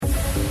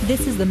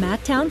This is the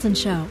Matt Townsend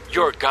Show.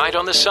 Your guide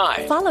on the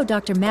side. Follow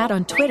Dr. Matt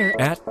on Twitter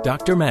At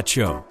Dr. Matt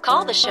Show.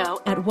 Call the show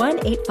at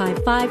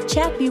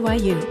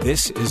 1-855-CHAT-BYU.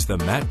 This is the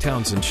Matt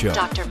Townsend Show.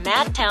 Dr.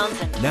 Matt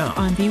Townsend. Now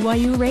on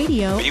BYU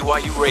Radio.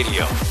 BYU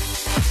Radio.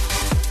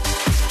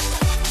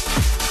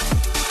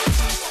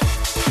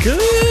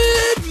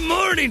 Good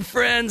morning,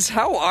 friends.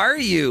 How are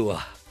you?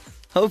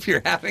 Hope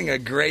you're having a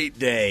great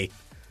day.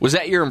 Was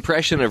that your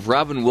impression of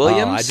Robin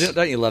Williams?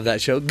 Don't you love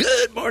that show?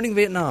 Good morning,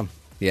 Vietnam.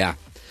 Yeah.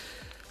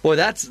 Boy,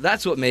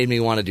 that's what made me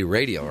want to do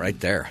radio right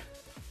there.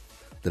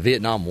 The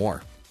Vietnam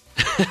War.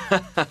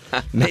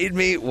 Made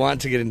me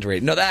want to get into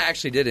radio. No, that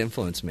actually did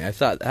influence me. I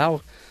thought,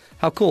 how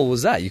cool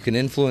was that? You can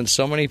influence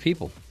so many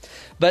people.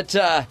 But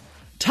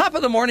top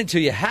of the morning to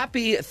you.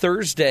 Happy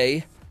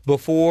Thursday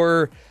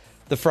before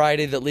the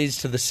Friday that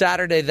leads to the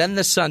Saturday, then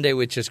the Sunday,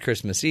 which is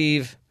Christmas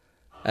Eve,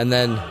 and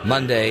then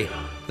Monday,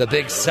 the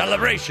big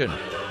celebration.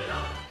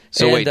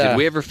 So wait, did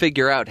we ever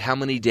figure out how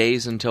many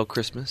days until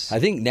Christmas?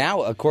 I think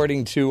now,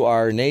 according to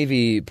our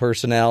Navy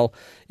personnel,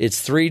 it's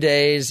 3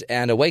 days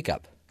and a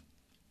wake-up.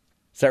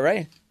 Is that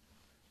right?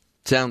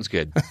 Sounds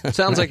good.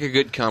 Sounds like a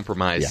good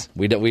compromise. Yeah,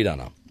 we don't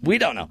know. We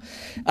don't know.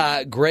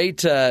 Great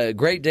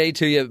day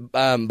to you.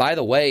 By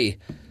the way,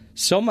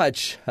 so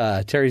much.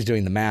 Terry's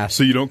doing the math.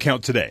 So you don't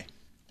count today?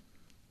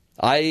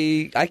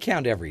 I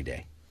count every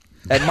day.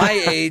 At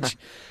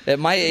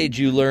my age,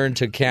 you learn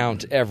to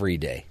count every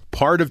day.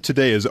 Part of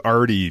today is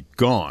already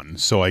gone,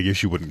 so I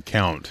guess you wouldn't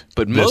count.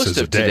 But most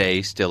of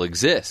today still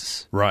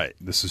exists. Right.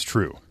 This is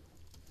true.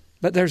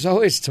 But there's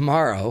always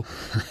tomorrow.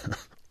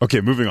 Okay,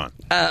 moving on.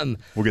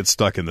 We'll get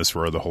stuck in this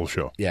for the whole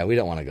show. Yeah, we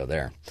don't want to go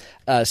there.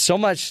 So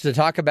much to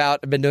talk about.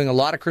 I've been doing a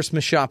lot of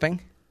Christmas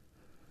shopping.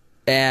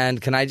 And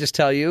can I just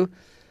tell you,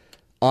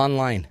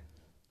 online.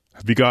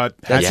 Have you got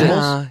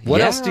Hatchimals?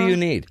 What else do you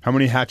need? How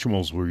many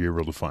Hatchimals were you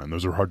able to find?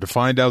 Those are hard to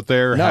find out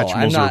there. No,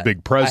 Hatchimals are a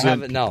big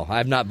present.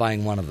 I'm not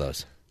buying one of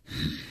those.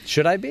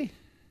 Should I be?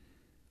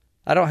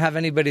 I don't have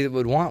anybody that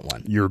would want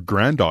one. Your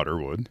granddaughter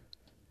would.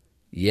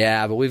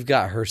 Yeah, but we've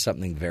got her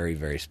something very,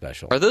 very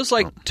special. Are those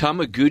like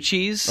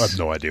Tamagotchis? I have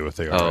no idea what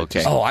they are. Oh,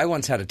 okay. Oh, I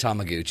once had a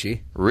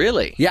Tamagotchi.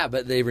 Really? Yeah,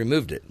 but they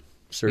removed it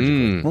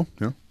surgically. Oh,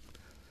 yeah.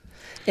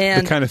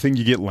 And the kind of thing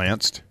you get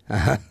lanced.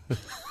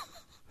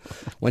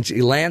 Once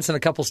you lance in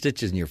a couple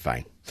stitches and you're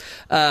fine.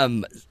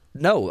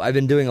 No, I've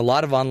been doing a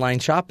lot of online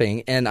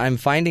shopping, and I'm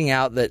finding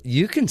out that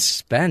you can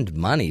spend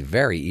money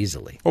very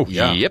easily. Oh,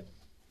 yeah. Yep.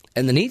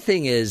 And the neat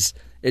thing is,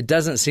 it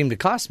doesn't seem to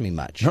cost me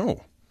much.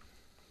 No.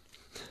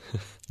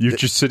 You're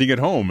just sitting at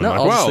home and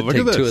I'll wow, just look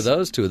take at this.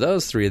 2 of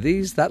those, 3 of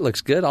these. That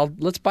looks good.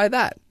 Let's buy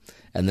that.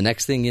 And the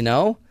next thing you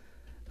know,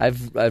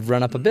 I've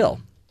run up a bill.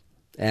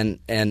 And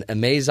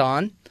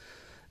Amazon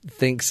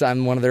thinks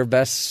I'm one of their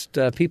best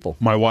people.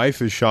 My wife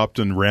has shopped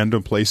in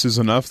random places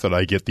enough that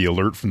I get the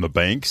alert from the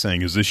bank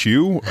saying, "Is this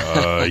you?"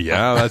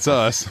 Yeah, that's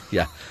us.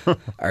 Yeah.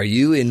 Are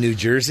you in New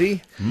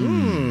Jersey?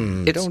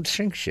 Don't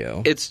think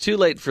so. It's too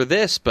late for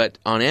this, but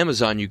on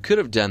Amazon you could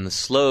have done the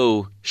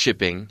slow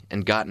shipping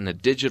and gotten a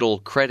digital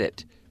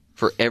credit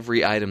for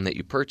every item that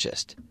you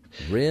purchased.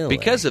 Really?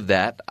 Because of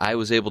that, I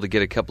was able to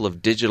get a couple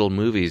of digital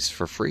movies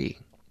for free.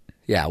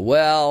 Yeah,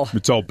 well...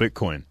 It's all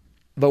Bitcoin.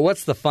 But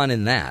what's the fun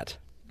in that?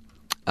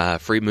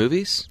 Free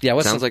movies? Yeah,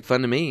 sounds like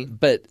fun to me.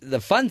 But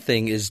the fun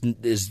thing is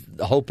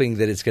hoping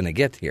that it's going to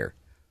get here.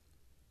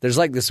 There's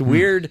like this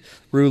weird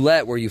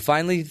roulette where you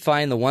finally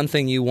find the one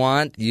thing you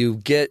want,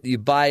 you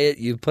buy it,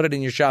 you put it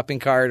in your shopping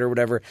cart or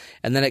whatever,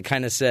 and then it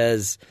kind of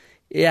says,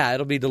 yeah,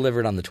 it'll be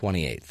delivered on the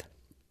 28th.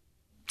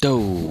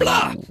 Oh.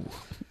 Blah!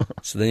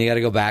 So then you got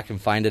to go back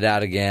and find it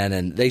out again.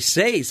 And they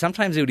say,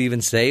 sometimes it would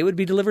even say it would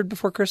be delivered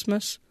before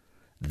Christmas.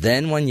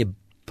 Then when you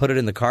put it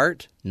in the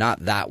cart,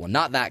 not that one,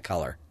 not that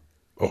color.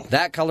 Oh.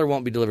 That color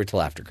won't be delivered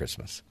till after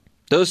Christmas.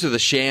 Those are the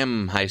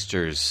sham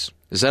heisters.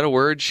 Is that a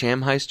word,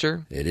 sham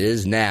heister? It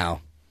is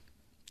now.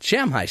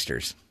 Sham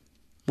heisters.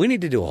 We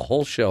need to do a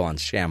whole show on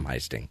sham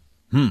heisting.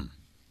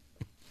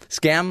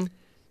 Scam,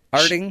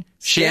 arting,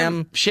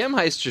 Sham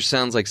heister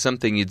sounds like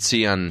something you'd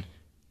see on,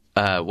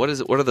 what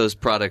is it? What are those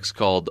products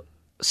called?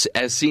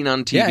 As seen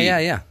on TV?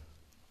 Yeah.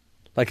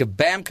 Like a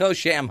Bamco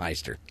sham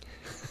heister.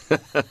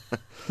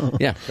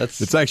 Yeah,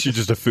 It's actually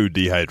just a food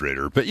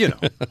dehydrator, but you know.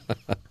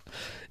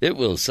 It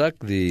will suck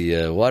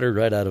the water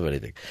right out of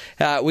anything.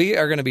 We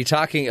are going to be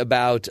talking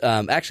about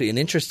actually an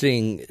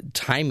interesting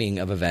timing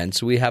of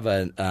events. We have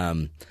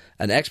an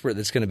expert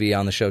that's going to be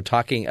on the show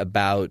talking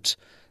about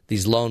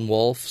these lone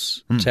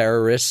wolves,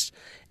 terrorists,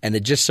 and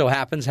it just so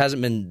happens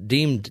hasn't been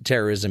deemed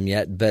terrorism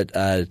yet, but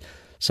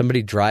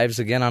somebody drives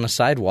again on a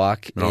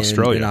sidewalk in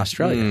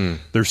Australia.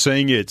 They're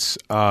saying it's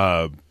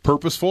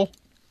purposeful,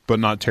 but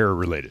not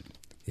terror-related.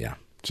 Yeah.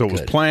 So it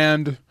was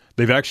planned.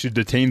 They've actually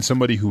detained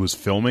somebody who was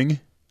filming.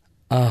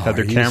 Had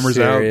their cameras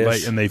out,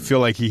 and they feel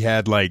like he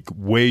had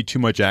way too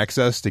much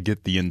access to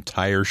get the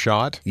entire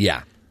shot.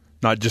 Yeah.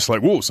 Not just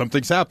like, whoa,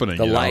 something's happening.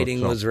 The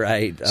lighting was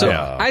right. So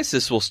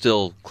ISIS will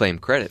still claim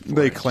credit for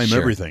They it. claim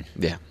everything.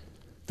 Yeah.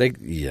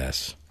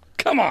 Yes.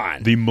 Come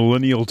on. The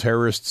millennial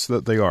terrorists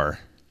that they are.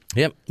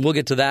 Yep, we'll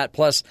get to that.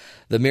 Plus,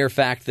 the mere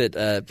fact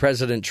that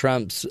President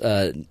Trump's,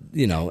 and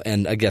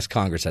I guess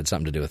Congress had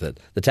something to do with it,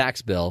 the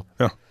tax bill.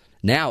 Yeah.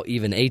 Now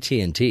even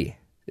AT&T,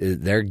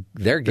 they're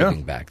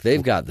giving back.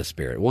 They've got the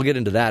spirit. We'll get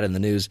into that in the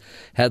news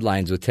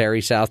headlines with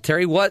Terry South.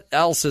 Terry, what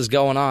else is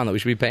going on that we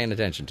should be paying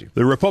attention to?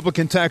 The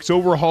Republican tax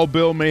overhaul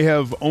bill may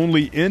have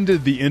only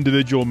ended the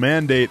individual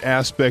mandate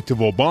aspect of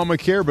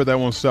Obamacare, but that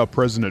won't stop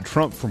President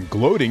Trump from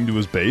gloating to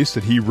his base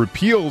that he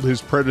repealed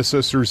his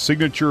predecessor's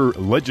signature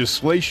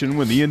legislation.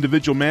 When the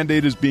individual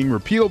mandate is being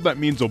repealed, that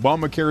means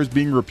Obamacare is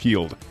being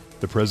repealed,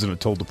 the president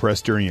told the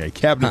press during a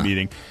cabinet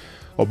meeting.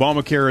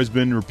 Obamacare has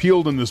been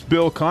repealed in this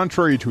bill.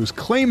 Contrary to his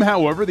claim,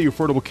 however, the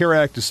Affordable Care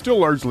Act is still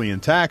largely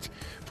intact,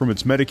 from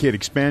its Medicaid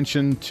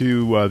expansion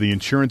to the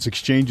insurance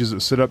exchanges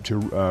it set up to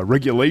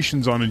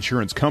regulations on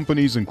insurance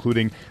companies,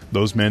 including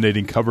those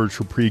mandating coverage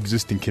for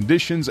pre-existing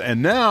conditions.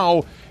 And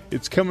now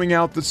it's coming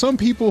out that some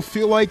people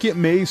feel like it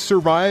may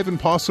survive and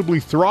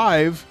possibly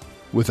thrive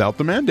without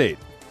the mandate.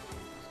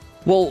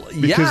 Well,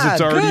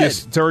 because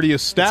it's already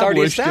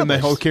established in the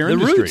healthcare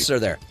industry. The roots are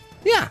there.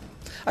 Yeah.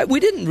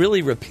 We didn't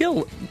really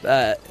repeal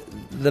Obamacare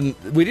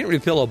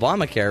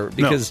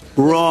because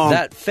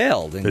that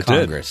failed in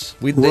Congress.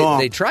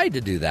 They tried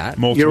to do that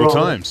multiple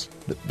times,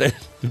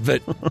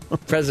 but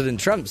President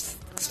Trump's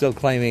still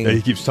claiming.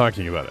 He keeps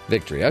talking about it.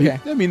 Victory. Okay.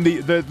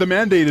 The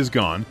mandate is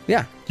gone.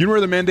 Yeah. You know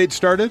where the mandate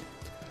started?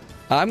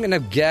 I'm going to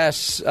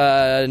guess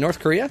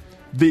North Korea.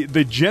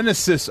 The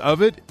genesis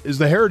of it is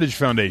the Heritage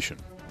Foundation.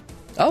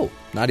 Oh,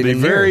 not even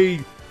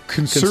very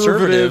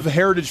conservative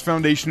Heritage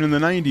Foundation in the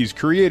 90s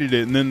created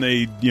it, and then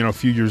they, a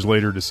few years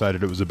later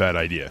decided it was a bad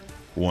idea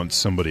once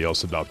somebody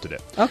else adopted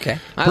it. Okay.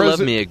 I love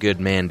me a good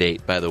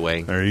mandate, by the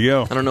way. There you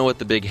go. I don't know what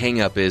the big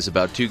hang-up is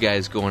about two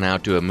guys going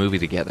out to a movie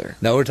together.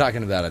 No, we're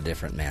talking about a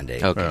different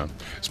mandate. Okay.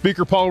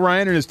 Speaker Paul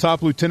Ryan and his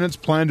top lieutenants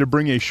plan to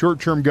bring a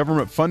short-term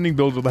government funding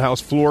bill to the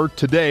House floor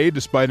today,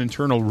 despite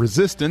internal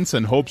resistance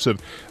and hopes of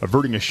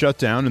averting a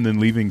shutdown and then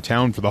leaving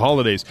town for the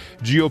holidays.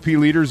 GOP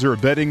leaders are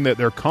betting that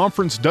their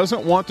conference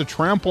doesn't want to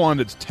trample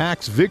on its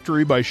tax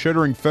victory by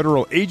shuttering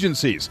federal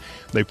agencies.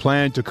 They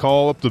plan to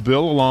call up the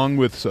bill along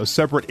with a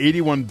separate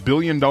 $81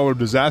 billion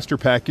disaster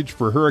package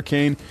for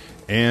hurricane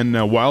and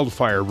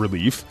wildfire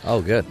relief.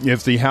 Oh, good.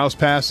 If the House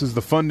passes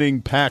the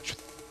funding patch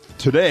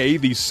today,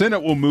 the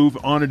Senate will move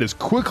on it as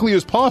quickly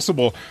as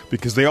possible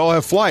because they all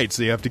have flights.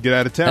 They have to get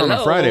out of town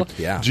on Friday.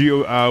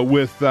 Yeah.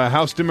 With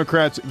House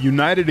Democrats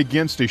united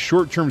against a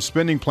short-term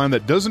spending plan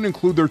that doesn't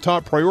include their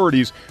top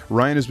priorities,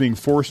 Ryan is being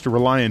forced to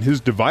rely on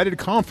his divided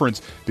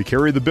conference to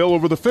carry the bill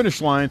over the finish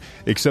line,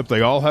 except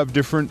they all have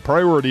different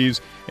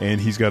priorities,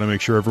 and he's got to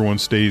make sure everyone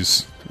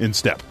stays in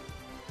step.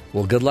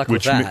 Well, good luck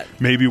with that.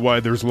 Which may be why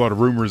there's a lot of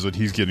rumors that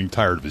he's getting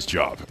tired of his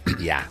job.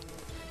 Yeah.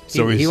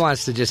 So he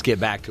wants to just get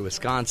back to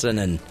Wisconsin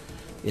and,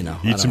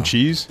 eat some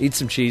cheese? Eat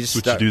some cheese.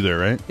 That's what you do there,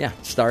 right? Yeah.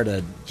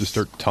 Just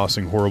start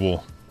tossing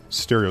horrible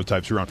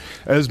stereotypes around.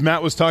 As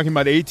Matt was talking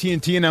about,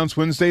 AT&T announced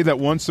Wednesday that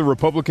once the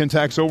Republican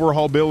tax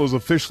overhaul bill is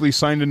officially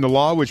signed into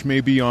law, which may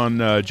be on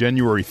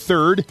January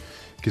 3rd,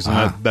 because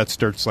that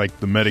starts like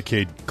the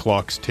Medicaid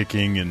clocks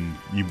ticking, and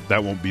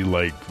that won't be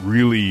like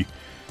really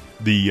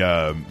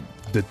the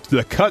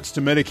cuts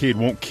to Medicaid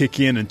won't kick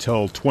in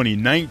until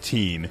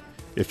 2019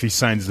 if he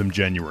signs them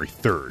January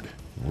 3rd.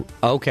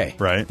 Okay.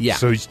 Right? Yeah.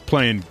 So he's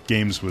playing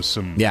games with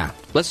some... Yeah.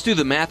 Let's do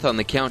the math on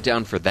the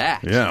countdown for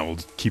that. Yeah, we'll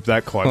keep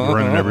that clock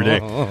running every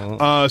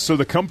day. So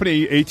the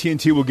company,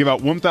 AT&T, will give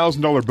out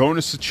 $1,000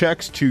 bonus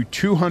checks to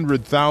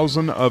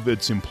 200,000 of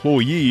its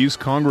employees.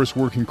 Congress,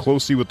 working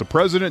closely with the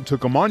president,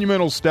 took a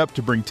monumental step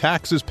to bring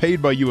taxes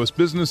paid by U.S.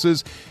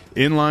 businesses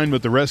in line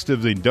with the rest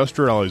of the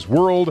industrialized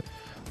world.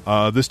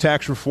 This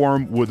tax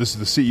reform, this is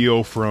the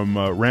CEO from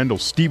Randall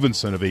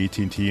Stevenson of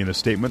AT&T in a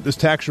statement, this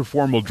tax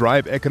reform will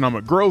drive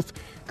economic growth,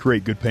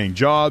 create good-paying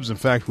jobs. In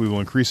fact, we will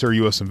increase our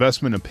U.S.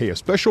 investment and pay a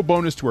special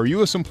bonus to our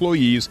U.S.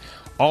 employees,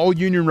 all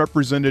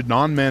union-represented,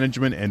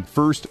 non-management, and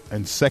first-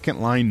 and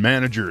second-line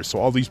managers. So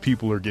all these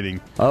people are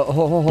getting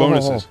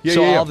bonuses.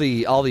 All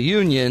the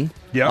union,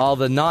 all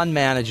the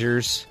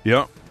non-managers,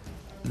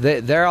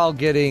 they're all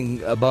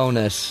getting a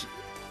bonus,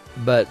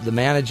 but the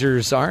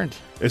managers aren't?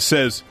 It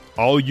says...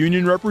 all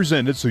union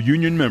represented, so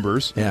union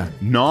members,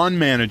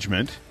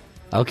 non-management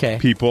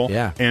people,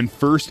 and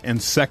first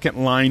and second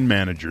line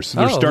managers. So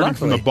they're starting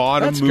from the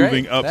bottom,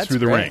 moving up through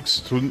the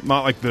ranks. So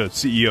not like the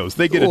CEOs.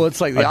 They get it's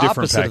like the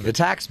opposite package. of the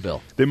tax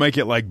bill. They might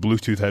get like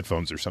Bluetooth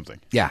headphones or something.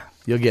 Yeah,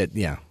 you'll get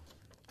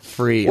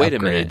free Wait upgrades. A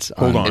minute.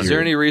 Hold on. Is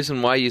there any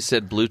reason why you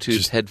said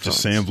Bluetooth headphones?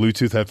 Just saying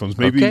Bluetooth headphones.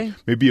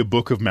 Maybe a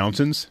book of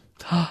mountains.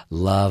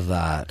 Love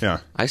that. Yeah.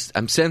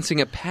 I'm sensing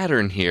a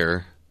pattern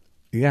here.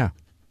 Yeah.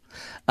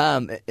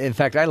 In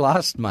fact, I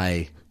lost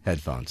my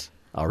headphones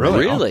already.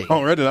 Really? Oh,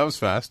 already? That was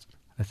fast.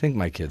 I think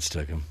my kids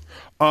took them.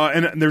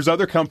 And there's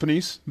other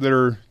companies that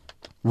are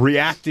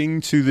reacting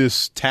to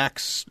this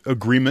tax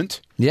agreement.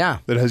 Yeah.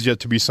 That has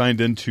yet to be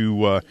signed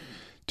into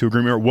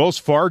agreement. Wells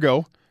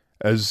Fargo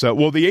As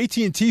well, the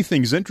AT&T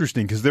thing's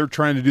interesting because they're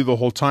trying to do the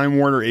whole Time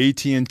Warner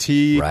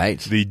AT&T. Right.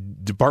 The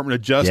Department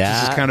of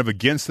Justice is kind of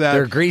against that.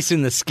 They're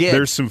greasing the skid.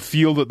 There's some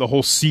feel that the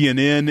whole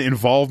CNN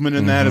involvement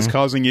in that is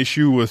causing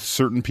issue with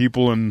certain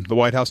people in the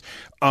White House.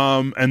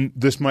 And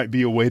this might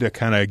be a way to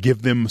kind of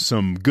give them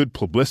some good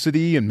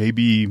publicity and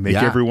maybe make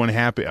everyone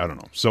happy. I don't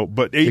know. So,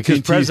 but AT&T,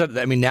 because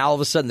now all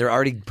of a sudden they're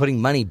already putting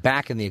money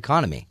back in the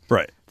economy.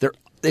 Right.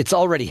 It's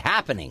already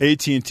happening.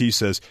 AT&T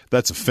says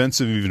that's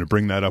offensive even to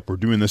bring that up. We're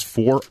doing this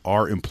for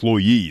our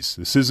employees.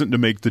 This isn't to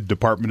make the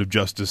Department of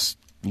Justice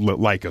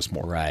like us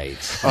more. Right.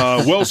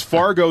 Wells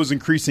Fargo is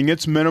increasing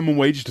its minimum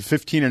wage to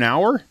 $15 an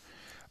hour.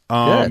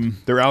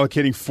 They're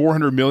allocating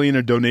 $400 million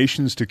in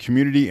donations to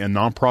community and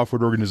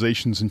nonprofit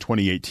organizations in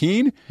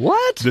 2018.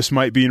 What? This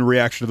might be in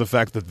reaction to the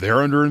fact that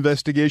they're under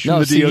investigation,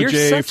 the you're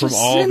DOJ, such from a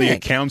all the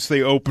cynic. accounts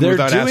they opened They're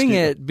without asking. doing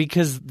it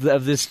because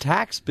of this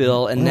tax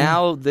bill, and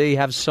now they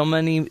have so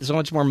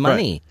much more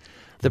money. Right.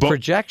 The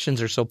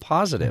projections are so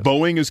positive.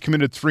 Boeing has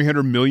committed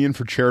 $300 million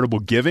for charitable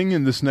giving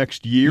in this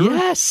next year.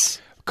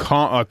 Yes.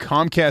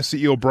 Comcast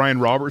CEO Brian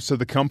Roberts said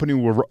the company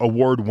will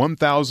award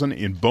 $1,000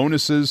 in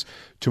bonuses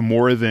to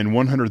more than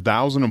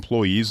 100,000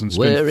 employees and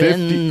spend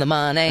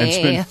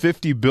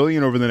 $50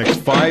 billion over the next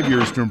 5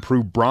 years to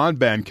improve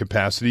broadband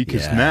capacity.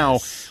 Because now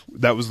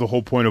that was the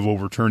whole point of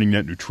overturning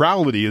net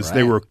neutrality is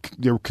they were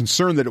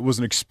concerned that it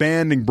wasn't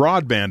expanding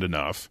broadband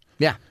enough.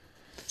 Yeah.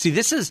 See,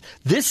 this is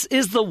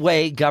the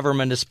way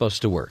government is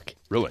supposed to work.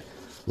 Really,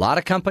 a lot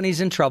of companies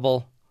in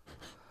trouble.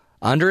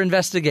 Under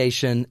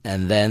investigation,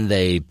 and then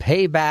they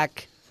pay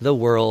back the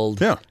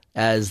world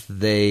as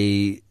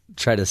they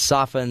try to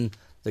soften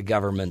the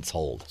government's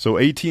hold. So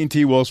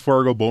AT&T, Wells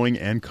Fargo,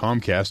 Boeing, and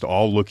Comcast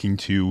all looking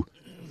to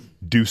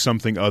do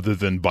something other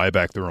than buy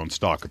back their own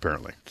stock,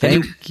 apparently.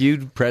 Thank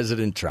you,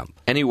 President Trump.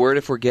 Any word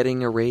if we're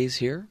getting a raise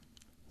here?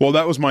 Well,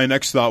 that was my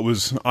next thought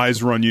was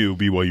eyes are on you,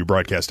 B, while you're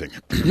broadcasting.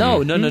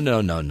 No. No, we're not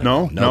doing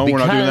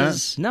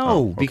that?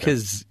 No, okay.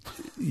 Because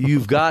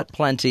you've got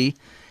plenty.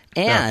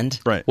 And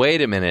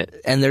wait a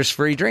minute. And there's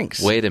free drinks.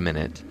 Wait a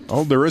minute.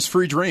 Oh, there is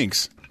free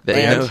drinks.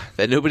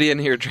 That nobody in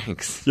here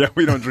drinks. Yeah,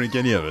 we don't drink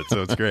any of it,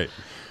 so it's great.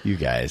 You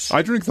guys.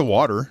 I drink the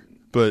water,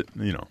 but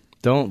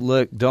Don't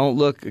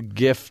look a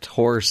gift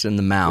horse in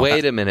the mouth.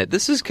 Wait a minute.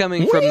 This is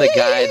coming from the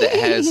guy that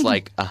has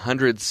like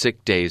 100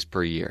 sick days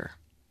per year.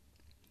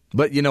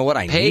 But you know what?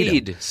 I need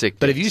paid sick days.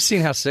 But have you seen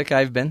how sick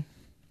I've been?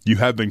 You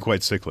have been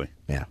quite sickly.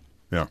 Yeah.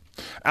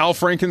 Al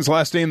Franken's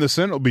last day in the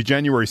Senate will be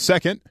January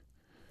 2nd.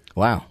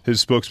 Wow.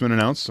 His spokesman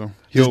announced. So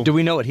do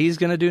we know what he's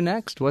going to do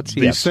next? What's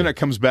he The up Senate to?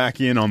 comes back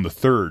in on the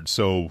 3rd,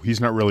 so he's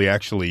not really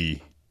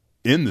actually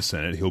in the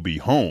Senate. He'll be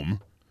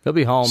home. He'll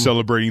be home.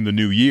 Celebrating the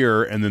new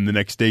year, and then the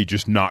next day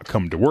just not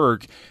come to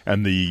work.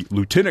 And the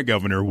lieutenant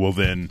governor will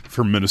then,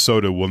 from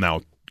Minnesota, will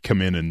now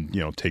come in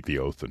and take the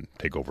oath and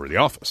take over the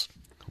office.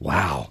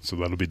 Wow. So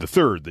that'll be the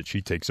 3rd that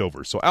she takes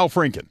over. So Al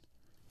Franken.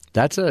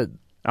 That's the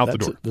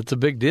door. That's a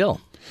big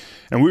deal.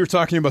 And we were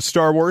talking about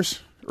Star Wars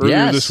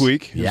earlier this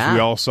week. We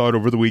all saw it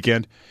over the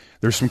weekend.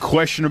 There's some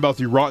question about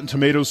the Rotten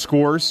Tomatoes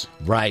scores.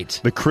 Right.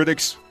 The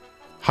critics,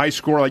 high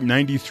score like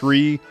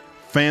 93.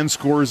 Fan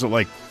scores at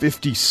like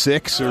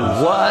 56 or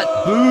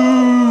what?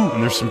 Boo!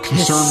 And there's some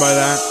concern by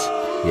that.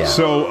 Yeah.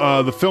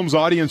 So the film's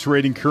audience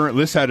rating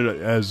this had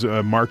it as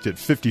marked at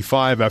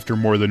 55 after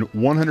more than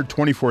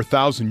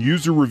 124,000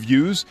 user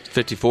reviews.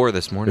 54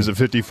 this morning. Is it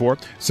 54?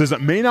 It says it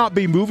may not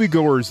be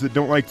moviegoers that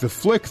don't like the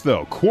flick,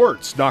 though.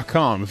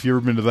 Quartz.com, if you've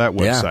ever been to that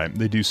website.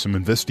 They do some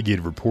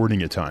investigative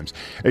reporting at times.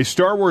 A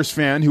Star Wars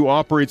fan who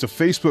operates a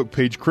Facebook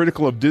page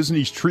critical of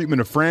Disney's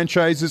treatment of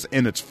franchises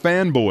and its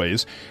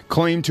fanboys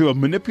claimed to have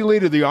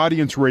manipulated the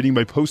audience rating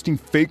by posting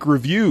fake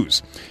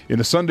reviews. In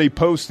a Sunday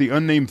post, the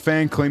unnamed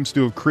fan claims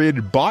to have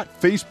created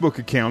bot Facebook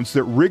accounts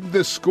that rig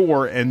the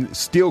score and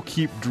still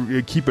keep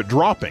it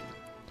dropping.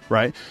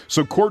 Right?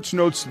 So Quartz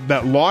notes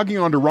that logging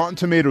onto Rotten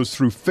Tomatoes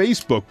through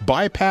Facebook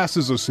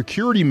bypasses a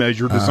security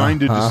measure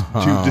designed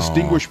to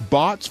distinguish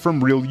bots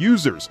from real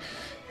users.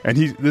 And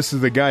this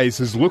is the guy, he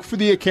says, look for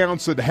the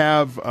accounts that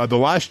have The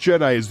Last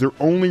Jedi as their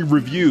only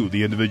review,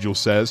 the individual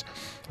says.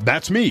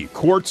 That's me.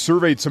 Quartz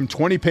surveyed some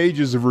 20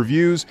 pages of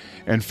reviews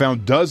and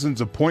found dozens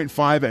of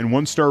 0.5 and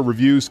 1-star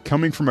reviews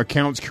coming from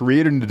accounts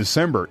created in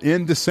December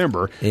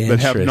that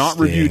have not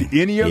reviewed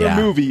any other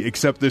movie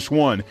except this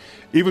one.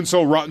 Even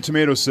so, Rotten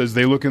Tomatoes says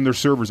they look in their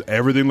servers.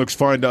 Everything looks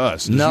fine to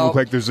us. Doesn't look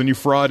like there's any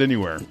fraud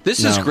anywhere.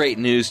 This is great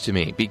news to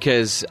me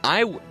because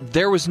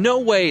there was no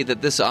way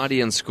that this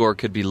audience score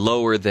could be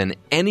lower than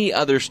any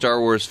other Star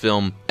Wars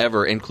film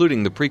ever,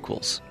 including the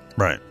prequels.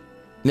 Right.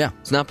 Yeah.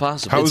 It's not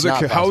possible.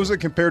 How is it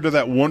compared to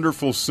that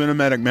wonderful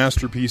cinematic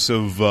masterpiece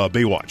of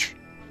Baywatch?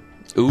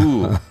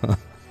 Ooh.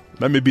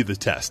 That may be the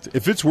test.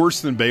 If it's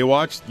worse than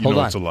Baywatch, you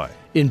know it's a lie.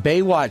 In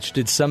Baywatch,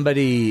 did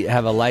somebody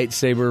have a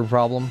lightsaber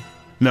problem?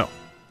 No.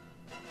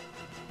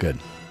 Good.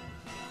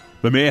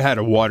 They may have had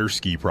a water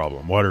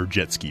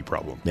jet ski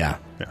problem. Yeah.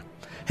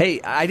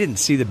 Hey, I didn't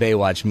see the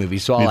Baywatch movie,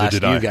 so I'll ask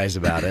you guys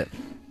about it.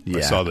 I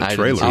saw the I didn't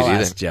trailer. see it I'll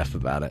either. ask Jeff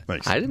about it.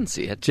 Thanks. I didn't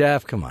see it.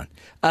 Jeff, come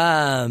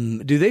on.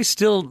 Do they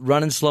still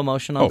run in slow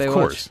motion on Of Baywatch?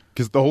 course,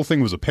 because the whole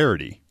thing was a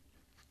parody.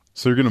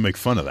 So you're going to make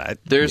fun of that.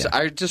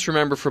 I just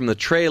remember from the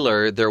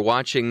trailer, they're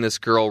watching this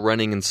girl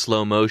running in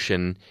slow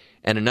motion,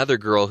 and another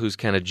girl who's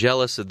kind of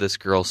jealous of this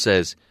girl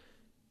says,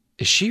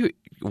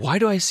 why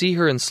do I see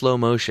her in slow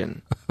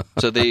motion?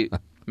 So they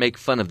make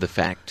fun of the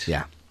fact.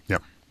 Yeah. Yeah.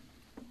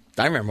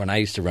 I remember when I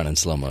used to run in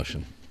slow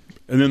motion.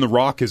 And then The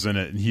Rock is in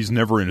it, and he's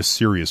never in a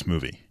serious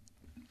movie.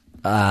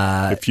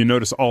 If you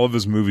notice, all of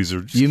his movies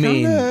are just You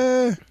mean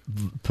kinda-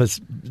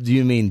 do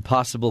you mean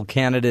possible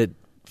candidate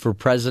for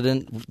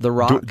president, The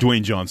Rock?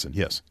 Dwayne Johnson,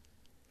 yes.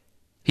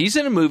 He's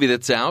in a movie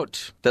that's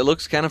out that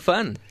looks kind of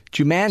fun.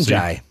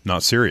 Jumanji.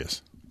 Not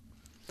serious.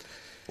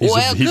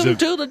 Welcome he's a-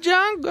 to the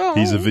jungle.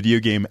 He's a video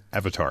game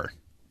avatar.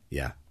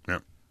 Yeah. Yeah.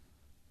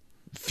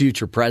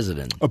 Future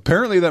president.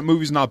 Apparently, that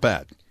movie's not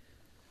bad.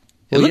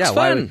 It looks yeah,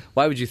 fun.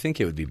 why would you think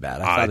it would be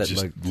bad? I thought just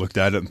it looked... looked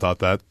at it and thought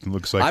that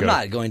looks like I'm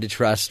not going to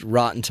trust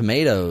Rotten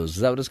Tomatoes.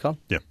 Is that what it's called?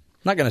 Yeah.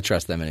 Not going to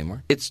trust them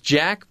anymore. It's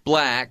Jack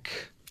Black.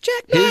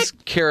 Jack Black. His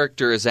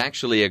character is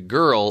actually a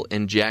girl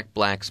in Jack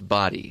Black's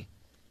body.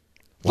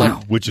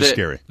 Wow. Which is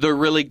scary. The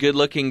really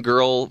good-looking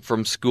girl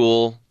from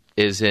school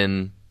is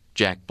in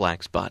Jack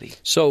Black's body.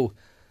 So,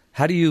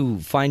 how do you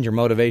find your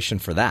motivation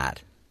for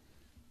that?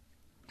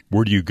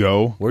 Where do you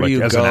go? Where do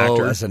you as go an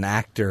actor? as an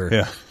actor?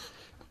 Yeah.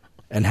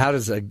 And how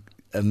does a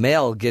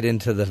male get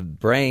into the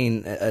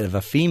brain of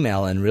a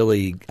female and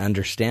really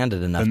understand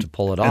it enough to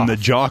pull it off? And the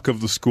jock of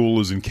the school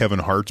is in Kevin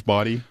Hart's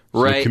body.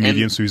 Right, The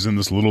comedian, and- so he's in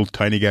this little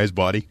tiny guy's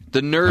body.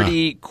 The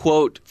nerdy,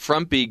 quote,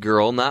 frumpy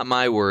girl, not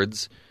my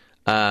words,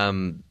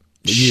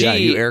 Yeah,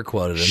 you air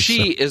quoted him.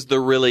 She is the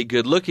really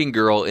good-looking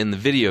girl in the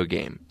video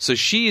game. So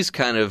she's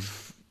kind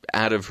of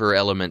out of her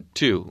element,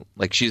 too.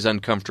 Like, she's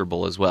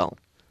uncomfortable as well.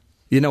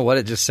 You know what?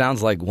 It just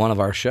sounds like one of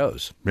our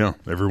shows. Yeah,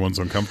 everyone's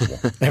uncomfortable.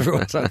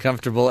 Everyone's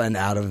uncomfortable and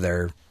out of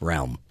their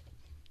realm.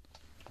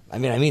 I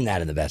mean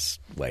that in the best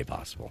way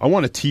possible. I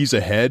want to tease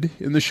ahead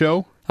in the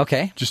show.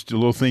 Okay. Just a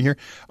little thing here.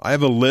 I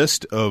have a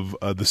list of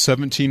the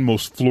 17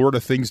 most Florida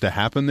things to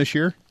happen this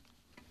year,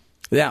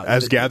 Yeah.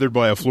 as gathered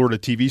by a Florida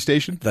TV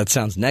station. That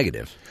sounds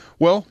negative.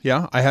 Well,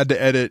 yeah, I had to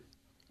edit,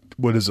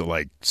 what is it,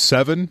 like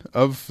 7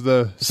 of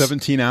the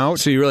 17 out?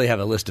 So you really have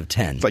a list of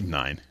 10. It's like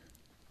 9,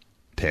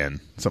 10,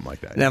 something like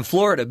that. Now, in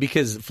Florida,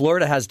 because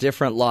Florida has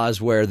different laws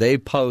where they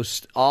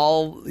post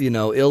all,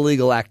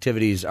 illegal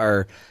activities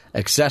are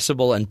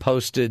accessible and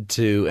posted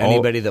to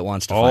anybody that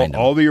wants to find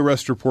them. All the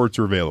arrest reports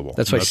are available.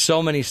 That's why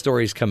so many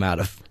stories come out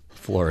of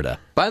Florida.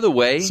 By the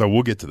way, So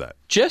we'll get to that.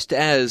 just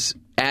as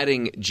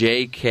adding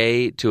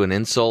JK to an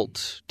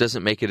insult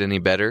doesn't make it any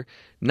better,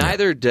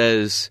 neither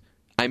does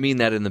I mean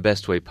that in the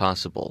best way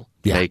possible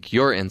make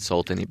your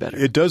insult any better.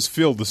 It does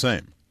feel the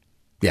same.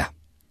 Yeah.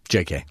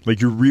 JK.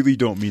 Like you really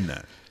don't mean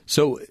that.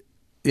 So,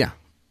 yeah.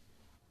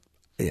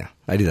 Yeah.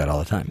 I do that all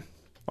the time.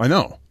 I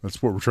know.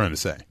 That's what we're trying to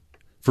say.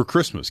 For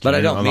Christmas. But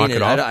I don't knock mean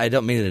it. off? I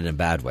don't mean it in a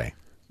bad way.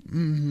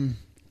 Mm-hmm.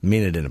 I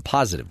mean it in a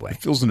positive way.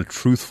 Feels in a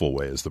truthful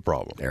way is the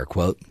problem. Air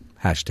quote.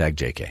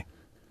 #JK.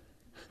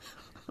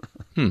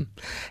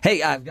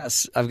 Hey, I've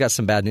got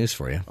some bad news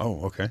for you.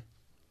 Oh, okay.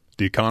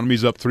 The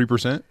economy's up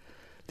 3%?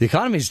 The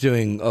economy's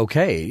doing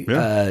okay.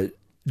 Yeah.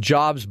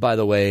 Jobs, by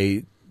the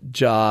way,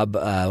 what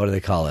do they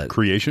call it?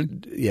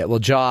 Creation? Yeah, well,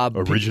 job.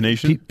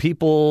 Origination?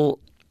 People,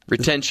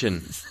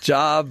 Retention.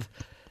 job.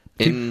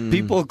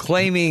 People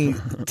claiming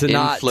to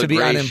not to be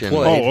Inflagration.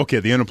 unemployed. Oh, okay.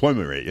 The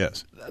unemployment rate,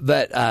 yes.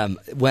 But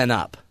went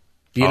up.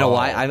 Do you know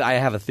why? I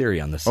have a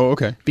theory on this. Oh,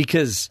 okay.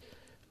 Because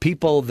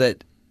people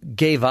that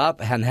gave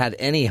up and had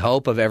any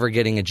hope of ever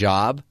getting a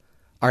job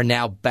are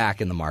now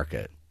back in the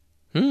market.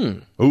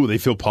 Oh, they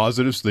feel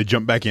positive, so they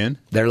jump back in?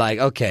 They're like,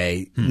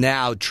 okay,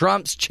 now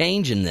Trump's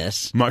changing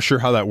this. I'm not sure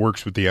how that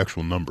works with the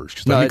actual numbers.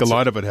 Because No, I think a it's-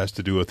 lot of it has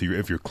to do with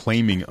if you're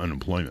claiming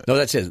unemployment. No,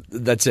 that's it.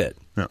 That's it.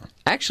 Yeah.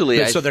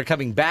 Actually, So they're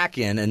coming back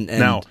in and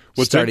Now,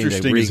 what's starting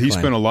interesting to is he reclaim.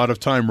 spent a lot of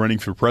time running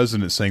for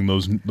president saying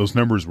those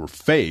numbers were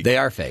fake. They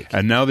are fake.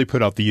 And now they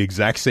put out the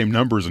exact same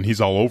numbers, and he's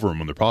all over them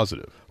when they're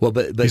positive. Well,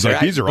 but He's like,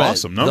 they're these are but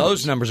awesome numbers.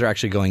 Those numbers are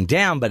actually going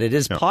down, but it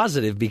is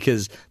positive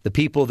because the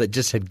people that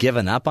just had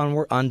given up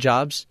on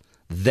jobs,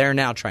 they're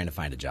now trying to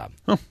find a job.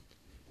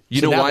 You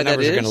So know now why the that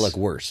numbers is? are going to look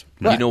worse.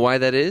 You know why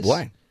that is?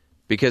 Why?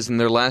 Because in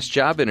their last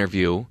job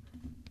interview,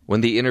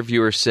 when the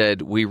interviewer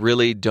said, "We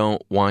really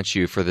don't want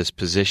you for this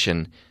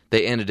position,"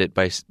 they ended it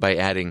by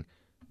adding,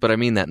 "But I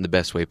mean that in the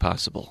best way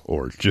possible."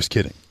 Or just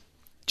kidding.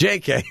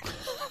 JK.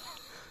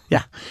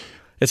 Yeah.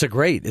 It's a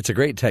great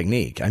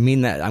technique. I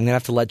mean that. I'm going to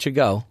have to let you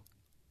go.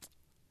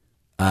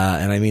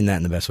 And I mean that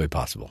in the best way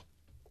possible.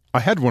 I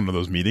had one of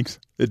those meetings.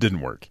 It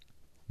didn't work.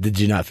 Did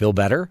you not feel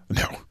better?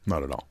 No,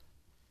 not at all.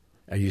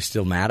 Are you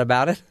still mad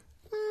about it?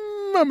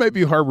 I might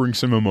be harboring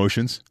some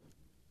emotions.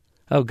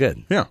 Oh,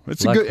 good. Yeah,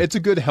 it's Luckily- a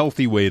good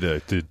healthy way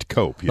to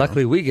cope. you know?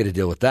 Luckily, we get to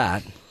deal with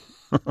that.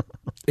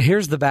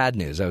 Here's the bad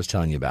news I was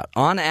telling you about.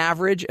 On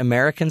average,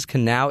 Americans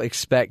can now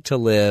expect to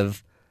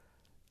live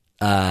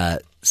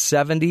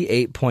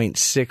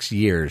 78.6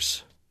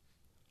 years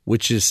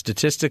which is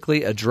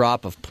statistically a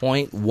drop of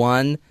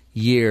 0.1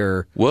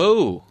 year.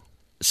 Whoa.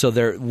 So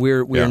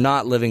we're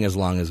not living as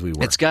long as we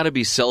were. It's got to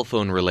be cell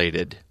phone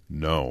related.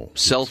 No.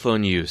 Cell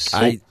phone use.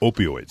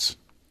 Opioids.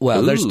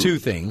 Well, Ooh. there's two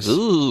things,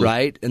 Ooh.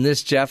 right? And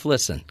this, Jeff,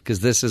 listen,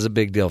 because this is a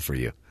big deal for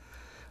you.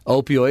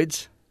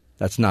 Opioids,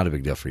 that's not a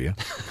big deal for you.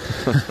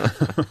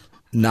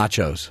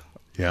 Nachos.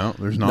 Yeah,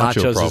 there's nacho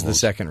Nachos problems. is the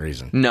second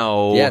reason.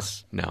 No.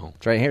 Yes. No.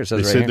 It's right here. It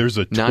says They right said here. there's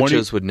a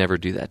Nachos would never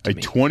do that to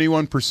me.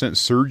 21%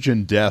 surge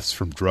in deaths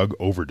from drug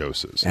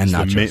overdoses. And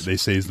nachos. They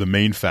say is the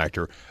main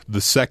factor. The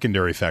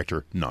secondary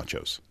factor,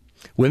 nachos.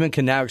 Women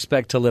can now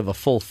expect to live a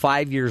full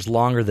 5 years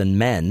longer than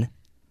men.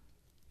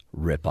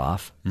 Rip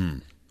off.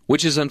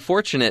 Which is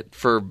unfortunate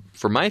for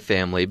my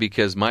family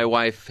because my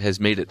wife has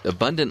made it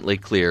abundantly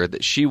clear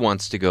that she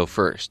wants to go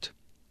first.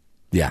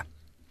 Yeah.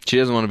 She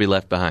doesn't want to be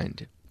left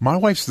behind. My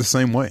wife's the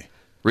same way.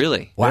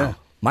 Really? Wow. Yeah.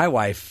 My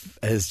wife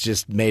has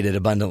just made it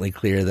abundantly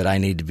clear that I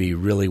need to be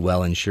really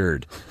well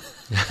insured.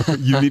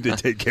 You need to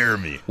take care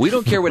of me. We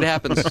don't care what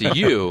happens to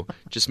you.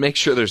 Just make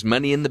sure there's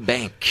money in the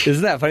bank.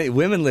 Isn't that funny?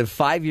 Women live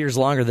 5 years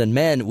longer than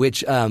men,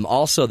 which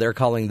also they're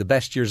calling the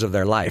best years of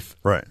their life.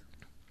 Right.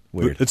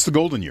 Weird. It's the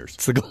golden years.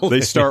 It's the golden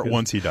They start years.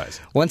 once he dies.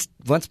 Once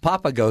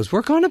Papa goes,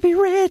 we're going to be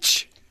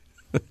rich.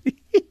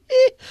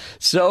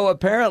 So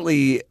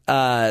apparently,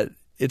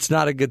 it's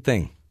not a good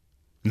thing.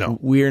 No.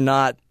 We're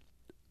not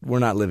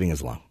living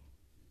as long,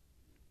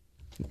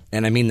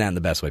 and I mean that in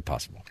the best way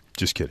possible.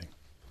 Just kidding.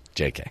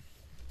 JK.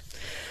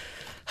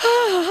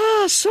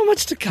 So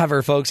much to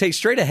cover, folks. Hey,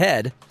 straight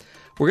ahead,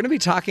 we're going to be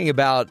talking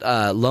about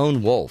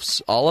lone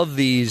wolves. All of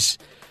these,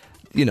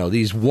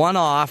 these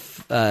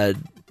one-off,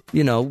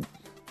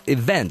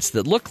 events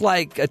that look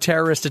like a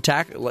terrorist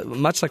attack,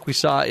 much like we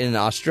saw in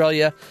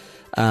Australia,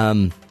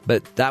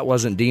 but that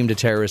wasn't deemed a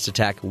terrorist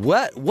attack.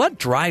 What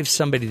drives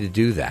somebody to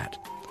do that?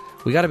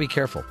 We got to be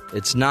careful.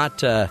 It's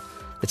not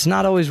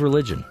always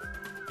religion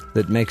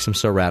that makes them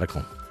so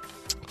radical.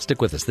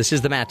 Stick with us. This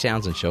is the Matt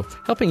Townsend Show,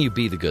 helping you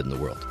be the good in the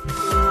world.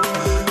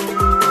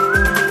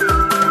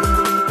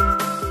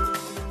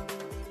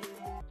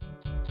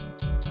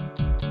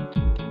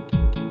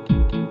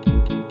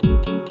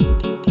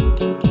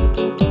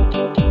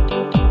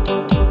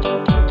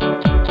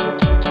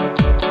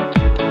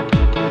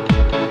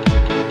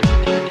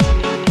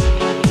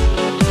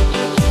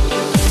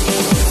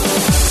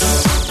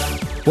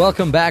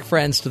 Welcome back,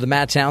 friends, to the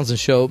Matt Townsend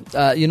Show.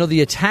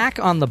 The attack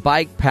on the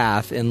bike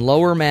path in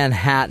Lower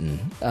Manhattan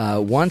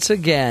once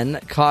again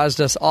caused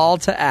us all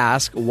to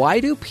ask, why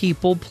do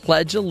people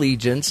pledge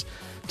allegiance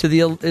to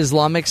the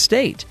Islamic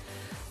State?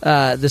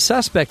 The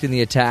suspect in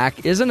the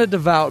attack isn't a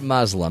devout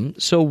Muslim,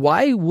 so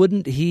why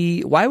would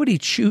he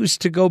choose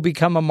to go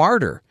become a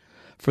martyr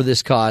for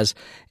this cause?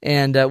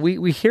 And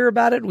we hear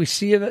about it. We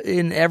see it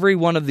in every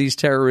one of these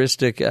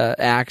terroristic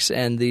acts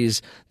and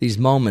these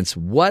moments.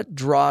 What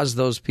draws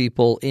those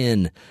people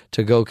in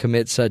to go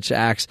commit such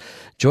acts?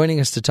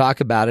 Joining us to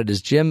talk about it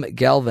is Jim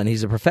Gelvin.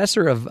 He's a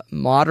professor of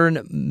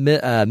modern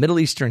Middle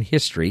Eastern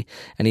history,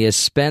 and he has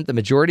spent the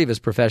majority of his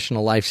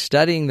professional life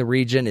studying the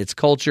region, its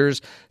cultures,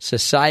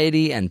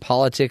 society, and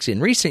politics.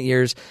 In recent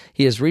years,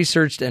 he has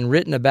researched and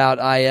written about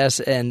IS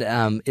and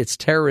its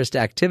terrorist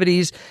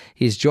activities.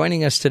 He's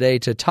joining us today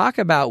to talk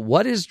about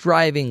what is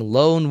driving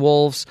lone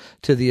wolves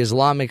to the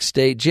Islamic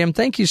State. Jim,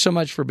 thank you so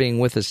much for being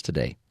with us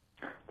today.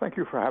 Thank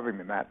you for having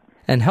me, Matt.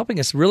 And helping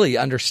us really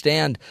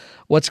understand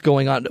what's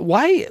going on.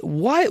 Why?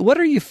 What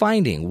are you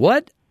finding?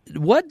 What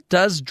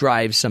does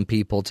drive some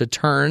people to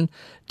turn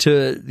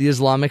to the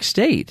Islamic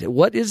State?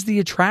 What is the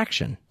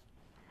attraction?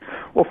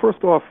 Well,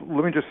 first off,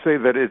 let me just say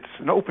that it's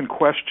an open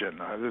question.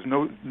 There's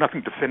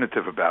nothing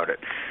definitive about it.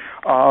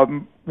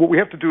 What we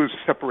have to do is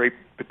separate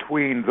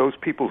between those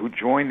people who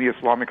join the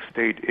Islamic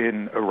State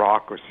in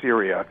Iraq or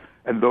Syria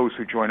and those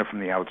who join it from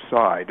the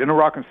outside. In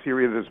Iraq and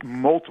Syria, there's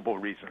multiple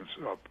reasons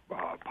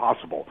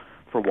possible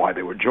for why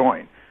they would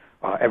join.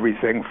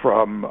 Everything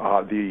from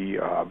the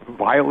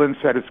violence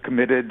that is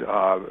committed,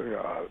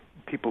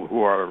 people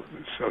who are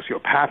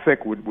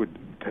sociopathic would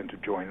tend to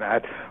join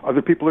that.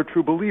 Other people are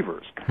true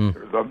believers.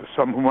 There's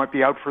some who might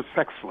be out for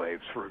sex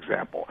slaves, for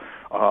example.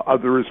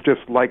 Others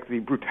just like the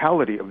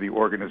brutality of the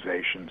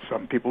organization.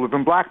 Some people have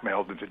been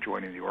blackmailed into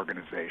joining the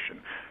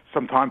organization.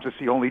 Sometimes it's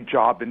the only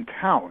job in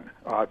town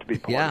to be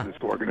part of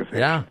this organization.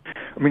 Yeah.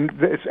 I mean,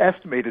 it's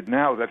estimated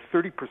now that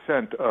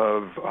 30%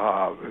 of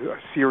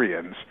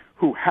Syrians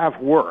who have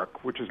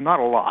work, which is not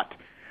a lot,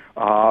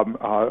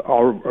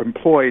 are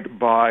employed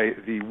by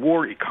the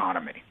war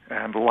economy,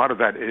 and a lot of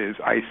that is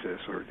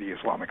ISIS or the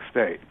Islamic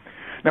State.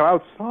 Now,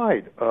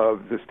 outside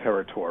of this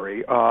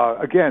territory,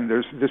 again,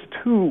 there's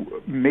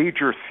two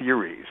major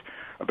theories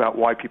about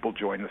why people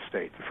join the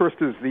state. The first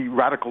is the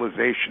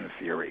radicalization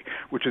theory,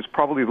 which is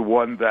probably the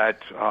one that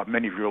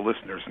many of your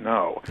listeners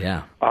know.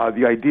 Yeah.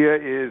 The idea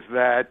is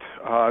that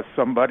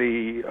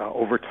somebody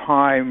over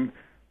time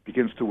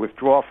begins to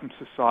withdraw from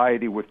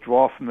society,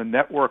 withdraw from the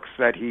networks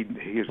that he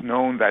has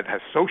known that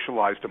has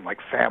socialized him, like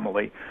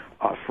family,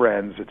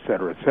 friends, et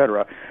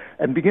cetera,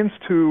 and begins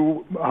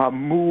to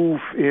move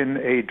in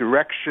a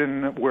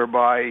direction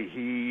whereby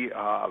he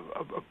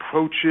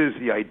approaches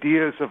the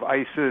ideas of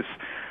ISIS,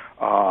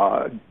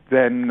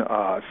 then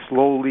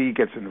slowly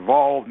gets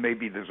involved.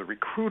 Maybe there's a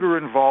recruiter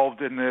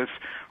involved in this,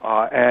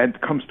 and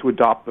comes to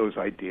adopt those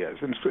ideas.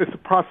 And it's a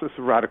process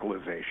of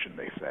radicalization,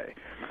 they say.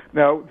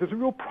 Now, there's a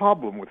real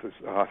problem with this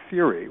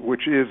theory,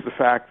 which is the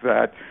fact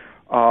that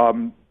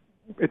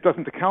it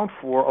doesn't account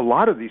for a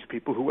lot of these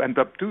people who end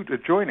up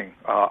joining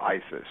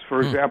ISIS.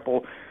 For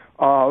example,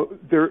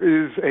 there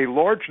is a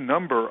large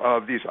number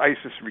of these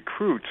ISIS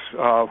recruits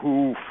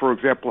who, for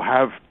example,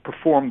 have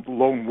performed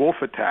lone wolf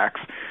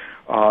attacks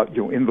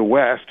in the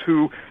West,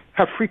 who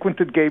have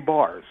frequented gay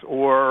bars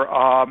or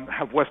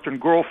have Western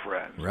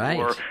girlfriends. Right.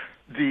 Or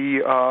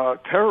the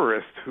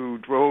terrorist who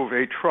drove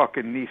a truck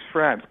in Nice,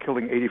 France,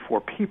 killing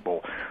 84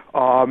 people,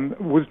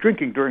 was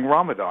drinking during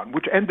Ramadan,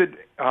 which ended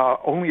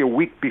only a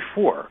week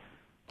before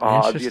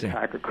the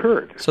attack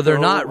occurred. So they're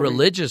not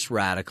religious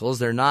radicals.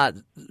 They're not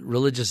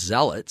religious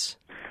zealots.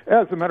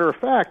 As a matter of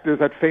fact, there's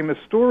that famous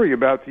story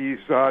about these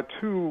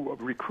two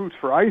recruits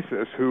for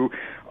ISIS who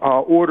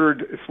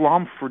ordered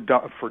Islam for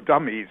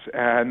Dummies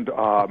and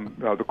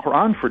the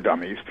Quran for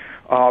Dummies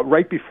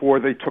right before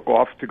they took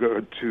off to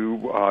go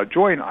to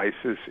join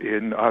ISIS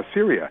in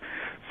Syria.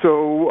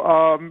 So,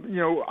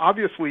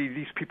 obviously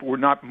these people were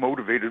not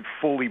motivated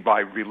fully by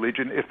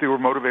religion, if they were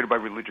motivated by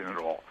religion at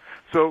all.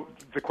 So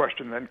the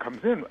question then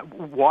comes in,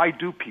 why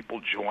do people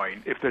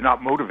join if they're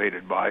not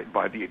motivated by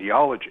the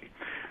ideology?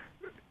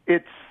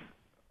 It's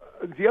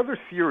the other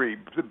theory,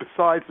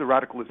 besides the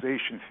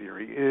radicalization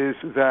theory, is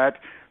that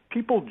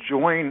people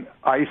join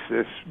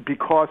ISIS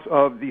because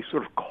of the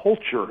sort of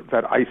culture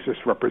that ISIS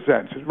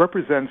represents. It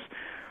represents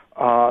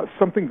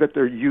something that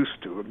they're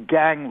used to, a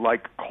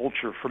gang-like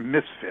culture for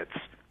misfits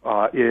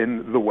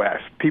in the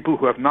West, people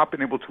who have not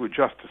been able to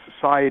adjust to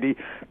society,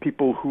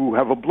 people who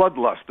have a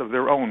bloodlust of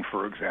their own,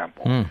 for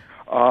example.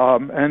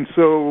 And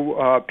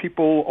so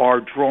people are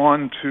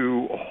drawn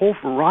to a whole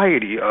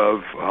variety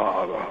of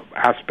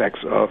aspects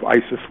of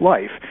ISIS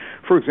life.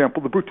 For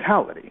example, the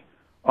brutality,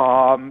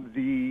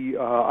 the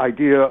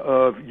idea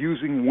of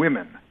using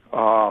women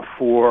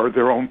for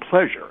their own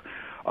pleasure,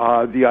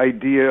 the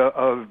idea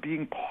of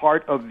being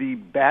part of the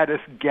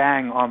baddest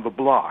gang on the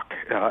block,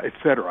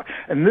 etc.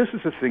 And this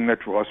is a thing that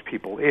draws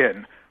people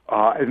in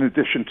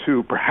addition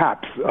to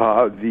perhaps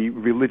the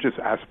religious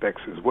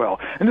aspects as well.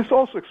 And this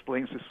also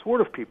explains the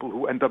sort of people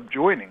who end up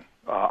joining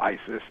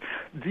ISIS.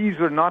 These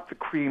are not the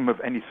cream of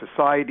any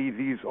society.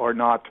 These are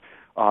not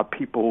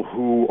people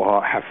who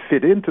have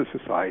fit into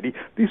society.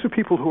 These are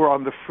people who are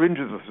on the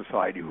fringes of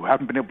society, who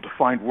haven't been able to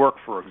find work,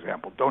 for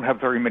example, don't have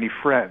very many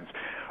friends,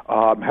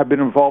 have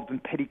been involved in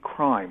petty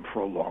crime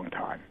for a long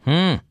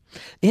time.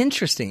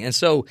 Interesting.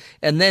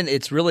 And then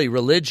it's really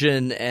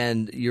religion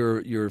and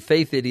your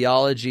faith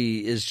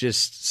ideology is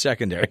just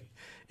secondary.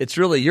 It's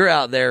really you're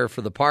out there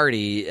for the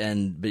party,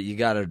 but you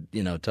got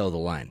to toe the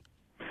line.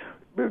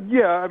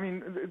 Yeah, I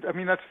mean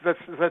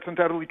that's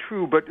undoubtedly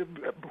true. But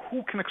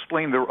who can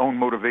explain their own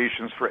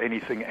motivations for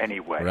anything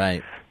anyway?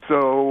 Right.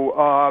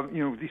 So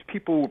these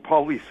people will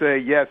probably say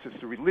yes, it's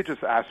the religious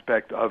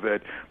aspect of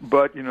it,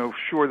 but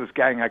sure, this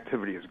gang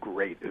activity is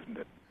great, isn't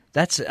it?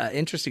 That's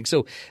interesting.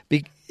 So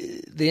the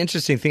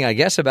interesting thing, I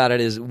guess, about it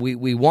is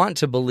we want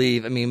to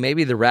believe. I mean,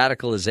 maybe the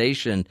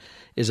radicalization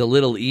is a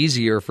little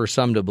easier for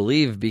some to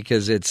believe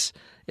because it's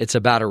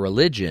about a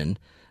religion.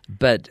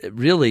 But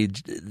really,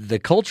 the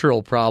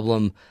cultural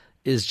problem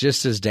is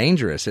just as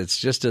dangerous. It's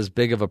just as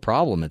big of a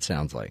problem, it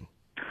sounds like.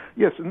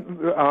 Yes,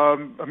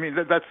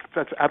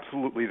 that's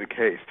absolutely the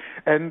case.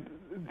 And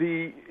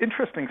the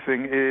interesting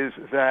thing is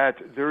that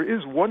there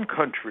is one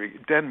country,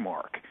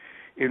 Denmark,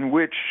 in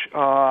which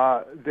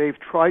they've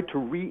tried to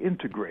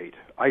reintegrate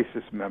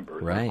ISIS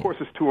members. Right. Of course,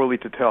 it's too early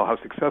to tell how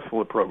successful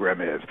the program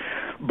is.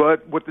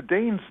 But what the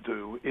Danes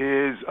do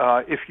is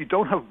if you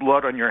don't have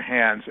blood on your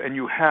hands and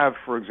you have,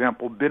 for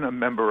example, been a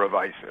member of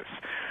ISIS,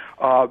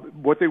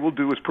 what they will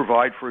do is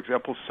provide, for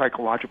example,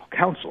 psychological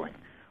counseling.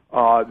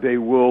 They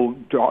will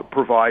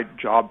provide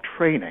job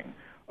training.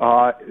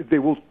 They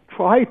will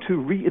try to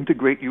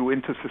reintegrate you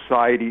into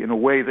society in a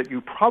way that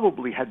you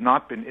probably had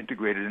not been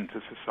integrated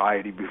into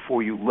society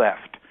before you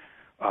left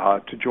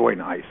to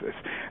join ISIS.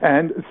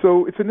 And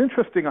so it's an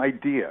interesting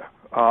idea,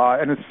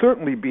 and it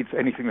certainly beats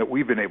anything that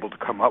we've been able to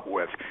come up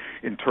with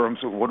in terms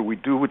of what do we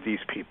do with these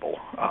people,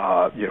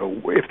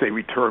 if they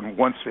return,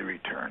 once they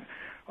return,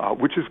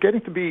 which is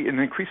getting to be an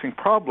increasing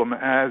problem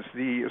as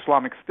the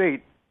Islamic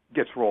State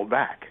gets rolled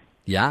back.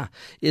 Yeah.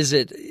 Is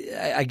it,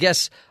 I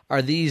guess,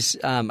 are these,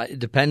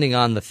 depending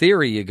on the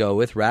theory you go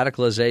with,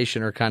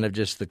 radicalization or kind of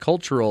just the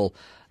cultural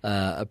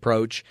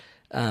approach,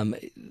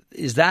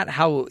 is that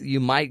how you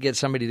might get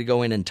somebody to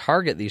go in and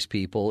target these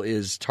people,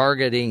 is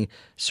targeting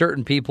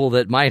certain people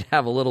that might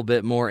have a little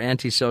bit more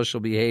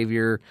antisocial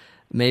behavior,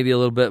 maybe a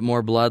little bit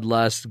more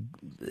bloodlust,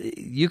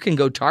 you can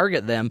go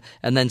target them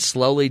and then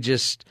slowly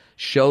just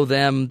show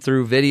them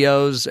through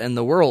videos and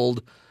the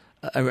world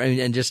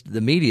and just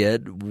the media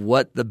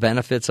what the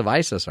benefits of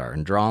ISIS are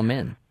and draw them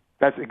in.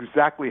 That's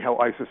exactly how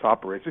ISIS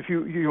operates. If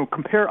you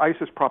compare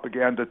ISIS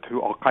propaganda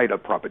to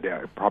Al-Qaeda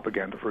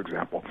propaganda, for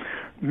example,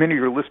 many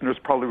of your listeners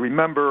probably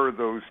remember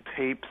those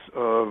tapes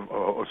of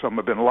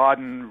Osama bin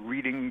Laden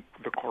reading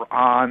the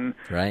Quran,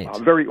 right.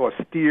 Very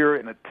austere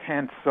in a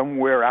tent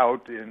somewhere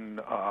out in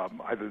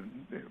either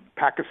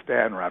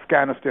Pakistan or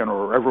Afghanistan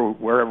or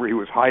wherever he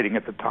was hiding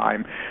at the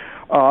time.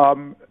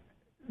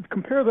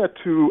 Compare that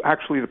to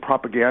actually the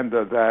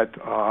propaganda that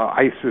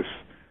ISIS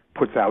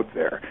puts out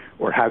there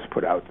or has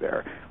put out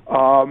there.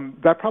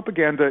 That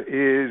propaganda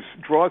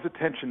draws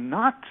attention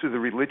not to the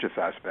religious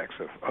aspects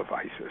of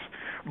ISIS,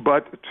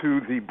 but to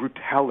the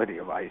brutality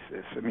of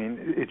ISIS. I mean,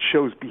 it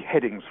shows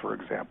beheadings, for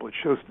example. It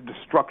shows the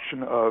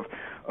destruction of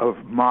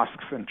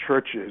mosques and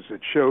churches.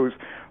 It shows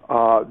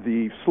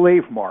the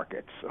slave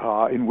markets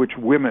in which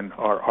women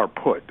are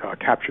put,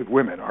 captured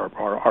women are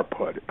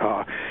put.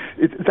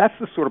 That's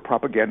the sort of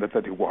propaganda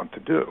that they want to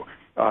do,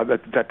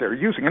 that they're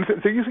using. And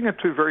they're using it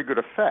to very good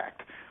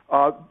effect.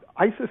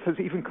 ISIS has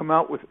even come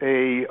out with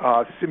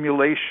a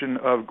simulation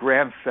of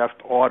Grand Theft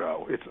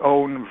Auto, its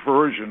own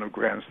version of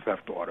Grand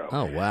Theft Auto.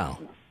 Oh, wow.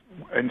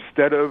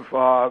 Instead of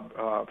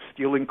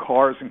stealing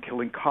cars and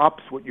killing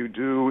cops, what you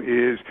do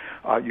is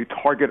you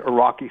target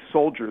Iraqi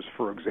soldiers,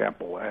 for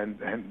example, and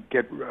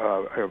get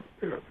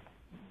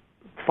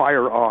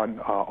fire on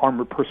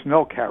armored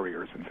personnel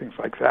carriers and things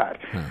like that.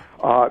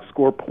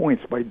 Score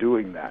points by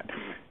doing that.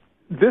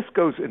 This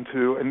goes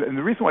into, and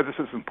the reason why this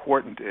is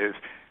important is,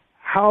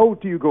 how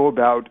do you go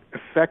about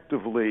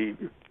effectively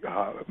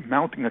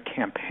mounting a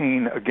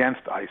campaign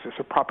against ISIS,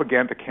 a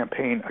propaganda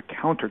campaign, a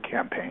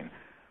counter-campaign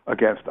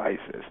against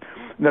ISIS?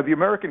 Now, the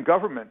American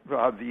government,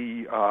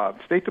 the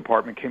State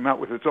Department, came out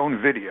with its own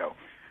video,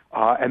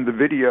 and the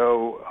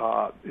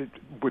video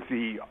with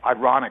the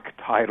ironic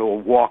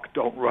title, Walk,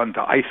 Don't Run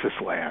to ISIS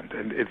Land,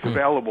 and it's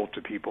available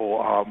to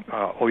people.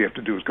 All you have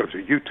to do is go to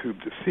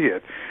YouTube to see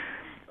it.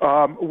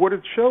 What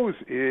it shows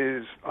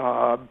is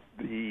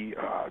the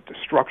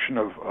destruction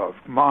of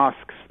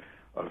mosques,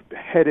 of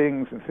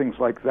beheadings, and things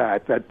like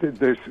that that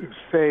the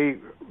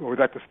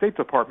State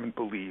Department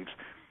believes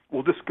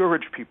will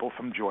discourage people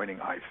from joining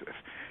ISIS.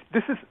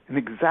 This is an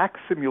exact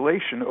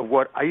simulation of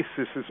what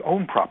ISIS's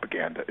own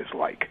propaganda is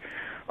like.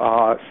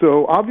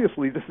 So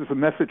obviously this is a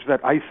message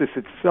that ISIS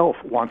itself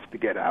wants to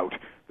get out,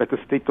 that the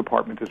State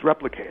Department is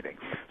replicating.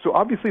 So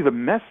obviously the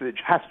message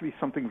has to be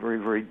something very,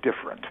 very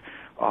different,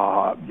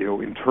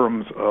 in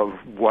terms of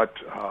what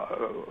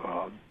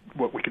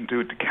we can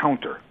do to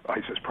counter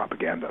ISIS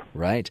propaganda.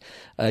 Right.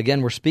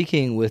 Again, we're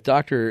speaking with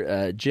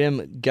Dr.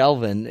 Jim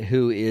Gelvin,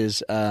 who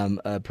is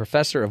a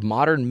professor of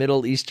modern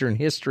Middle Eastern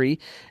history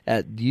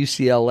at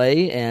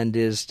UCLA and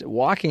is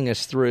walking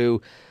us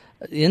through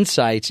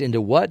insights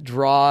into what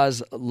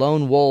draws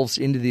lone wolves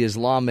into the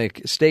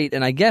Islamic State.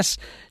 And I guess,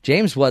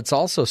 James, what's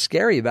also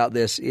scary about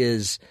this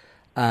is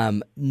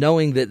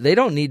knowing that they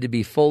don't need to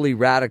be fully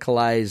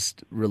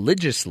radicalized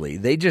religiously.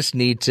 They just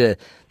need to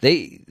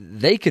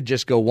they could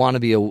just go want to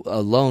be a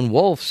lone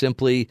wolf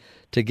simply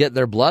to get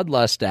their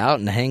bloodlust out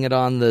and hang it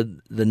on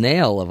the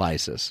nail of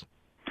ISIS.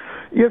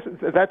 Yes,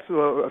 that's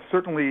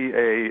certainly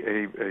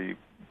a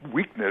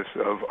weakness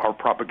of our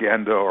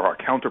propaganda or our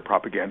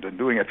counter-propaganda in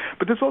doing it.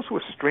 But there's also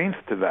a strength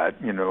to that,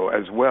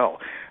 as well.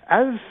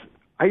 As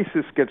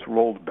ISIS gets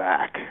rolled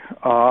back,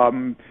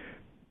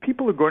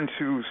 people are going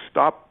to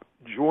stop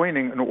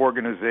joining an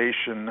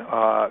organization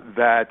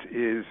that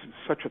is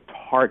such a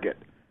target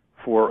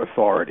for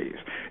authorities.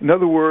 In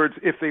other words,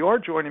 if they are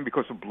joining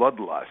because of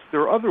bloodlust,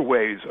 there are other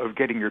ways of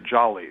getting your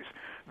jollies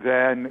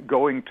than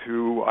going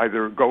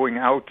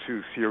out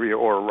to Syria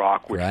or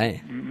Iraq, which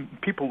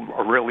people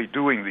are rarely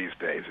doing these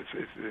days.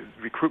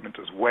 Recruitment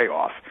is way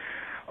off.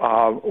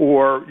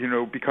 Or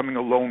becoming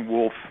a lone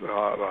wolf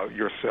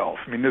yourself.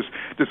 I mean,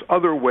 there's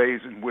other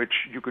ways in which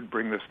you could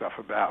bring this stuff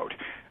about.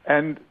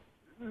 And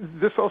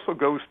this also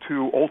goes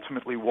to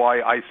ultimately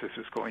why ISIS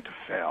is going to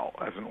fail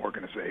as an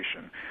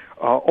organization.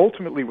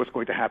 Ultimately, what's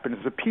going to happen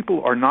is that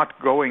people are not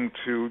going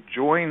to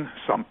join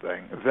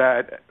something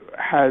that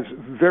has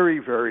very,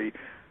 very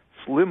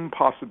slim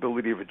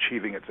possibility of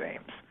achieving its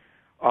aims.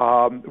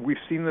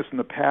 We've seen this in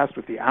the past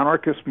with the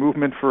anarchist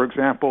movement, for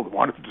example, that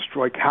wanted to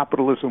destroy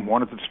capitalism,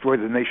 wanted to destroy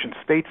the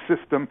nation-state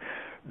system.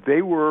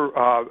 They were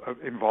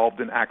involved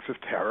in acts of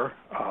terror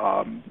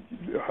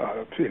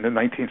in the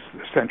 19th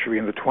century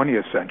and the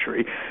 20th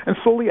century, and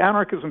slowly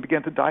anarchism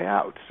began to die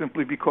out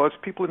simply because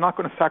people are not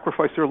going to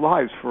sacrifice their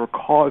lives for a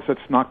cause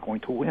that's not going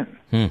to win.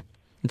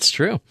 It's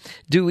true.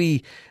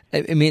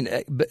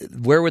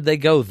 Where would they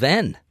go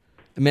then?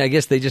 I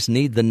guess they just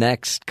need the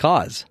next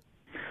cause.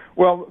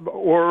 Well,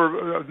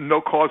 or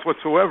no cause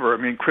whatsoever.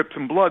 Crips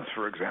and Bloods,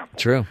 for example.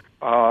 True.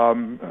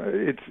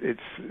 It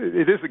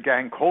is a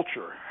gang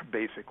culture,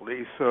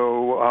 basically.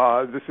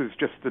 So this is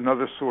just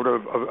another sort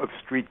of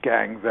street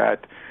gang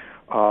that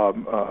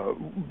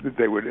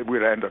they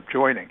would end up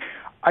joining.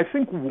 I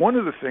think one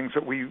of the things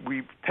that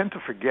we tend to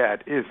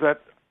forget is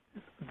that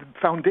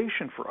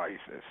foundation for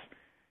ISIS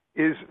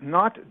is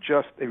not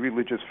just a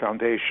religious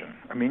foundation.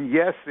 I mean,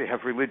 yes, they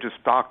have religious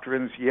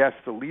doctrines. Yes,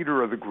 the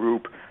leader of the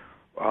group,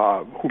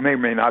 who may or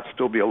may not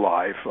still be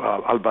alive,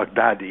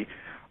 al-Baghdadi,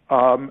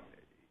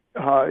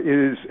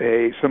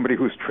 is somebody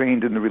who's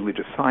trained in the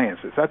religious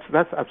sciences.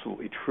 That's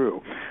absolutely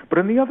true. But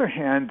on the other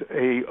hand,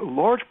 a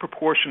large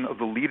proportion of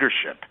the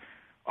leadership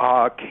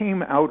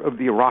came out of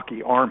the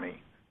Iraqi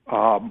army,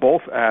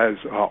 both as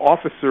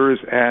officers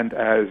and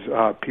as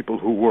people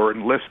who were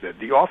enlisted.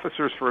 The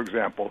officers, for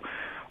example,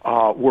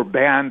 were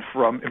banned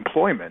from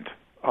employment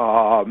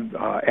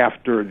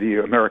after the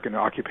American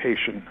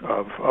occupation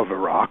of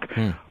Iraq.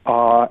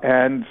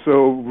 And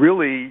so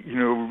really,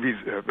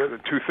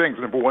 two things.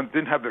 Number one,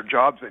 didn't have their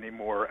jobs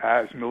anymore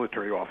as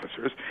military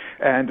officers.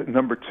 And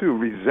number two,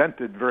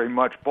 resented very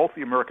much both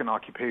the American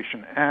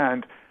occupation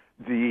and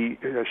the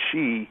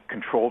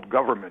Shia-controlled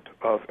government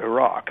of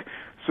Iraq.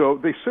 So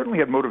they certainly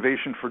had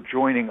motivation for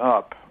joining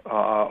up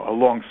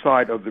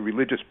alongside of the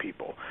religious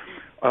people.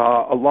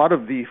 A lot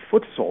of the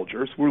foot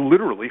soldiers were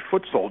literally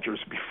foot soldiers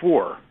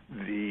before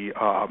the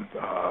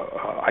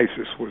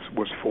ISIS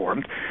was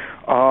formed.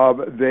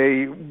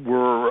 They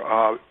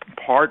were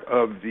part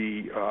of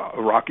the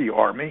Iraqi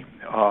army.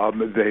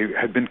 They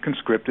had been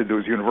conscripted. There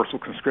was universal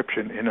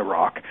conscription in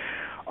Iraq.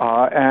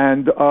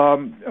 And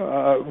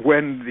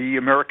when the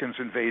Americans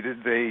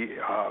invaded, they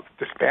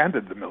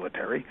disbanded the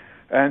military.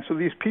 And so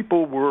these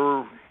people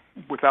were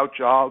without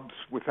jobs,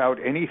 without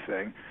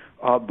anything.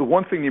 The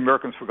one thing the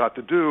Americans forgot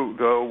to do,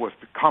 though, was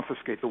to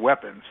confiscate the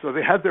weapons. So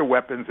they had their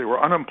weapons. They were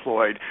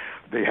unemployed.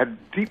 They had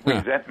deep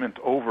resentment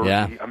over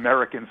the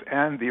Americans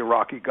and the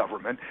Iraqi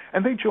government,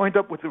 and they joined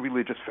up with the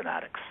religious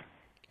fanatics.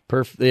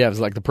 It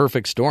was like the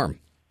perfect storm.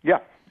 Yeah,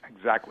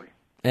 exactly.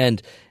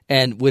 And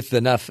with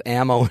enough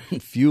ammo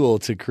and fuel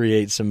to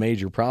create some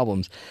major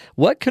problems.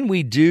 What can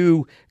we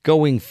do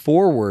going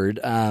forward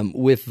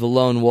with the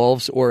lone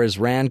wolves, or as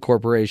Rand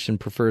Corporation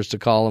prefers to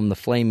call them, the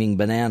flaming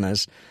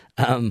bananas?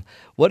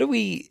 What do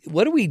we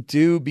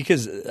do?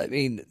 Because I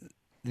mean,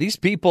 these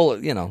people,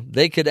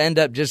 they could end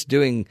up just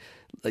doing,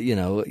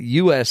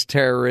 U.S.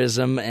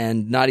 terrorism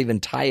and not even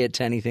tie it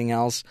to anything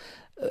else.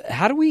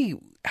 How do we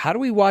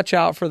watch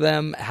out for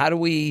them? How do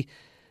we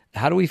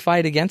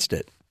fight against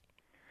it?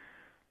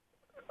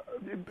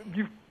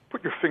 You've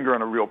put your finger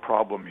on a real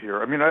problem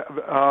here. I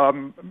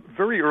mean,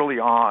 very early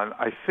on,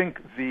 I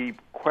think the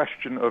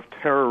question of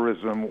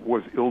terrorism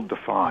was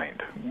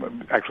ill-defined,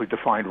 actually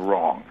defined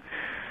wrong.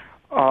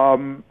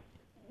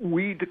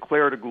 We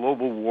declared a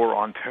global war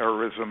on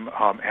terrorism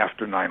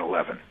after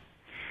 9/11.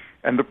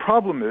 And the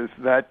problem is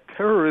that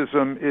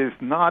terrorism is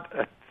not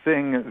a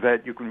thing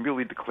that you can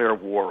really declare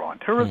war on.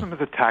 Terrorism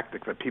is a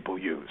tactic that people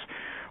use.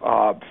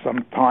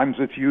 Sometimes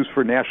it's used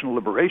for national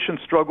liberation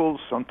struggles.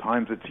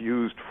 Sometimes it's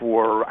used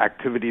for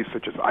activities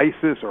such as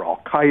ISIS or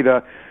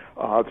Al-Qaeda,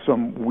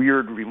 some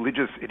weird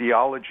religious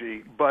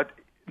ideology. But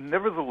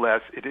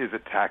nevertheless, it is a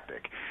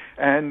tactic.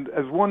 And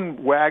as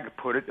one wag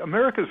put it,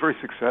 America is very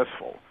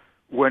successful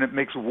when it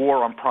makes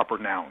war on proper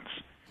nouns,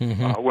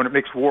 when it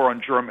makes war on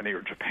Germany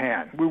or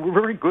Japan. We're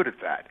very good at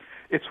that.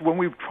 It's when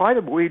we try to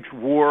wage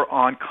war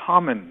on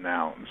common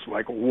nouns,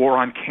 like war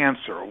on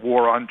cancer,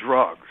 war on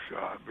drugs,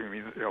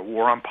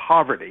 war on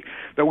poverty,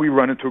 that we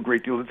run into a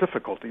great deal of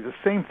difficulty. The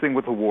same thing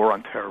with the war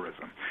on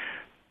terrorism.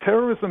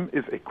 Terrorism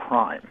is a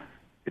crime.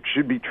 It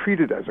should be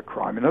treated as a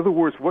crime. In other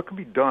words, what can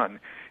be done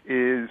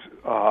is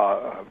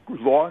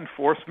law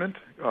enforcement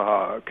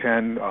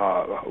can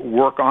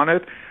work on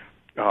it,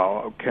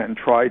 can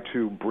try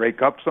to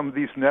break up some of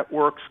these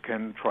networks,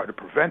 can try to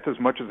prevent as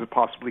much as it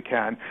possibly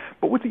can,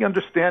 but with the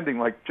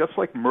understanding, just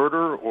like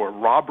murder or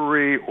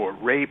robbery or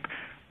rape,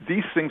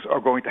 these things are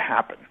going to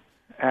happen.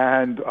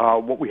 And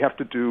what we have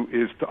to do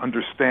is to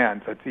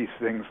understand that these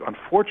things,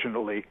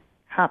 unfortunately,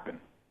 happen.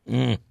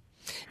 And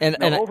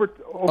over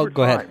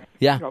go time, ahead.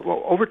 Yeah.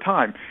 Over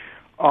time,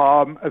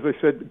 as I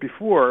said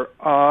before,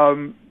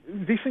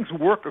 these things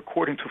work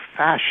according to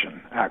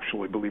fashion,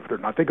 actually, believe it or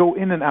not. They go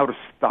in and out of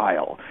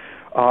style.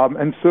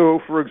 And so,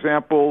 for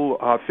example,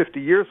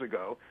 50 years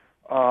ago,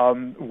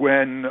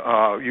 when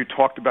you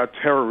talked about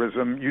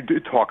terrorism, you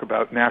did talk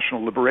about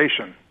national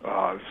liberation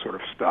sort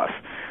of stuff,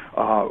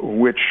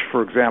 which,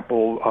 for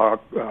example,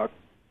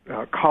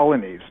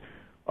 colonies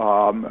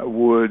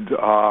would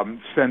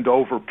send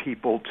over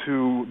people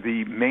to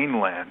the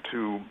mainland,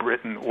 to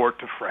Britain or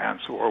to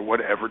France or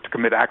whatever, to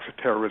commit acts of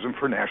terrorism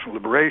for national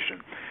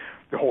liberation.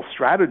 The whole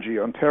strategy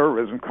on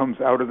terrorism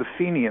comes out of the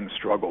Fenian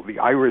struggle, the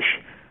Irish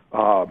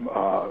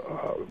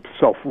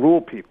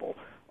self-rule people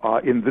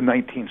in the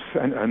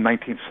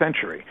 19th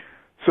century.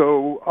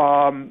 So,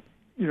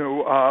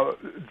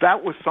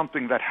 that was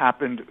something that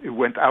happened. It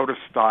went out of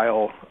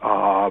style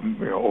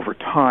over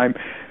time.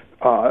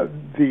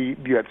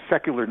 You had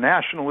secular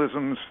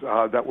nationalisms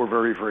that were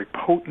very, very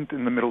potent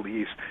in the Middle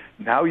East.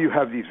 Now you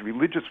have these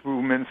religious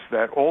movements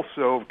that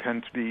also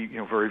tend to be,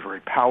 very,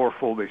 very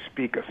powerful. They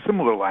speak a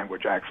similar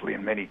language, actually,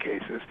 in many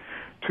cases,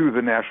 to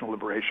the national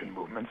liberation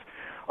movements.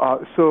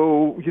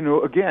 So,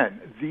 again,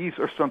 these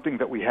are something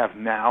that we have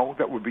now,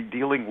 that we'll be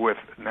dealing with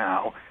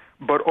now.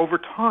 But over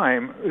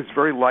time, it's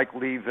very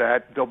likely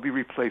that they'll be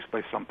replaced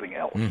by something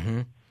else.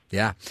 Mm-hmm.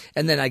 Yeah.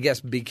 And then I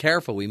guess be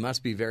careful. We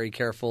must be very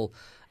careful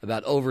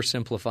about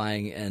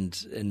oversimplifying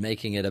and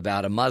making it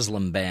about a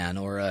Muslim ban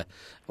or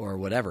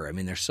whatever. I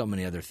mean, there's so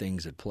many other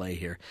things at play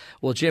here.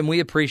 Well, Jim, we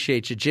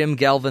appreciate you. Jim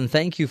Gelvin,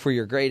 thank you for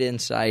your great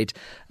insight.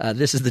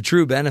 This is the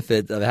true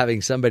benefit of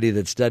having somebody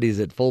that studies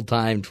it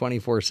full-time,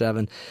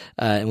 24/7,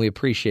 and we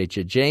appreciate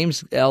you.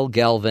 James L.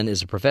 Gelvin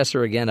is a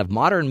professor, again, of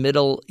modern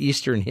Middle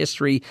Eastern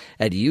history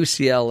at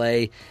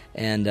UCLA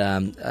and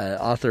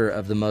author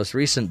of the most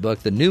recent book,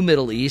 The New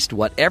Middle East,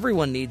 What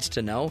Everyone Needs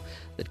to Know,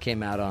 that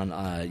came out on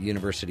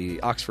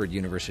Oxford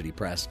University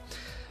Press.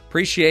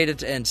 Appreciate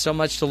it, and so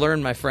much to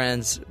learn, my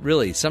friends.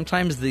 Really,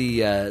 sometimes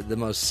the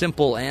most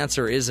simple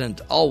answer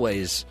isn't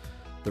always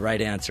the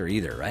right answer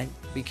either, right?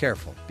 Be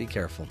careful. Be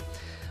careful.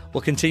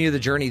 We'll continue the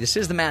journey. This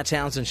is the Matt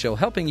Townsend Show,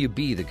 helping you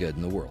be the good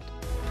in the world.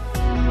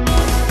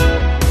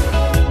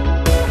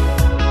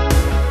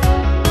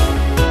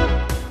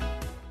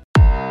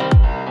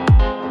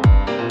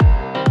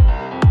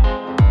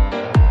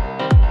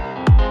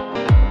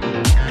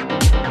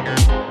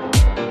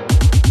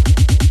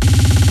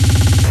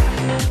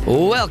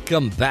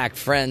 Welcome back,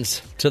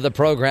 friends, to the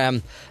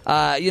program.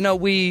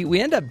 We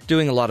end up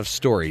doing a lot of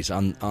stories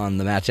on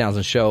the Matt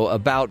Townsend Show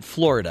about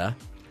Florida,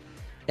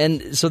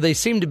 and so they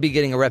seem to be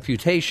getting a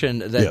reputation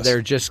that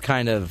they're just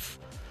kind of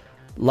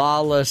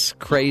lawless,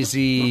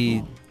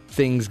 crazy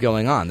things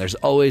going on. There's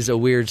always a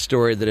weird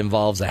story that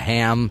involves a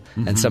ham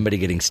and somebody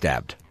getting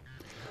stabbed.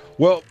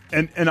 Well,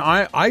 and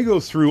I go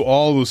through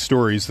all those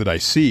stories that I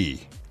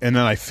see, and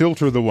then I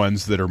filter the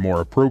ones that are more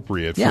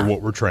appropriate for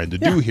what we're trying to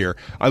do here.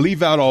 I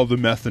leave out all the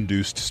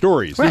meth-induced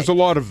stories. Right. There's a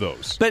lot of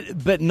those.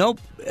 But nope.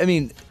 I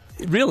mean,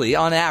 really,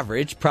 on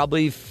average,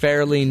 probably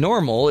fairly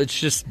normal. It's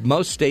just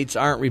most states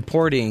aren't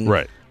reporting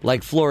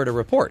like Florida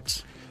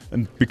reports.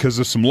 And because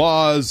of some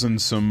laws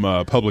and some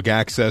public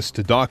access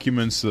to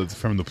documents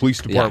from the police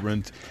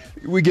department,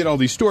 we get all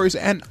these stories.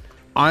 And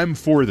I'm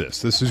for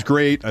this. This is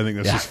great. I think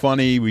this is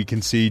funny. We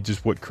can see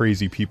just what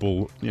crazy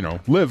people,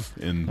 live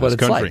in this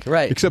country. Like,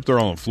 right. Except they're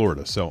all in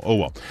Florida, so oh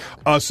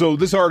well. So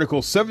this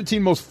article,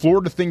 17 most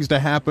Florida things to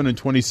happen in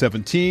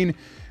 2017.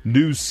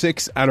 News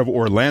 6 out of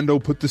Orlando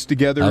put this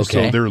together,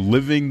 so they're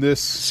living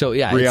this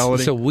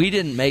reality. So we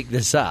didn't make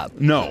this up.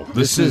 No.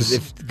 This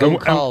is go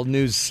call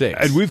News 6.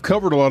 And we've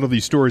covered a lot of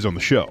these stories on the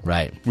show.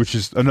 Right. Which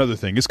is another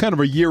thing. It's kind of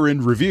a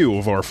year-end review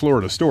of our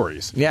Florida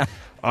stories. Yeah.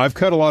 I've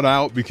cut a lot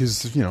out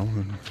because,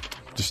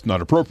 just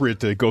not appropriate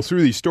to go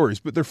through these stories,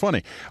 but they're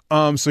funny.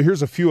 So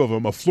here's a few of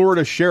them. A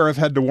Florida sheriff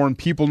had to warn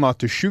people not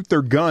to shoot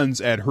their guns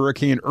at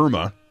Hurricane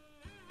Irma.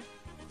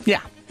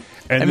 Yeah.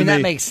 And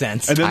that makes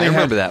sense. And then I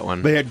remember that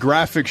one. They had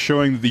graphics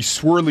showing that the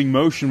swirling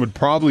motion would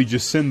probably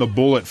just send the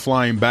bullet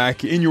flying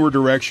back in your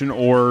direction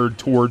or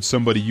towards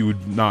somebody you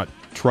would not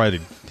try to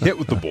hit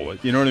with the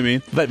bullet. You know what I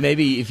mean? But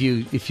maybe if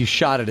you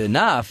shot it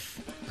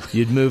enough,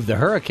 you'd move the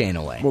hurricane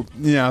away. Well,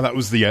 yeah,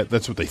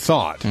 that's what they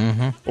thought.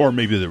 Mm-hmm. Or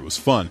maybe it was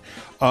fun.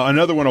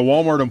 Another one, a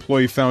Walmart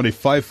employee found a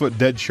 5-foot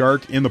dead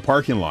shark in the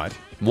parking lot.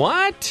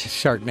 What?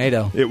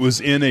 Sharknado. It was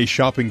in a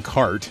shopping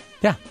cart.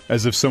 Yeah.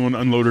 As if someone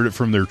unloaded it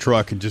from their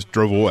truck and just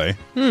drove away.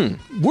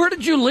 Where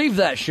did you leave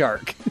that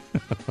shark?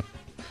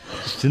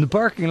 Just in the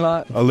parking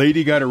lot. A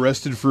lady got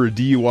arrested for a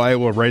DUI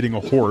while riding a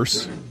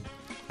horse.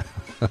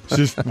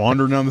 Just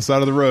wandering down the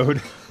side of the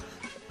road.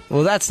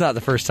 Well, that's not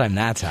the first time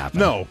that's happened.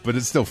 No, but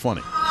it's still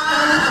funny.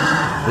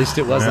 At least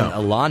it wasn't a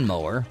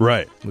lawnmower.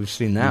 Right. We've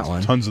seen that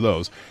one. Tons of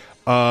those.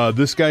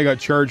 This guy got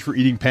charged for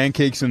eating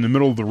pancakes in the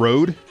middle of the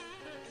road.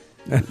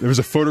 There was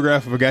a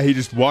photograph of a guy. He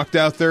just walked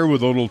out there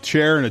with a little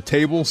chair and a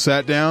table,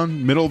 sat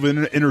down, middle of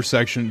an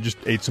intersection, just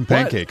ate some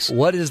pancakes.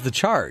 What is the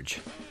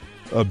charge?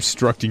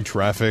 Obstructing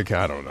traffic.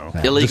 I don't know.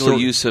 Illegal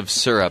use of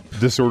syrup.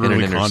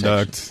 Disorderly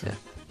conduct. Yeah.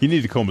 He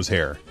needed to comb his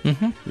hair.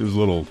 Mm-hmm. It was a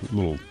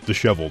little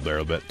disheveled there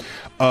a bit.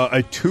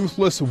 A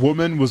toothless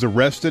woman was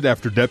arrested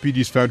after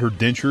deputies found her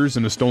dentures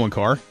in a stolen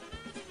car.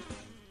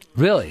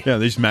 Really? Yeah,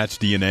 they just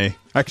matched DNA.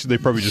 Actually,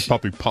 they probably just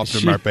popped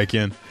them right back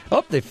in.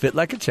 Oh, they fit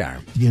like a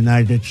charm.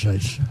 United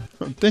States.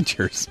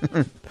 Dentures.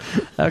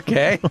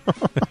 Okay.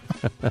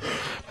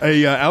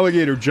 A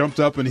alligator jumped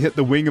up and hit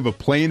the wing of a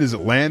plane as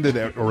it landed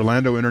at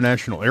Orlando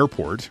International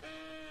Airport.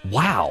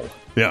 Wow.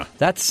 Yeah.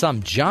 That's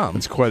some jump.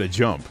 It's quite a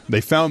jump.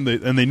 They found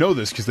and they know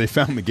this because they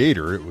found the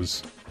gator. It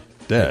was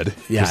dead.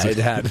 Yeah, it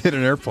had hit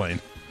an airplane.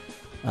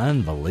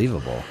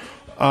 Unbelievable.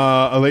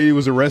 A lady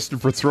was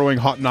arrested for throwing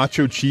hot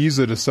nacho cheese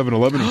at a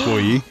 7-Eleven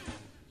employee.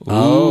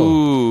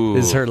 Oh.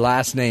 Is her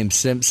last name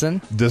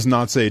Simpson? Does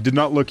not say. Did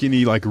not look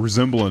any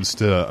resemblance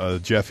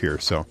to Jeff here,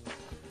 so.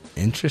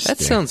 Interesting.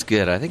 That sounds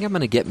good. I think I'm going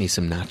to get me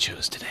some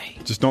nachos today.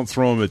 Just don't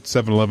throw them at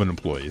 7-Eleven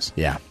employees.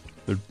 Yeah.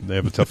 They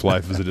have a tough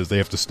life as it is. They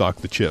have to stock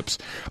the chips.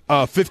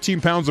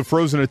 15 pounds of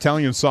frozen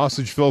Italian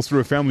sausage fell through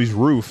a family's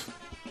roof.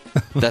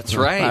 That's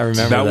right. I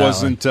remember that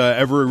wasn't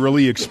ever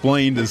really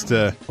explained as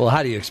to... Well,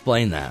 how do you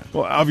explain that?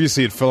 Well,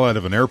 obviously it fell out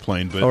of an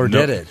airplane, but... Or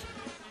did it?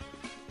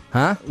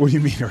 Huh? What do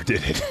you mean, or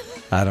did it?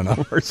 I don't know.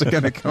 Where's it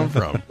going to come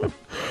from?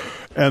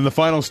 And the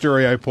final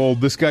story I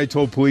pulled, this guy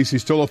told police he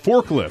stole a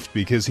forklift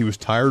because he was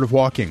tired of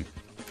walking.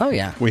 Oh,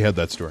 yeah. We had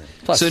that story.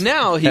 Plus, So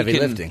now heavy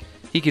lifting.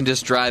 he can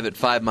just drive at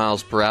 5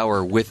 miles per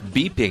hour with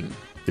beeping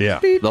Yeah.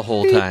 the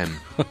whole time.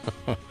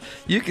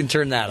 You can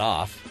turn that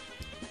off.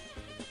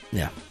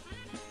 Yeah.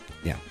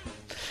 Yeah.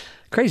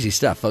 Crazy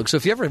stuff, folks. So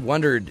if you ever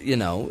wondered,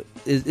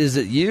 is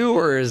it you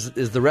or is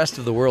the rest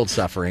of the world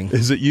suffering?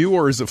 Is it you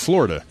or is it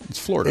Florida? It's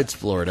Florida. It's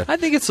Florida. I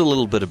think it's a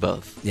little bit of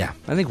both. Yeah,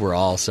 I think we're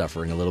all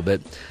suffering a little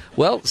bit.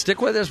 Well,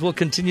 stick with us. We'll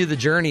continue the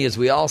journey as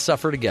we all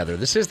suffer together.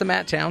 This is the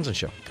Matt Townsend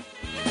Show.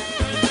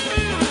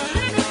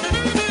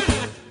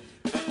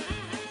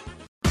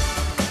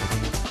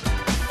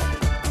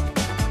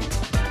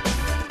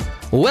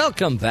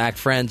 Welcome back,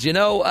 friends.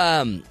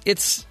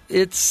 It's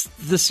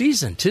the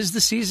season. 'Tis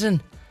the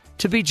season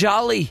to be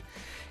jolly,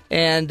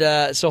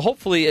 and so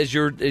hopefully, as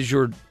you're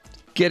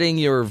getting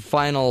your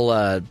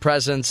final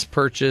presents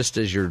purchased,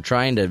 as you're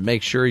trying to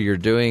make sure you're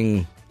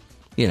doing,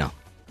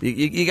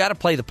 you got to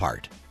play the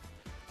part,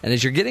 and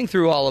as you're getting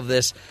through all of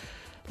this,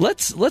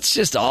 let's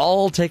just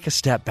all take a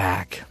step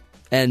back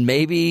and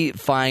maybe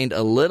find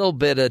a little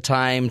bit of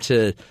time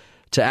to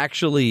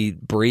actually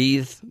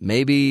breathe,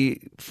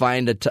 maybe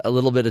find a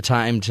little bit of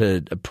time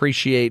to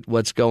appreciate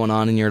what's going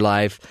on in your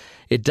life.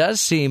 It does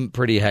seem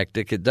pretty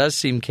hectic. It does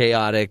seem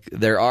chaotic.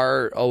 There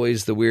are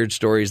always the weird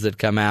stories that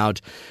come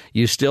out.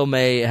 You still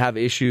may have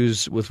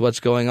issues with what's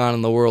going on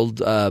in the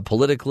world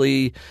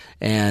politically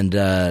and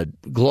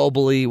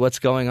globally, what's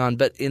going on.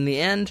 But in the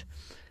end,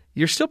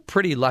 you're still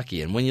pretty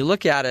lucky. And when you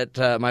look at it,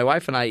 my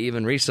wife and I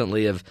even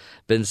recently have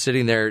been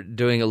sitting there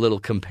doing a little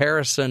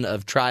comparison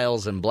of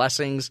trials and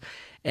blessings.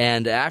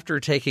 And after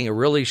taking a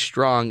really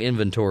strong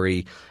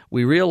inventory,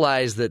 we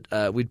realized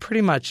that we'd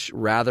pretty much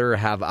rather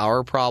have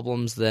our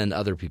problems than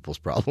other people's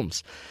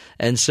problems.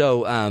 And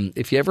so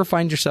if you ever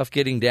find yourself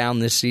getting down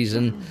this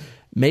season,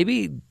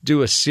 maybe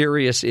do a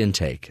serious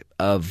intake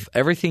of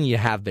everything you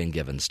have been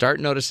given. Start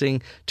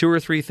noticing 2 or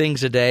 3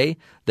 things a day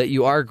that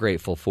you are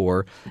grateful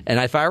for. And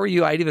if I were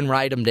you, I'd even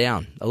write them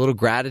down. A little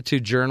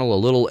gratitude journal, a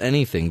little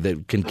anything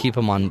that can keep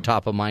them on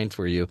top of mind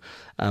for you.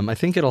 I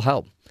think it'll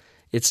help.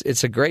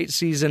 It's a great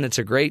season. It's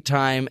a great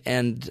time,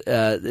 and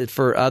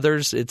for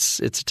others, it's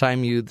a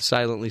time you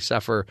silently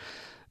suffer.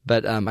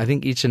 But I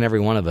think each and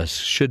every one of us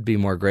should be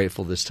more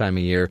grateful this time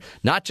of year,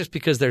 not just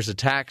because there's a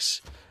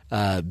tax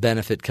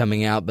benefit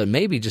coming out, but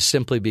maybe just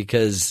simply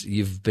because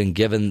you've been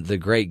given the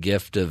great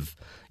gift of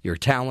your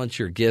talents,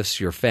 your gifts,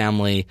 your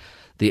family,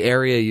 the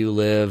area you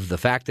live, the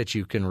fact that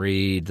you can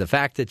read, the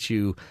fact that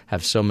you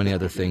have so many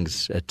other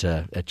things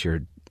at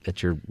your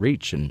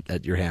reach and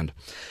at your hand.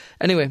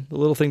 Anyway, a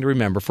little thing to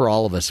remember for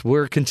all of us.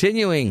 We're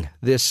continuing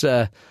this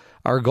our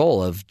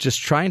goal of just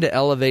trying to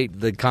elevate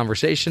the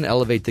conversation,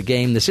 elevate the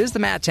game. This is the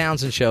Matt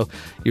Townsend Show.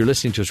 You're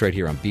listening to us right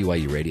here on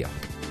BYU Radio.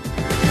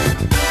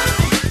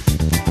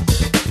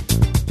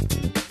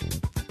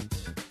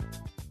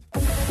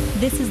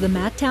 This is the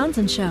Matt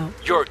Townsend Show.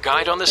 Your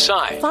guide on the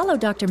side. Follow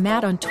Dr.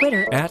 Matt on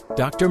Twitter. At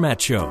Dr. Matt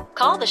Show.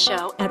 Call the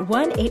show at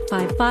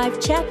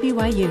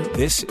 1-855-CHAT-BYU.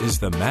 This is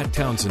the Matt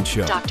Townsend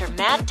Show. Dr.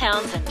 Matt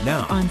Townsend.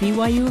 Now On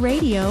BYU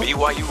Radio.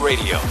 BYU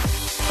Radio.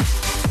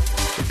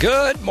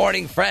 Good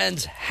morning,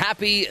 friends.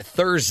 Happy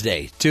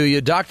Thursday to you.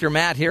 Dr.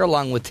 Matt here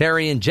along with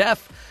Terry and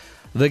Jeff.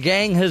 The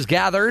gang has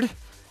gathered,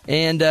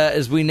 and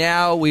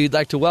we'd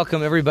like to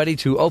welcome everybody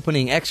to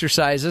opening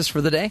exercises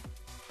for the day.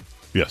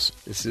 Yes.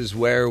 This is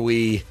where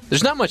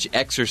There's not much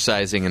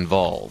exercising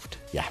involved.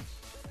 Yeah.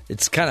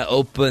 It's kind of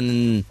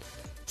open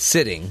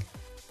sitting.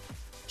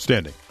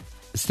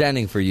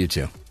 Standing for you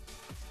two.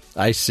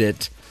 I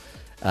sit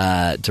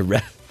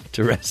to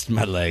rest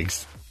my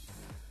legs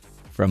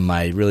from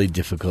my really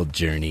difficult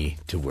journey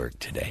to work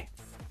today.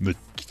 The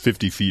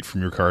 50 feet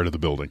from your car to the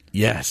building.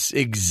 Yes,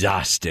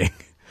 exhausting.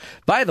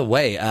 By the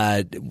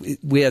way,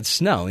 we had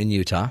snow in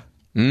Utah,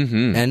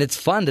 and it's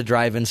fun to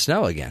drive in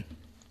snow again.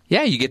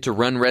 Yeah, you get to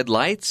run red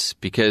lights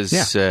because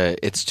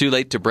it's too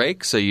late to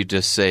brake, so you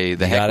just say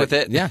the heck with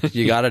it. Yeah,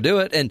 you got to do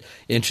it. And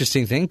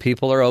interesting thing,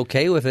 people are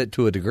okay with it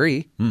to a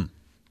degree. I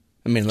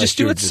mean, just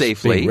do it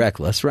safely. Being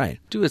reckless, right?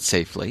 Do it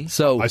safely.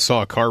 So I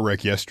saw a car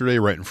wreck yesterday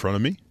right in front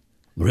of me.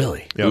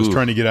 Really? Yeah, I was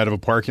trying to get out of a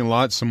parking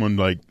lot. Someone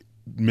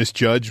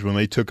misjudged when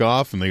they took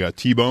off and they got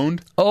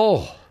T-boned.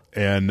 Oh.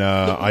 And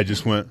I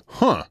just went,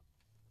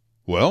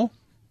 well.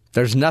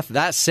 There's nothing.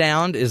 That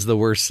sound is the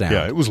worst sound.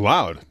 Yeah, it was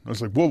loud. I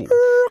was like, whoa.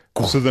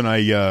 So then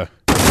I,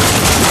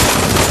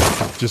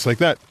 just like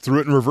that, threw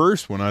it in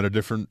reverse, went out a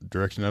different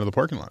direction out of the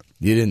parking lot.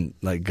 You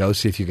didn't go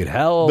see if you could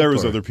help? There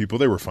was other people.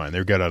 They were fine.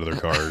 They got out of their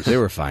cars. They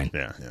were fine.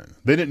 Yeah.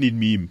 They didn't need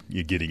me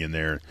getting in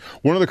there.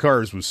 One of the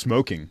cars was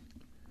smoking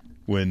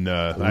when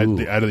out of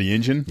the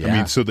engine. Yeah. I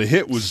mean, so the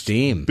hit was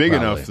steam, big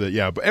probably. enough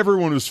that, but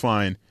everyone was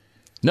fine.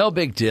 No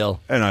big deal.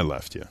 And I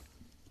left, yeah.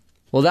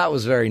 Well, that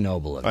was very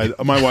noble of you.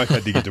 My wife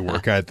had to get to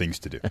work. I had things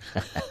to do.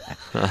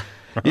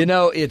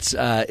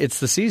 It's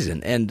the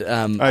season, and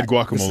I had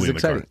guacamole in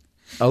the car.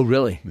 Oh,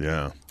 really?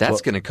 Yeah.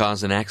 That's going to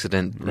cause an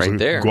accident right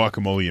there.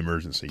 Guacamole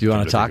emergency. Do you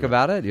want to talk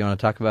about it? Do you want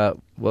to talk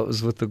about what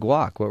was with the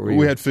guac? What were you?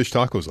 We had fish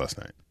tacos last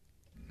night.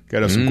 Got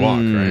to have some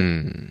guac,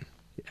 right?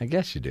 I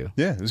guess you do.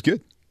 Yeah, it was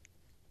good.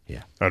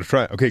 Yeah. I ought to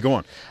try it. Okay, go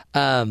on.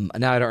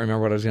 Now I don't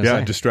remember what I was going to say.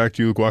 Yeah, distract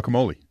you with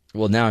guacamole.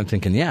 Well, now I'm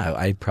thinking,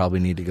 I probably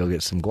need to go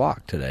get some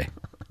guac today.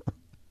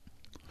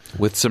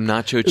 With some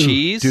nacho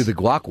cheese? Do the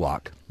guac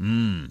walk.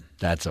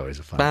 That's always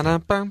a fun thing.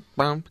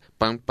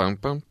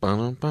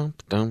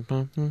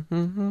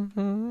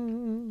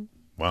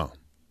 Wow.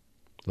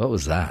 What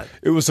was that?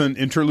 It was an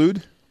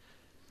interlude.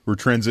 We're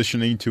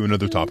transitioning to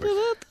another topic.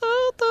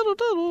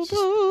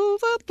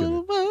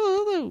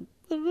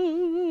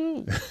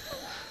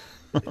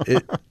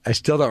 I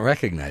still don't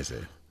recognize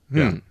it.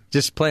 Yeah.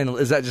 Just playing.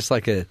 Is that just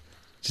like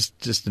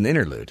just an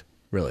interlude?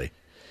 Really?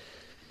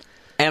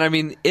 And I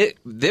mean,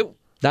 the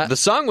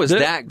song was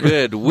that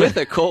good with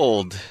a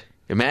cold.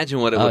 Imagine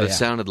what it would have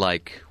sounded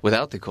like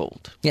without the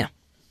cold. Yeah.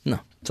 No,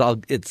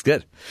 it's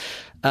good.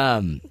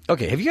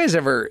 Okay. Have you guys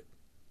ever,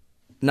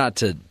 not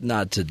to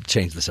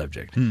change the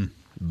subject,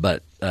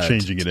 but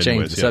changing it change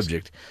anyways, the yes.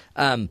 subject.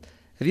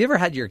 Have you ever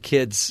had your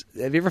kids?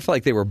 Have you ever felt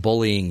like they were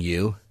bullying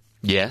you?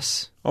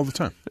 Yes. All the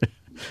time.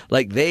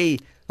 Like they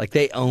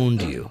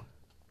owned you.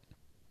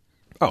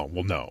 Oh,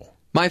 well, no.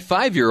 My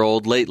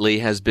 5-year-old lately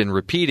has been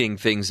repeating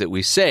things that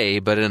we say,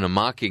 but in a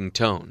mocking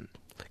tone.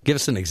 Give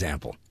us an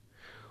example.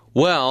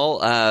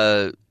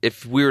 Well,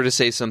 if we were to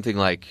say something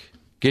like,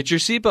 get your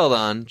seatbelt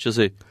on, she'll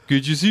say,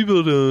 get your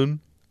seatbelt on.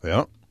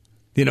 Yeah.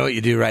 You know what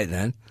you do right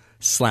then?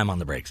 Slam on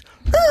the brakes.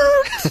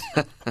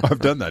 I've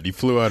done that. He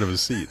flew out of his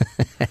seat.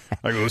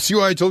 I go, see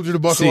why I told you to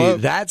buckle See,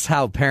 up? that's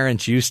how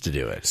parents used to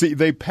do it. See,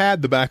 they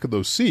pad the back of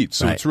those seats,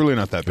 so Right. it's really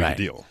not that big Right. a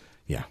deal.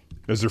 Yeah.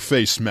 As their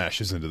face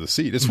smashes into the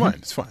seat. It's fine.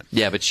 It's fine.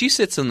 Yeah, but she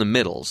sits in the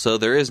middle, so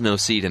there is no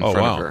seat in front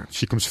of her.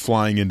 She comes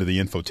flying into the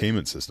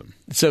infotainment system.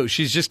 So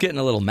she's just getting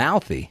a little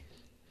mouthy.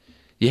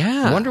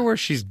 Yeah. I wonder where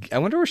she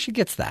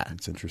gets that.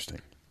 It's interesting.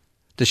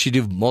 Does she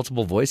do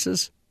multiple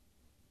voices?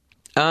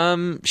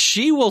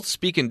 She will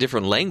speak in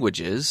different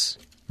languages.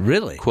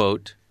 Really?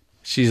 Quote.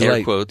 She's Air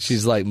like quotes.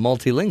 She's like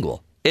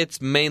multilingual.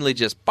 It's mainly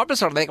just, oh,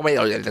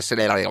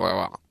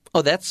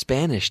 that's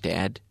Spanish,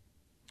 Dad.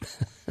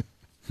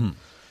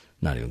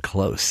 Not even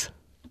close.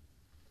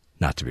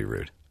 Not to be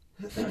rude.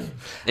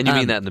 And you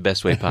mean that in the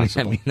best way I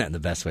possible. mean that in the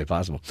best way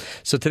possible.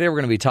 So today we're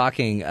going to be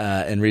talking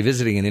and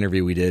revisiting an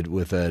interview we did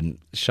with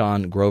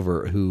Sean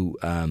Grover, who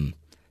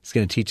is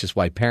going to teach us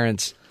why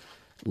parents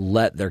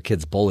let their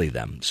kids bully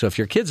them. So if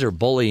your kids are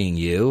bullying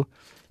you,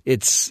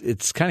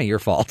 it's kind of your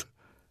fault.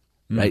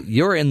 Right?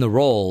 You're in the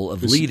role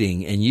of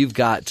leading, and you've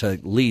got to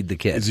lead the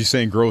kids. Is he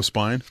saying grow a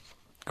spine?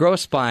 Grow a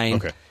spine.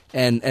 Okay.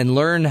 And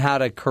learn how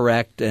to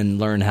correct and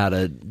learn how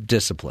to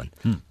discipline.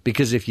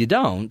 Because if you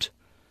don't,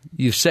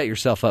 you've set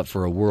yourself up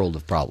for a world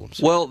of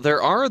problems. Well,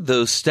 there are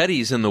those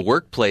studies in the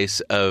workplace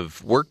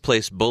of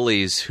workplace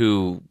bullies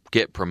who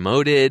get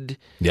promoted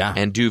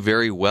and do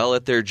very well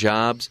at their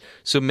jobs.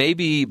 So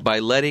maybe by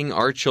letting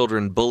our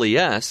children bully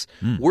us,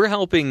 we're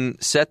helping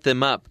set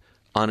them up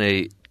on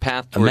a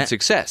path toward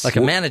success. Like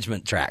a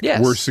management track.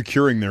 Yes. We're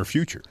securing their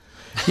future.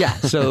 Yeah.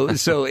 So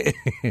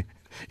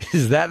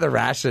is that the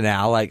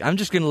rationale? Like, I'm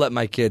just going to let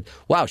my kid,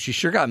 wow, she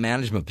sure got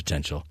management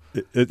potential.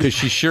 Because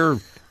she sure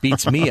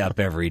beats me up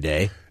every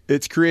day.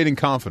 It's creating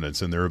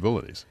confidence in their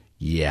abilities.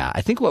 Yeah.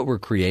 I think what we're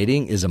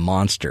creating is a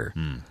monster,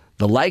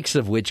 the likes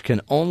of which can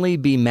only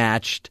be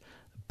matched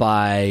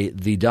by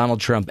the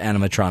Donald Trump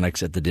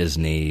animatronics at the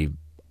Disney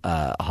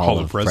Hall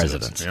of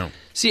Presidents. Yeah.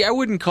 See, I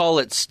wouldn't call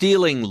it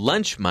stealing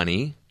lunch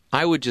money.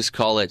 I would just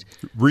call it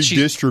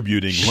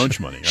redistributing lunch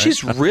money. Right?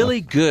 She's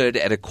really good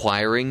at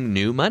acquiring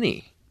new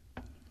money.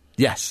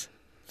 Yes.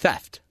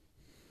 Theft.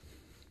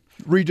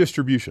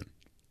 Redistribution.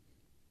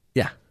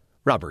 Yeah.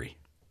 Robbery.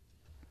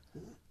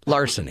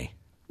 Larceny.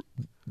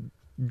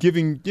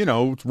 Giving,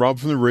 rob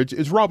from the rich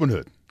is Robin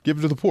Hood. Give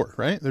it to the poor,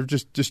 right? They're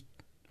just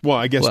well,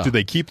 I guess, do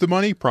they keep the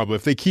money? Probably.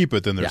 If they keep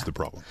it, then there's the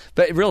problem.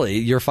 But really,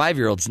 your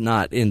 5-year-old's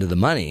not into the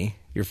money.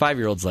 Your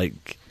 5-year-old's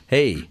like,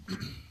 hey,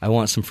 I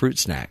want some fruit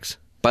snacks.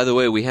 By the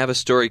way, we have a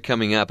story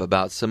coming up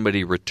about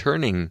somebody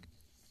returning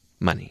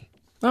money.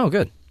 Oh,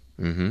 good.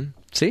 Mm-hmm.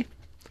 See?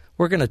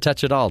 We're going to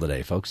touch it all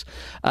today, folks.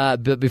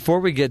 But before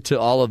we get to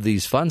all of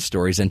these fun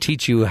stories and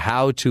teach you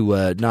how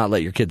to not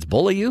let your kids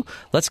bully you,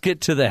 let's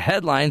get to the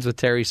headlines with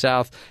Terry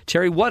South.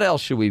 Terry, what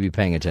else should we be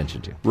paying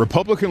attention to?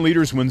 Republican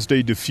leaders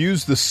Wednesday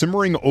diffused the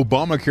simmering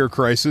Obamacare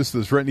crisis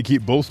that's threatened to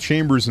keep both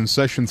chambers in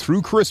session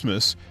through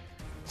Christmas.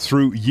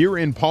 Through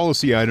year-end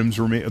policy items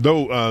remain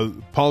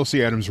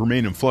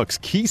in flux,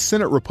 key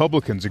Senate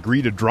Republicans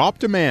agree to drop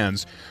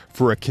demands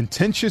for a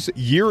contentious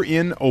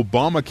year-end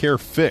Obamacare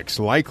fix,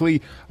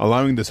 likely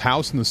allowing this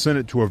House and the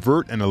Senate to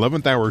avert an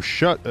 11th-hour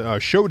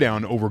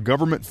showdown over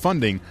government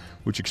funding,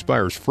 which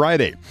expires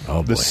Friday.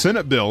 The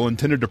Senate bill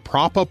intended to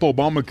prop up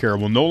Obamacare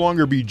will no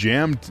longer be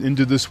jammed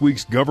into this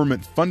week's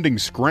government funding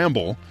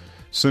scramble.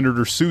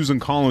 Senator Susan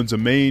Collins of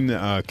Maine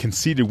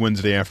conceded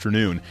Wednesday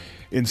afternoon.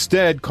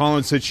 Instead,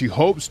 Collins said she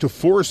hopes to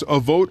force a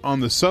vote on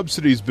the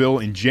subsidies bill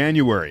in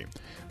January.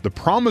 The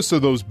promise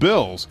of those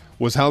bills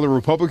was how the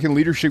Republican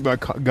leadership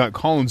got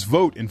Collins'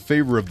 vote in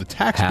favor of the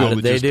tax bill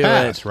that just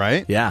passed,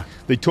 right? Yeah.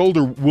 They told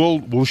her,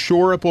 we'll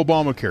shore up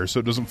Obamacare so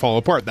it doesn't fall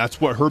apart.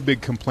 That's what her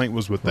big complaint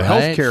was with the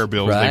health care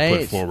bills they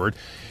put forward.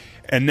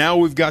 And now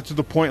we've got to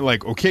the point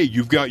like, okay,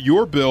 you've got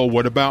your bill.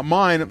 What about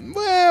mine?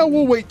 Well,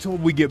 we'll wait till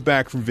we get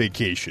back from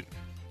vacation.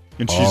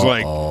 And she's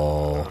like,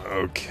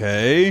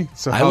 okay.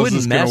 So how's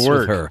this going to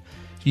work? With her.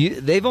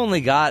 They've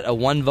only got a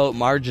 1-vote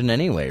margin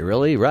anyway,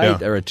 really,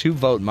 right? Yeah. Or a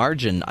 2-vote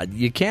margin.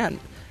 You can't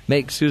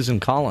make Susan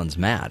Collins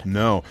mad.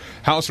 No.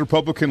 House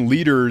Republican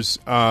leaders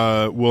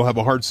will have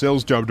a hard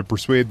sales job to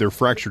persuade their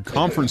fractured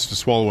conference to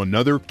swallow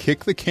another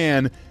kick the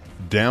can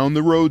down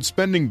the road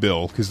spending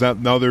bill, because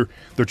now they're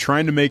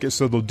trying to make it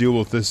so they'll deal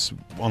with this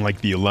on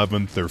like the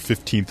 11th or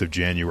 15th of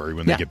January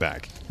when they get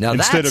back. Now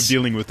instead of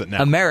dealing with it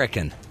now.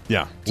 American.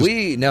 Yeah.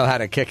 We know how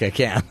to kick a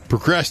can.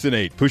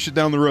 Procrastinate, push it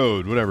down the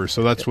road, whatever.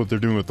 So that's what they're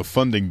doing with the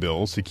funding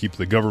bills to keep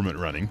the government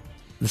running.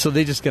 So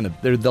they'll just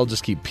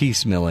keep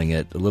piecemealing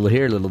it, a little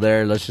here, a little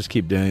there. Let's just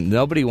keep doing it.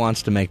 Nobody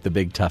wants to make the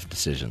big tough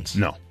decisions.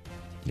 No.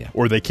 Yeah.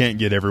 Or they can't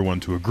get everyone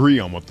to agree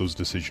on what those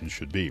decisions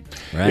should be.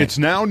 Right. It's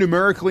now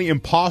numerically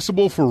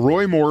impossible for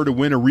Roy Moore to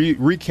win a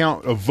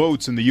recount of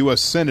votes in the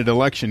U.S. Senate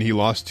election. He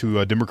lost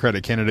to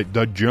Democratic candidate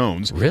Doug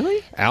Jones.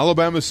 Really?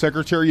 Alabama's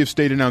Secretary of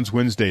State announced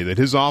Wednesday that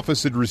his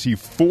office had received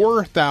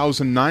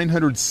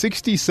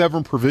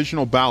 4,967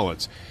 provisional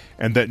ballots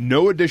and that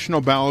no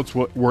additional ballots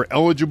were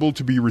eligible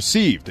to be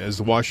received. As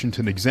the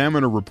Washington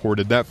Examiner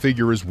reported, that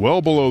figure is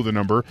well below the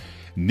number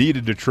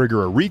needed to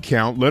trigger a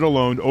recount, let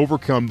alone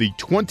overcome the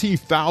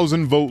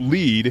 20,000 vote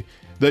lead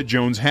that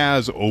Jones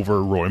has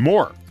over Roy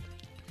Moore.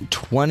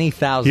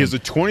 20,000. He has a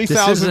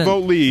 20,000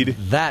 vote lead.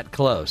 That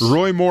close.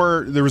 Roy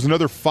Moore, there was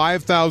another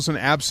 5,000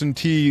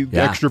 absentee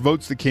extra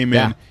votes that came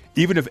in.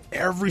 Even if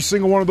every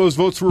single one of those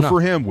votes were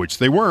for him, which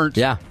they weren't.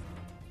 Yeah.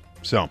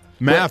 So,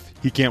 math,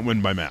 he can't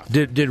win by math.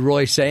 Did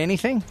Roy say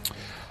anything?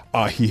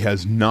 He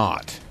has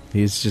not.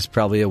 He's just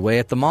probably away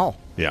at the mall.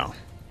 Yeah.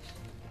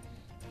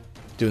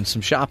 Doing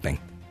some shopping.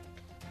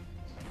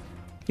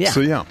 Yeah.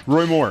 So,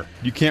 Roy Moore,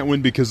 you can't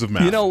win because of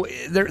math. You know,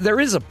 there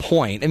is a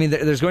point. I mean,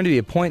 there's going to be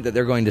a point that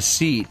they're going to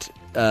seat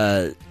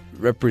Senator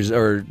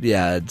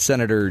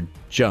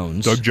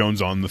Jones. Doug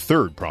Jones on the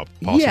third,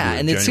 possibly. Yeah,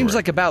 and it seems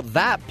like about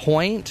that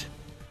point,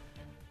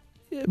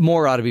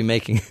 Moore ought to be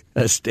making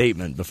a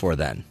statement before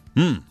then.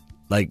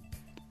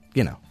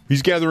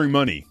 He's gathering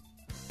money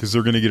because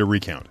they're going to get a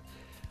recount.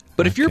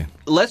 But if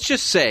let's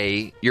just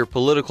say your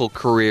political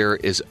career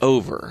is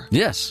over.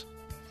 Yes.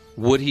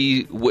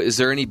 Is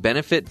there any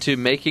benefit to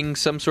making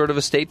some sort of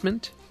a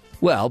statement?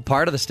 Well,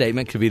 part of the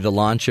statement could be the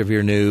launch of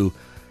your new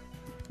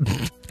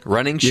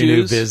running shoes,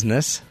 new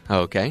business.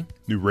 Okay,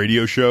 new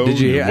radio show, Did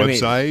you new hear?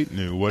 website,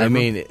 new whatever. I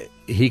mean,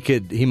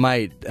 he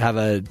might have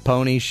a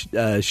pony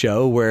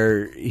show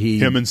where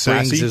him and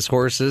Sassy brings his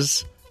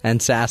horses. And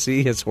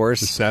Sassy, his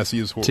horse,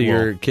 to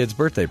your kid's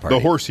birthday party.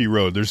 The horse he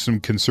rode, there's some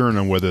concern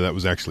on whether that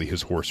was actually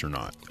his horse or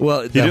not.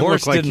 Well, the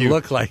horse didn't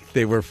look like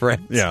they were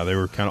friends. Yeah, they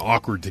were kind of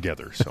awkward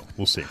together, so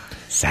we'll see.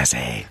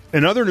 Sassy.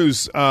 In other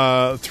news,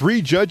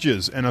 3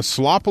 judges and a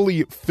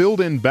sloppily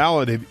filled-in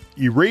ballot have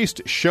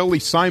erased Shelley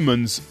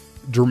Simon's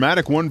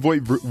dramatic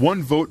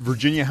one-vote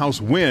Virginia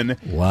House win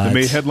that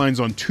made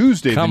headlines on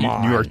Tuesday, the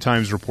New York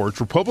Times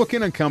reports.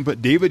 Republican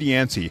incumbent David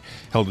Yancey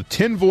held a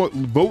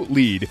 10-vote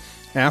lead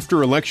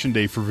after Election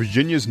Day for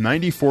Virginia's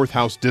 94th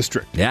House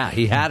District. Yeah,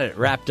 he had it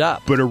wrapped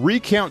up. But a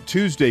recount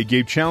Tuesday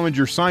gave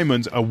challenger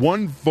Simons a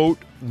 1-vote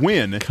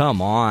win.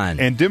 Come on.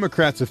 And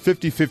Democrats a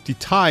 50-50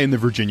 tie in the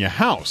Virginia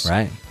House.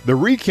 Right. The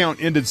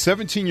recount ended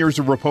 17 years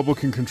of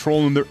Republican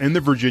control in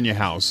the Virginia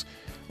House,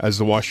 as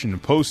the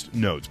Washington Post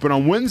notes. But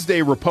on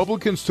Wednesday,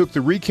 Republicans took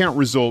the recount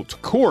result to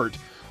court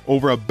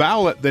over a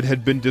ballot that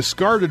had been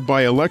discarded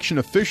by election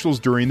officials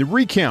during the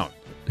recount.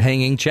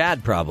 Hanging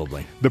Chad,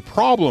 probably. The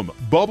problem,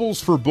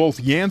 bubbles for both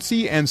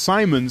Yancey and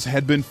Simons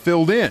had been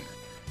filled in.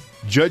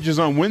 Judges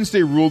on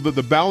Wednesday ruled that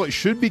the ballot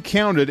should be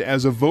counted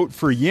as a vote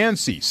for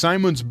Yancey.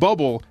 Simons'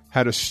 bubble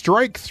had a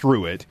strike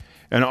through it,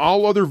 and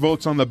all other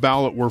votes on the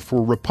ballot were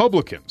for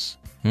Republicans.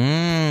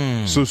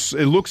 So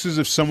it looks as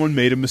if someone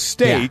made a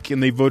mistake,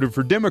 and they voted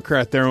for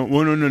Democrat there.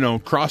 Well, no,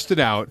 crossed it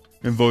out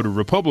and voted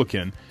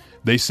Republican.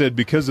 They said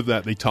because of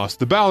that, they tossed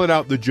the ballot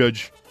out. The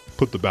judge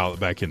put the ballot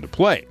back into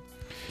play.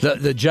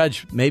 The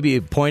judge may be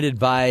appointed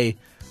by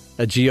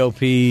a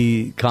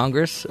GOP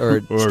Congress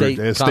or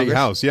state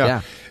house.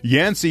 Yeah.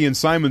 Yancey and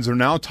Simons are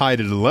now tied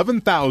at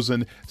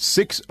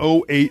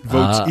 11,608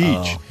 votes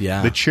each.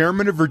 Yeah. The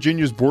chairman of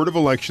Virginia's Board of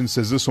Elections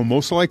says this will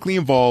most likely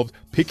involve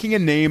picking a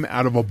name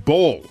out of a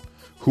bowl.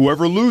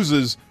 Whoever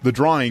loses the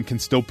drawing can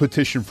still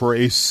petition for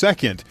a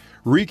second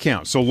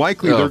recount. So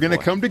likely they're going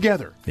to come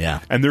together. Yeah.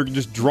 And they're going to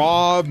just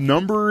draw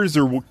numbers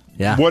or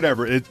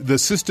whatever. The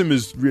system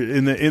is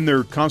in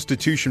their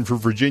constitution for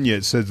Virginia.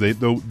 It says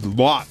the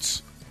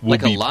lots will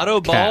like be a lotto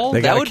ball.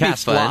 That would be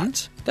fun.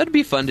 That'd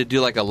be fun to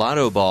do like a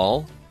lotto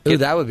ball. Ooh,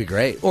 that would be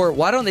great. Or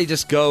why don't they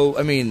just go?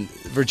 I mean,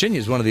 Virginia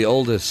is one of the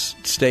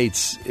oldest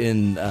states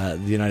in the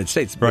United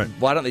States. Right.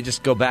 Why don't they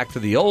just go back to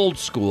the old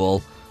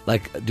school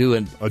Like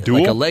doing A duel?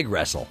 like a leg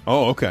wrestle.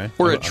 Oh, okay.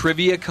 Or a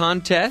trivia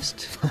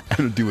contest. I'm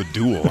going to do a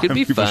duel. Could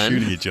be People fun.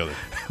 shooting each other.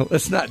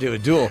 Let's not do a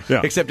duel.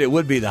 Yeah. Except it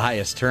would be the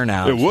highest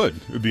turnout. It would.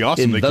 It would be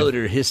awesome. in They could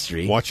voter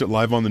history. watch it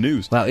live on the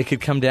news. Well, it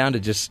could come down to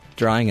just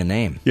drawing a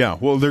name. Yeah,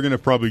 well, they're going to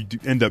probably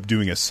end up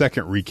doing a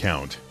second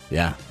recount.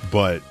 Yeah.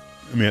 But,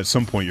 I mean, at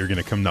some point, you're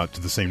going to come out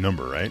to the same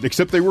number, right?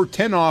 Except they were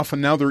 10 off,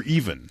 and now they're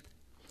even.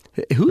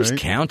 Who's Right?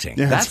 counting?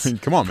 Yeah, That's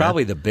come on, man.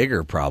 probably the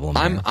bigger problem.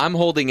 here. I'm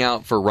holding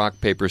out for rock,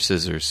 paper,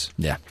 scissors.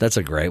 Yeah, that's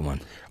a great one.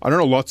 I don't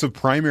know, lots of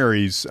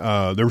primaries.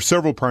 There were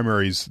several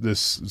primaries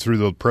through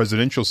the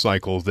presidential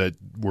cycle that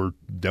were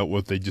dealt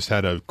with. They just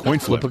had a coin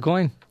flip. Flip a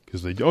coin.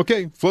 Because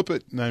flip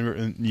it.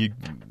 And you,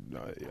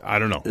 I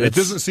don't know. It It's-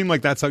 doesn't seem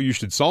like that's how you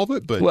should solve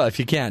it, but Well, if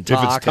you can't if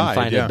it's talk tied, and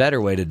find yeah. a better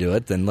way to do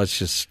it, then let's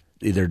just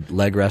either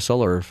leg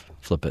wrestle or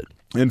flip it.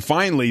 And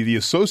finally, the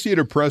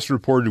Associated Press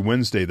reported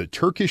Wednesday that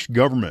Turkish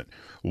government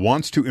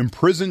wants to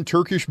imprison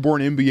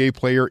Turkish-born NBA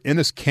player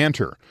Enes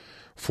Kanter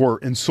for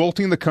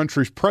insulting the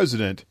country's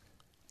president,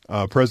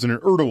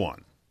 President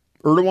Erdogan.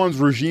 Erdogan's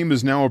regime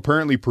is now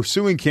apparently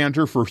pursuing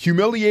Kanter for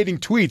humiliating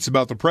tweets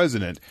about the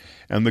president,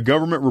 and the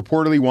government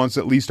reportedly wants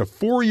at least a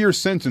 4-year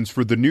sentence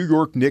for the New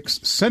York Knicks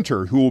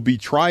center, who will be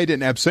tried in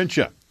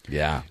absentia.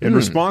 Yeah. In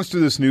response to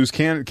this news,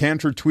 Kanter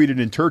tweeted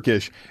in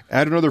Turkish,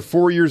 "Add another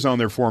 4 years on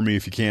there for me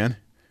if you can."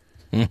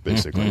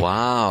 Basically.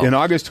 Wow. In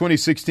August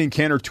 2016,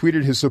 Kanter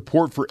tweeted his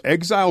support for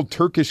exiled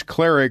Turkish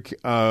cleric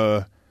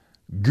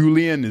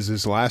Gulian is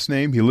his last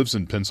name. He lives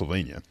in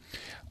Pennsylvania,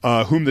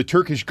 whom the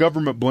Turkish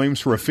government blames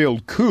for a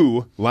failed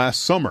coup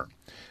last summer.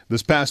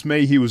 This past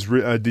May, he was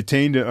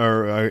detained,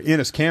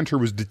 Enes Kanter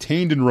was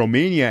detained in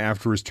Romania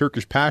after his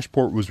Turkish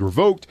passport was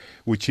revoked,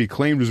 which he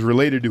claimed was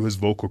related to his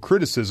vocal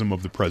criticism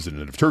of the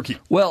president of Turkey.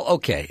 Well,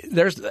 okay.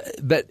 There's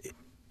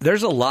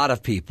a lot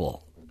of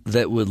people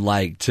that would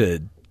like to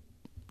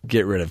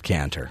get rid of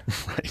Kanter.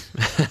 Right.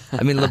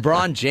 I mean,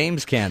 LeBron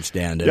James can't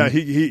stand it. Yeah,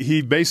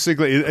 he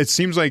basically, it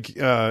seems like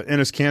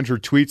Enes Kanter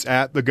tweets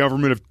at the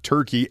government of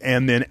Turkey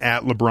and then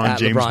at LeBron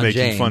James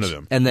making fun of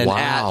him. And then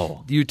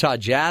Wow. at Utah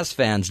Jazz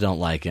fans don't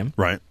like him.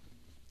 Right.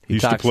 He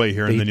used to play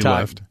here and then he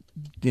left.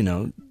 You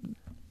know,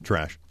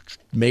 Trash.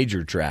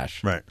 major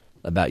trash Right.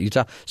 about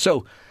Utah.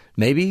 So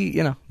maybe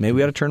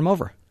we ought to turn him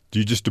over. Do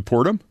you just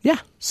deport him? Yeah.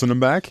 Send him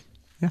back?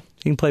 Yeah.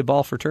 He can play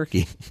ball for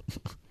Turkey.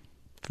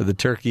 for the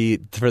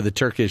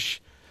Turkish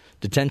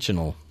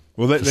detentional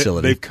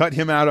facility. They've cut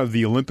him out of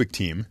the Olympic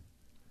team,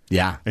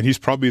 Yeah. and he's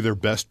probably their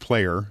best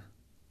player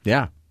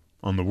Yeah.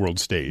 on the world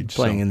stage.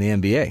 Playing so. in the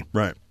NBA.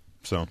 Right.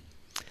 So,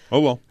 oh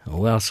well. Oh,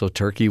 well, so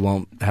Turkey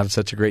won't have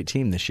such a great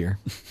team this year.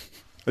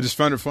 I just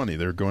found it funny.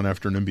 They're going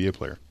after an NBA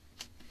player.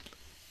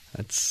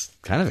 That's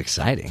kind of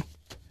exciting.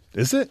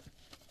 Is it?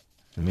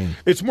 I mean,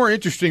 It's more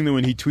interesting than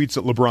when he tweets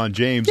at LeBron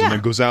James and then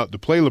goes out to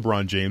play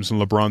LeBron James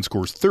and LeBron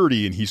scores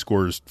 30 and he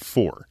scores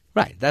 4.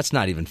 right. That's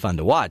not even fun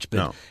to watch. But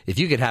No. if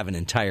you could have an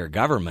entire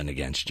government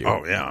against you,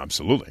 Oh, yeah,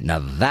 absolutely. now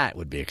that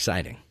would be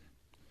exciting.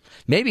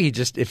 Maybe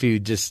if you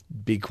just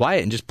be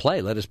quiet and just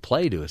play, let us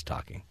play do his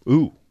talking.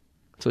 Ooh.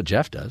 That's what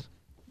Jeff does.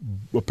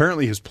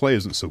 Apparently his play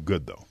isn't so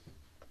good, though.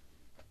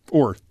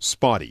 Or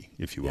spotty,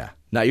 if you will. Yeah.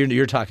 Now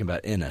you're talking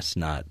about Ennis,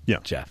 not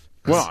Jeff.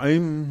 Well,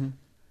 I'm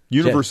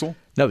universal. Jeff,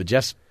 no, but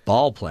Jeff's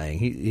ball playing.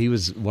 He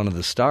was one of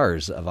the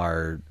stars of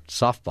our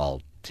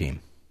softball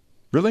team.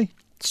 Really?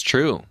 It's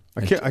true.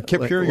 I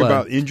kept hearing Well,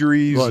 about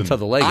injuries. Well, and- until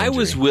the leg I injury.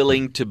 was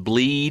willing to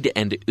bleed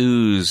and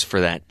ooze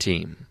for that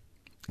team.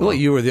 Well,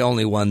 you were the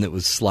only one that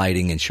was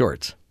sliding in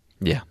shorts,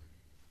 Yeah.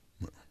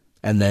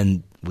 and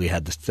then we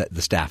had the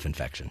staph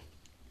infection.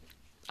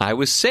 I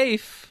was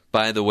safe,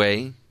 by the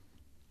way,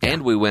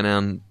 and we went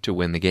on to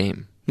win the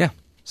game. Yeah.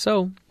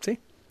 So, See.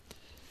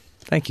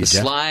 Thank you, the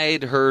Jeff.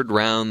 slide heard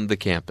round the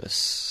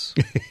campus.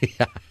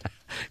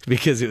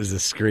 Because it was a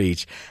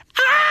screech.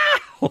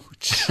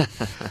 Ouch!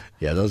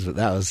 Yeah,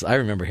 that was. I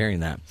remember hearing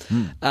that.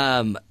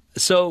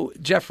 So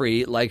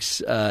Jeffrey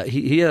likes.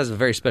 He has a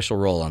very special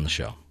role on the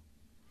show,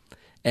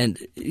 and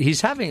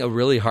he's having a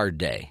really hard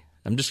day.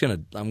 I'm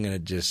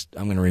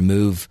gonna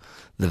remove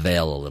the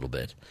veil a little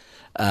bit.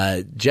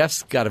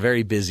 Jeff's got a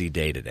very busy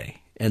day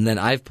today, and then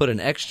I've put an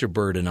extra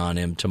burden on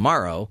him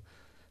tomorrow,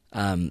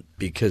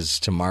 because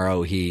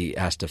tomorrow he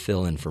has to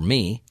fill in for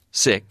me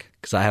Sick,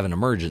 because I have an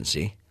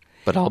emergency.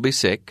 but I'll be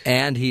sick.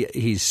 And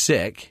he's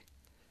sick.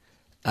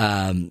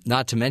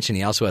 Not to mention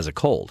he also has a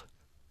cold.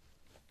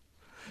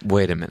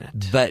 Wait a minute.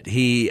 But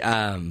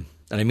and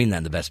I mean that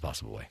in the best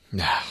possible way.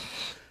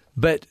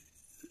 But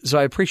so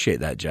I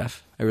appreciate that,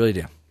 Jeff. I really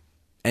do.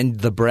 And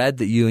the bread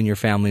that you and your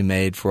family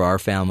made for our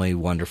family,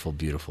 wonderful,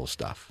 beautiful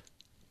stuff.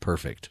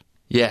 Perfect.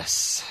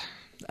 Yes.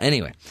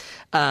 Anyway,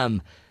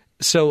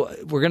 so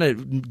we're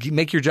going to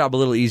make your job a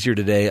little easier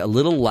today, a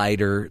little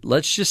lighter.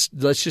 Let's just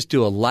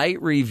do a light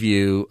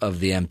review of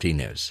the empty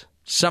news.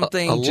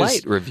 Something A just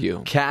light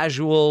review.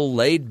 casual,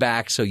 laid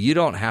back, so you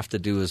don't have to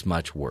do as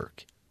much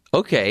work.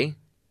 Okay.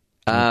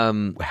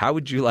 How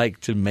would you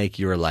like to make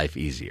your life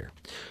easier?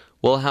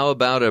 Well, how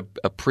about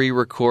a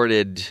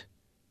pre-recorded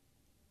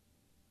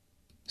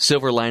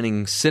Silver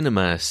Lining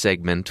Cinema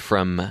segment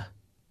from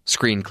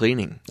screen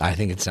cleaning. I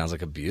think it sounds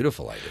like a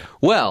beautiful idea.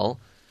 Well,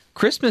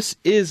 Christmas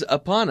is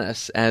upon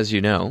us, as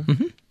you know.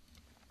 Mm-hmm.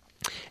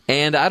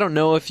 And I don't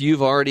know if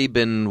you've already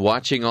been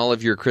watching all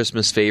of your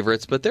Christmas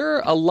favorites, but there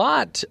are a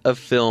lot of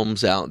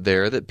films out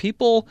there that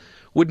people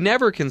would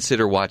never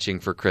consider watching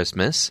for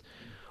Christmas,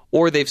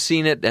 or they've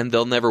seen it and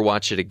they'll never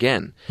watch it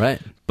again. Right.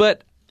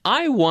 But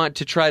I want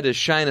to try to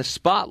shine a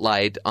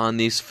spotlight on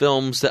these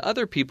films that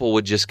other people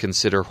would just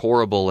consider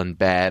horrible and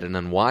bad and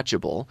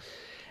unwatchable,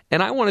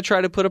 and I want to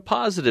try to put a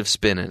positive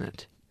spin in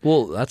it.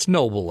 Well, that's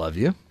noble of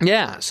you.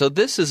 Yeah, so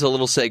this is a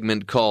little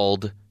segment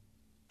called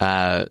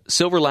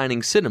Silver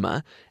Lining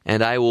Cinema,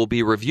 and I will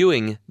be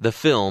reviewing the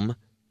film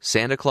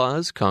Santa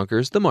Claus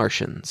Conquers the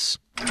Martians.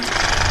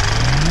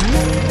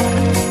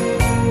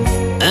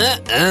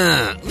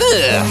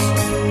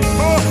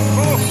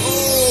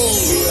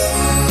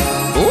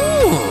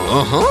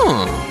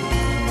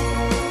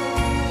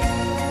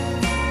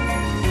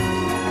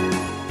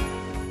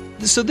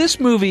 So this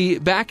movie,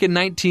 back in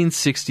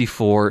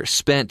 1964,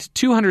 spent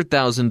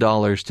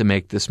 $200,000 to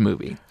make this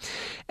movie.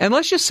 And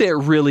let's just say it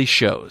really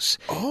shows.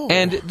 Oh.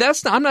 And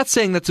I'm not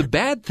saying that's a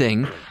bad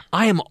thing.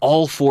 I am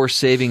all for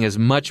saving as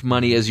much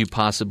money as you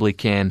possibly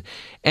can.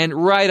 And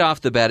right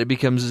off the bat, it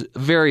becomes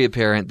very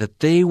apparent that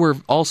they were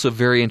also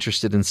very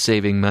interested in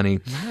saving money.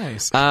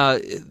 Nice.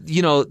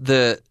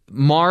 The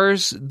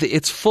Mars,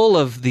 it's full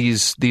of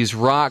these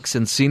rocks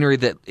and scenery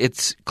that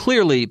it's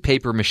clearly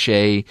paper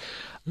mache.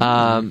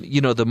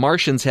 The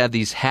Martians have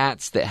these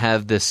hats that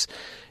have this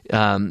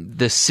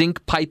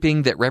sync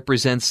piping that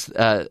represents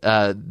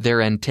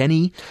their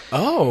antennae.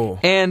 Oh.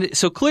 And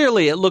so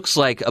clearly it looks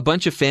like a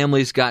bunch of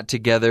families got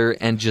together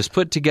and just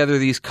put together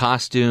these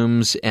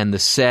costumes and the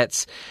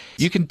sets.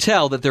 You can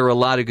tell that there were a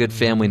lot of good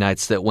family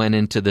nights that went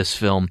into this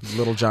film.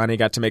 Little Johnny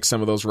got to make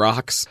some of those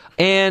rocks.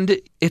 And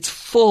it's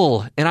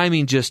full, and I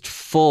mean just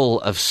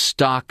full of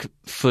stock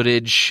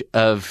footage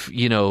of,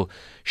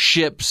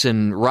 ships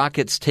and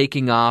rockets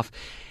taking off.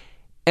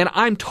 And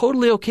I'm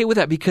totally okay with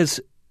that because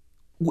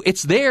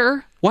it's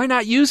there. Why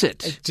not use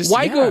it?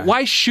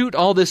 Why shoot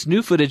all this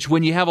new footage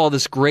when you have all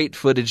this great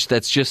footage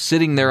that's just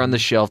sitting there on the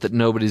shelf that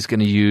nobody's going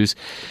to use?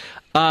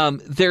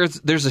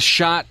 There's a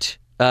shot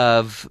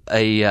of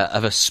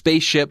a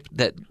spaceship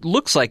that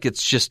looks like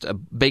it's just a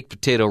baked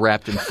potato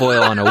wrapped in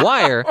foil on a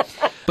wire.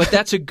 But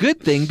that's a good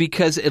thing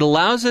because it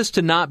allows us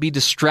to not be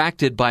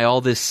distracted by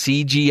all this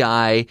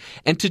CGI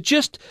and to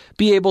just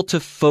be able to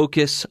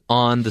focus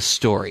on the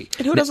story.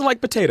 And who doesn't like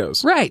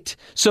potatoes? Right.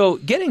 So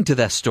getting to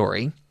that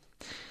story,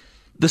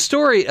 the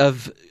story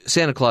of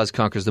Santa Claus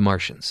Conquers the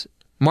Martians.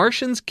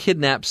 Martians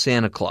kidnap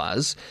Santa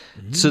Claus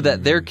so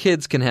that their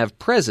kids can have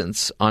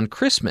presents on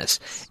Christmas.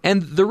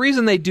 And the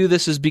reason they do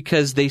this is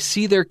because they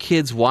see their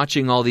kids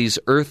watching all these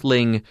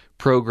Earthling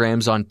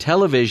programs on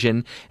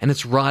television, and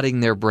it's rotting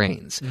their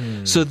brains.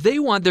 So they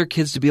want their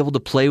kids to be able to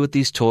play with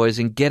these toys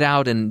and get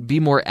out and be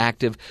more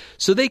active.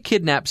 So they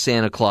kidnap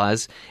Santa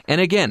Claus.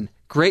 And again,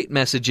 great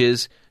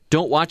messages.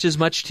 Don't watch as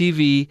much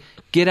TV.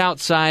 Get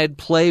outside.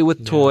 Play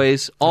with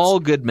toys.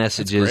 All good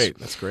messages.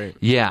 That's great.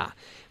 Yeah.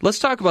 Let's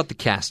talk about the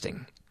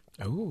casting.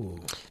 Ooh.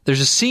 There's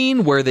a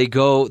scene where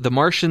the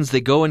Martians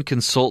go and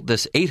consult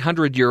this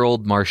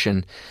 800-year-old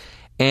Martian,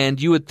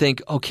 and you would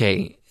think,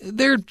 okay,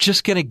 they're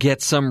just going to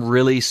get some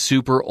really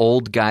super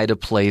old guy to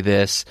play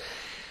this,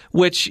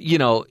 which,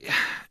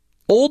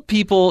 old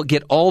people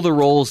get all the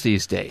roles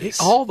these days.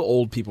 All the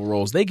old people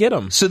roles, they get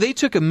them. So they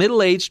took a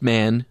middle-aged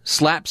man,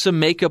 slapped some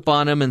makeup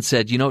on him, and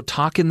said,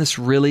 talk in this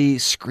really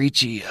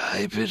screechy,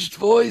 high-pitched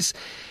voice.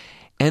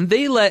 And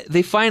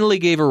they finally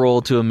gave a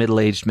role to a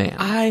middle-aged man.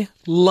 I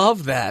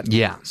love that.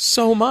 Yeah.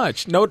 So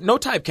much. No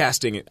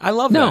typecasting. I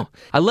love that. No.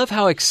 I love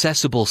how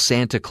accessible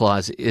Santa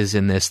Claus is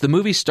in this. The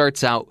movie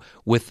starts out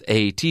with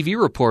a TV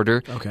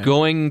reporter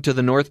going to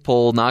the North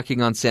Pole,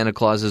 knocking on Santa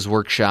Claus's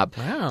workshop,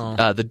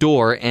 the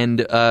door,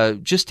 and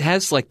just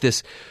has like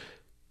this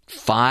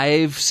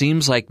 5,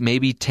 seems like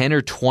maybe 10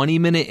 or 20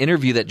 minute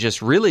interview that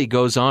just really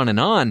goes on.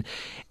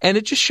 And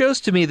it just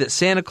shows to me that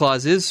Santa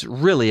Claus is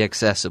really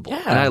accessible.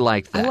 Yeah, and I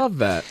like that. I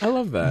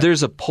love that.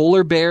 There's a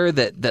polar bear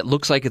that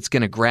looks like it's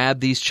going to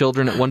grab these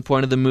children at one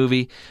point of the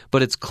movie,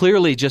 but it's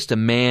clearly just a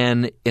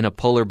man in a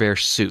polar bear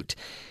suit.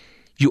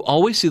 You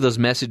always see those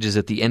messages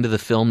at the end of the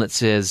film that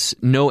says,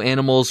 no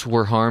animals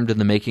were harmed in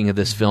the making of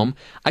this film.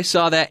 I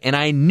saw that and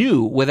I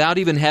knew, without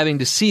even having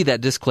to see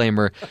that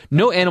disclaimer,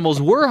 no animals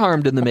were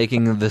harmed in the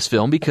making of this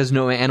film because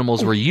no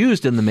animals were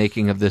used in the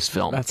making of this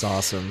film. That's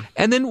awesome.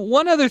 And then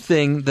one other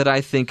thing that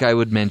I think I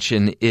would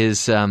mention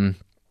is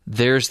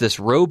there's this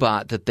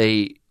robot that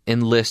they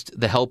enlist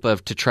the help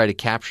of to try to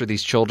capture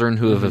these children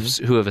who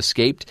have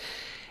escaped.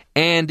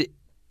 And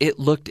it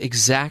looked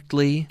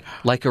exactly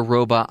like a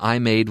robot I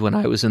made when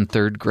I was in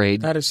 3rd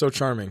grade. That is so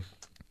charming.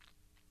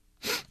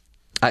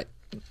 I'm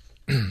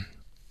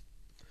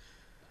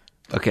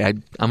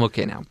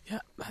okay now. Yeah,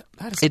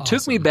 that is It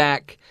took me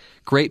back,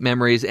 great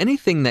memories,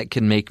 anything that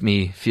can make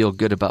me feel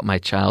good about my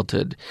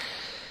childhood.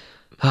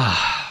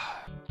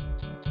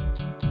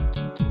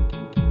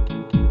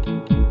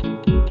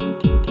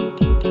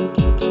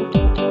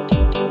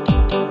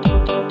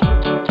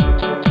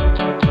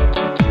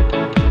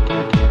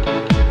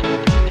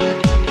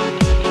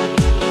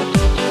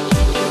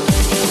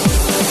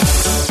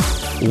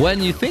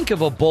 When you think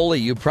of a bully,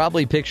 you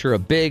probably picture a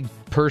big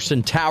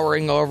person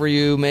towering over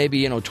you,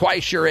 maybe,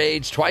 twice your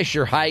age, twice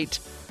your height,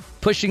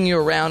 pushing you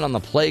around on the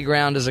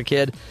playground as a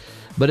kid.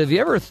 But have you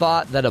ever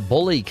thought that a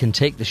bully can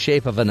take the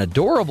shape of an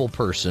adorable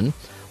person,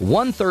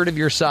 1/3 of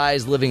your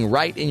size, living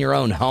right in your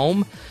own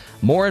home?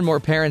 More and more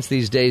parents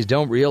these days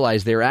don't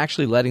realize they're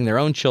actually letting their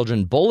own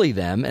children bully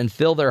them and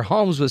fill their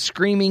homes with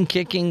screaming,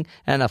 kicking,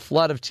 and a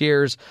flood of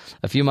tears.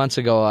 A few months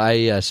ago,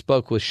 I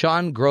spoke with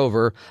Sean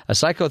Grover, a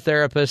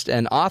psychotherapist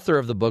and author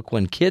of the book,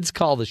 When Kids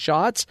Call the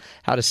Shots,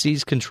 How to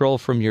Seize Control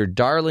from Your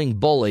Darling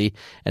Bully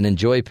and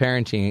Enjoy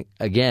Parenting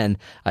Again.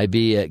 I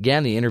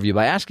began the interview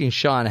by asking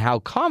Sean how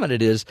common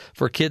it is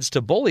for kids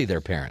to bully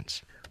their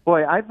parents.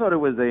 Boy, I thought it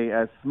was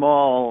a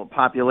small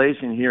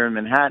population here in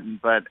Manhattan,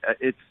 but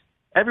it's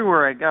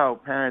everywhere I go,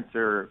 parents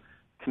are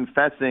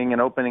confessing and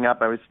opening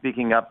up. I was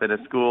speaking up at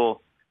a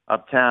school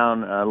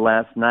uptown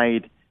last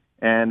night,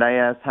 and I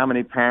asked how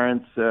many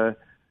parents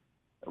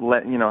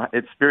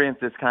experience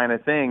this kind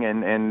of thing,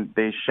 and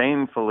they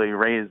shamefully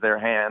raise their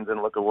hands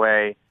and look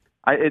away.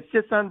 It's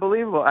just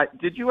unbelievable.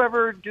 Did you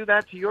ever do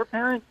that to your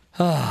parents?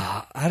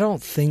 I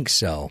don't think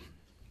so.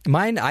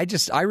 Mine,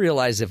 I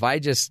realize if I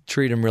just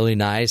treat them really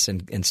nice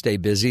and stay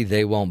busy,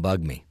 they won't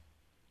bug me.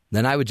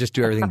 Then I would just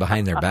do everything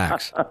behind their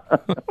backs.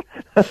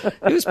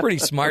 It was pretty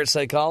smart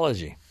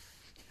psychology.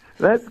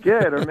 That's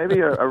good. Or maybe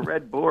a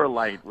red bore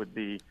light would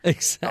be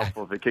exactly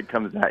helpful if the kid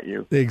comes at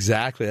you.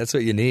 Exactly. That's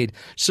what you need.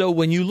 So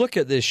when you look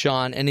at this,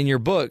 Sean, and in your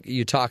book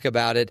you talk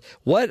about it,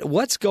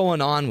 what's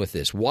going on with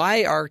this?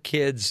 Why are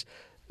kids...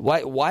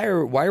 Why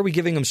are we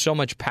giving them so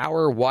much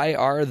power? Why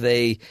are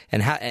they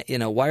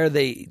why are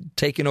they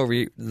taking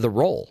over the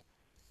role?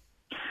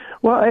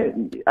 Well,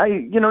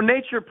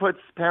 nature puts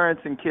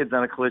parents and kids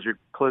on a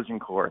collision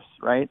course,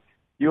 right?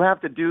 You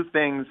have to do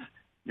things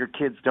your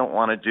kids don't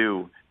want to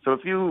do. So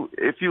if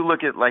you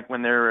look at like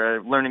when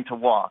they're learning to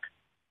walk,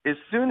 as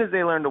soon as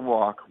they learn to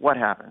walk, what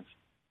happens?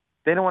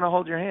 They don't want to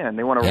hold your hand.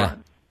 They want to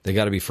run. They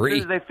got to be free.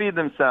 As soon as they feed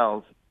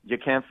themselves, you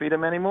can't feed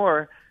them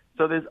anymore.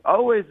 So there's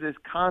always this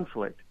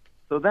conflict.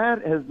 So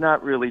that has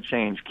not really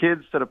changed.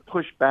 Kids sort of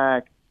push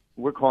back.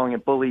 We're calling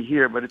it bully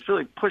here, but it's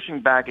really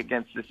pushing back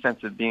against this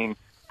sense of being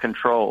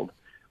controlled.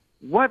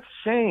 What's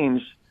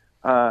changed,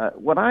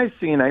 what I've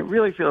seen, I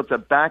really feel it's a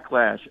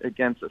backlash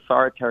against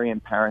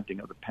authoritarian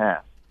parenting of the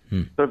past.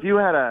 So if you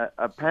had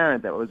a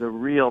parent that was a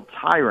real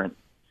tyrant,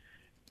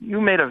 you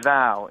made a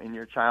vow in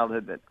your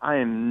childhood that I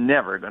am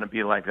never going to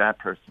be like that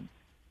person.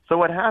 So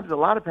what happens, a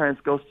lot of parents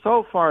go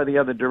so far the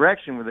other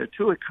direction where they're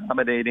too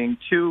accommodating,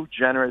 too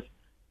generous,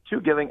 too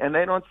giving, and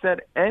they don't set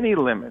any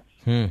limits.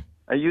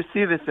 You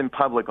see this in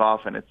public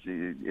often.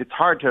 It's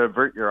hard to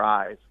avert your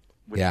eyes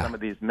with some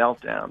of these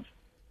meltdowns.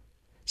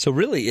 So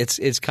really, it's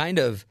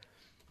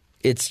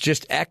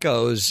just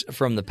echoes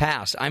from the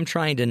past. I'm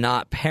trying to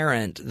not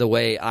parent the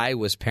way I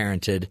was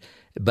parented,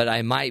 but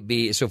I might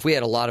be. So if we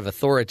had a lot of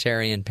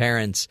authoritarian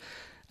parents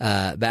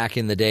back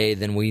in the day,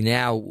 then we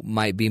now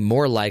might be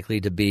more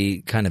likely to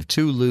be kind of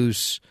too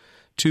loose,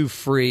 too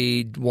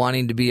free,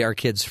 wanting to be our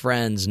kids'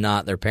 friends,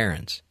 not their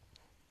parents.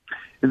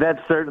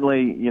 That's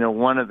certainly,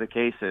 one of the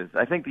cases.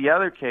 I think the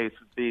other case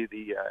would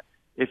be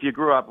if you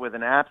grew up with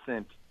an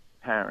absent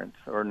parent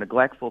or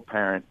neglectful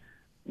parent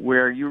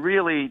where you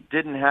really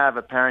didn't have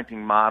a parenting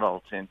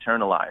model to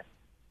internalize.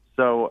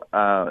 So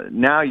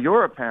now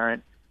you're a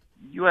parent,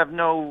 you have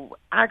no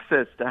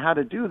access to how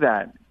to do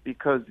that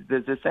because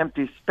there's this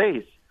empty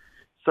space.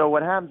 So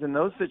what happens in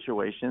those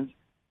situations,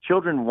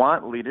 children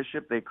want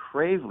leadership, they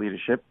crave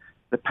leadership,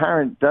 the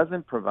parent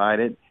doesn't provide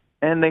it,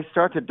 and they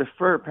start to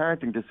defer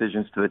parenting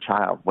decisions to the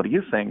child. What do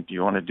you think? Do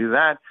you want to do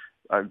that?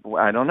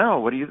 I don't know.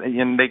 What do you think?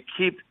 And they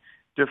keep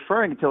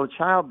deferring until the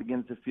child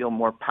begins to feel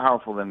more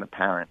powerful than the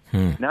parent.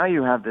 Now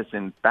you have this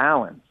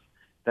imbalance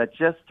that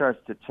just starts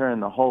to turn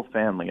the whole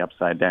family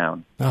upside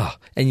down. Oh,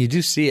 and you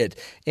do see it.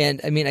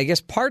 And, I mean, I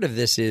guess part of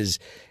this is,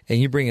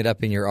 and you bring it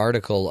up in your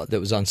article that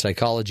was on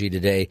Psychology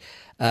Today,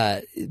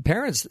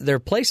 parents, their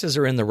places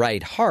are in the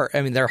right heart.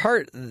 I mean, their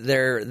heart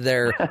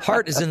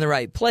heart is in the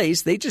right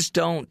place. They just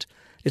don't.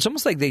 It's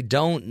almost like they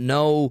don't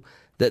know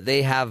that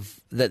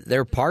that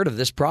they're part of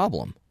this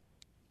problem.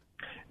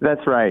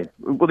 That's right.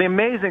 Well, the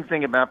amazing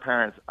thing about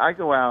parents, I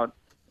go out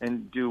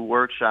and do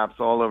workshops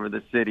all over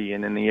the city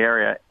and in the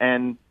area,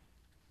 and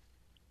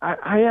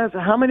I ask,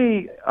 how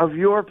many of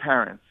your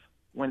parents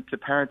went to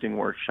parenting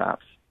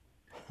workshops?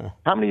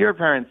 How many of your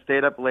parents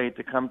stayed up late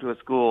to come to a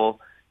school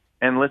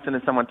and listen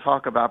to someone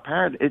talk about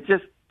parenting? It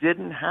just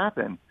didn't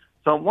happen.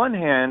 So on one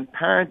hand,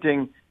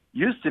 parenting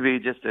used to be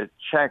just a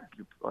check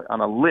on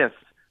a list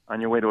on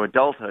your way to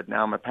adulthood.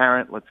 Now I'm a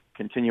parent, let's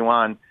continue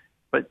on.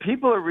 But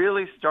people are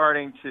really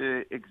starting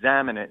to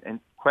examine it and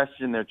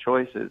question their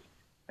choices.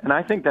 And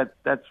I think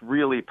that's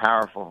really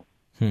powerful.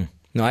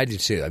 No, I do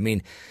too. I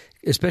mean,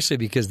 especially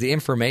because the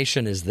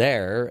information is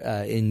there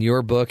in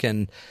your book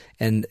and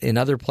in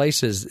other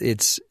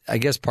places. I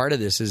guess part of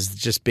this is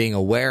just being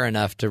aware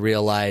enough to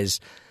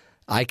realize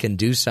I can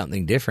do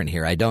something different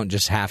here. I don't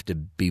just have to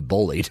be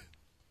bullied.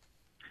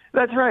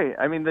 That's right.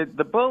 I mean,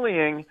 the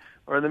bullying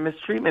or the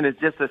mistreatment is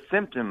just a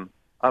symptom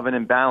of an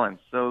imbalance.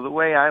 So the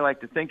way I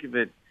like to think of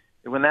it,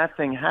 when that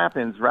thing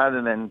happens,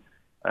 rather than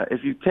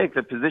if you take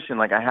the position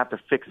like I have to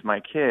fix my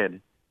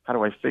kid, how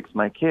do I fix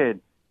my kid?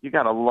 You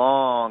got a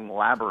long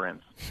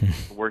labyrinth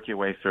to work your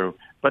way through.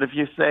 But if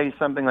you say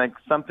something like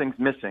something's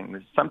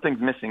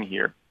missing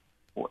here,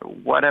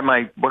 what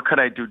could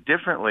I do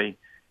differently?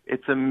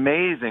 It's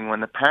amazing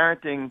when the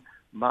parenting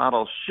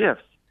model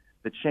shifts,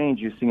 the change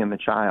you see in the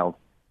child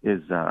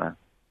is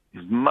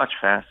much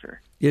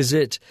faster. Is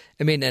it,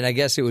 I mean, and I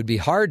guess it would be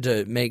hard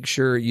to make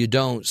sure you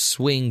don't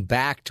swing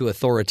back to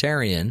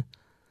authoritarian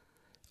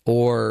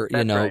or,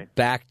 That's right.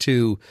 back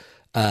to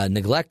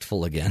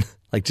neglectful again,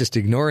 like just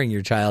ignoring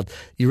your child.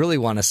 You really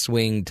want to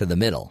swing to the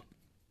middle.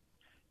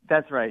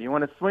 That's right. You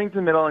want to swing to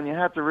the middle, and you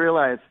have to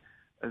realize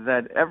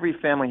that every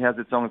family has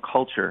its own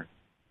culture.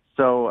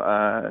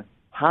 So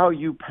how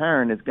you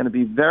parent is going to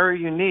be very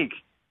unique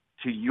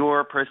to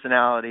your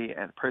personality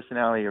and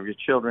personality of your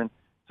children.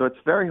 So it's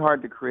very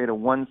hard to create a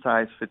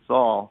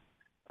one-size-fits-all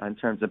in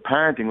terms of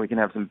parenting. We can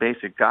have some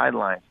basic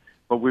guidelines,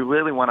 but we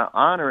really want to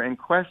honor and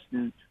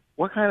question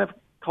what kind of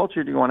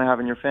culture do you want to have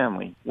in your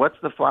family? What's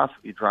the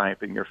philosophy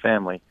driving your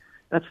family?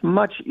 That's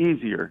much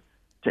easier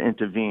to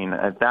intervene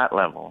at that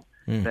level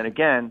than,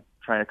 again,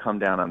 trying to come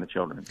down on the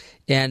children.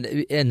 And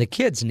the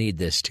kids need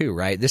this too,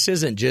 right? This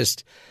isn't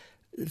just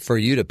for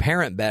you to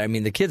parent better. I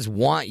mean, the kids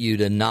want you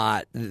to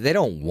not – they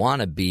don't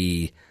want to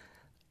be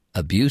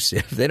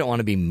abusive. They don't want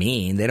to be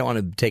mean. They don't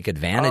want to take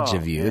advantage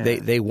of you. Yeah.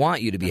 They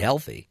want you to be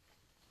healthy.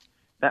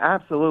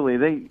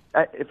 Absolutely.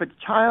 If a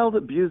child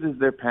abuses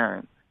their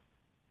parent,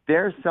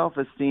 their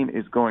self-esteem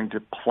is going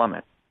to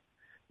plummet.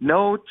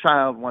 No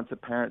child wants a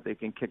parent they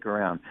can kick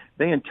around.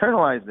 They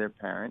internalize their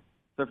parent.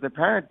 So if the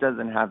parent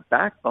doesn't have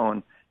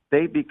backbone,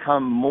 they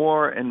become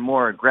more and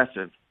more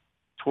aggressive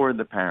toward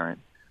the parent.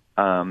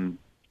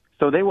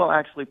 So they will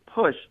actually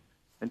push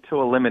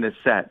until a limit is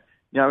set.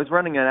 I was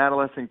running an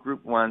adolescent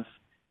group once,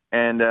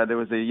 and there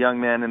was a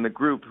young man in the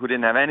group who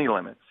didn't have any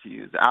limits.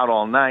 He was out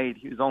all night.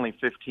 He was only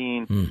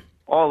 15,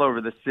 all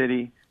over the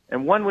city.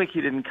 And one week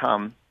he didn't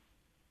come,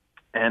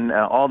 and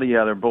all the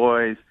other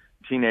boys,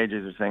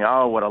 teenagers are saying,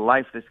 oh, what a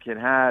life this kid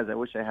has. I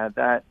wish I had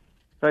that.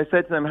 So I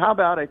said to them, how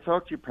about I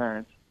talk to your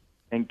parents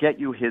and get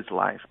you his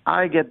life?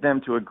 I get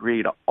them to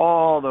agree to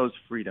all those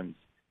freedoms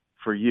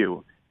for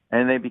you.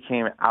 And they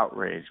became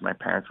outraged. My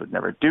parents would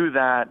never do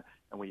that.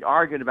 And we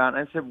argued about it.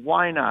 And I said,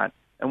 why not?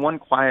 And one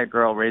quiet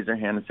girl raised her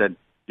hand and said,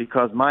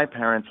 because my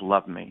parents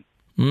love me.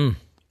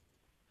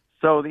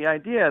 So the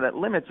idea that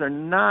limits are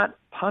not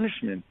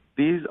punishment.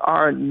 These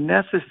are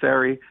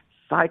necessary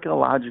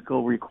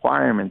psychological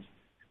requirements.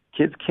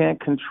 Kids can't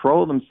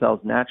control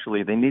themselves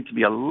naturally. They need to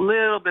be a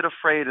little bit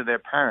afraid of their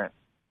parents.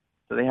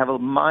 So they have a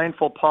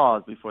mindful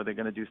pause before they're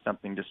going to do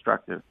something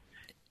destructive.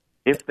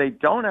 If they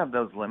don't have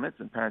those limits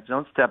and parents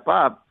don't step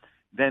up,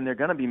 then they're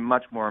going to be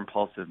much more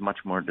impulsive, much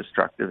more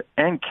destructive,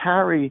 and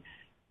carry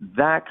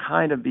that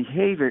kind of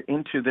behavior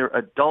into their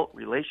adult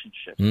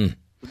relationships.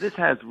 So this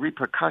has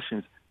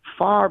repercussions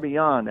far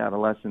beyond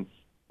adolescence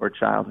or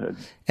childhood.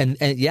 And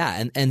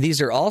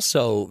these are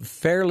also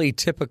fairly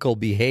typical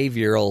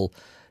behavioral,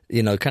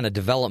 kind of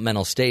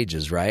developmental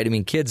stages, right? I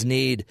mean, kids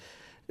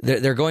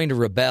they're going to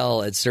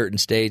rebel at certain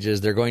stages.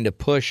 They're going to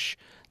push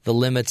the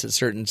limits at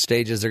certain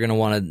stages. They're going to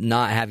want to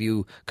not have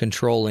you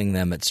controlling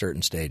them at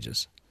certain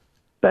stages.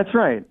 That's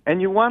right.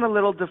 And you want a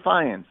little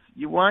defiance.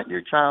 You want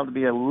your child to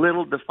be a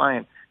little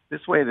defiant.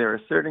 This way they're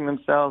asserting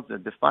themselves, they're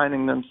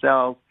defining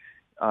themselves.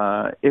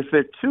 If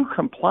they're too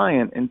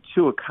compliant and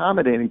too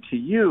accommodating to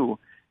you,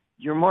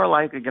 you're more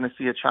likely going to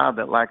see a child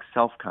that lacks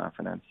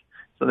self-confidence.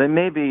 So they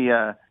may be,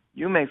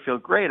 you may feel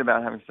great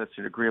about having such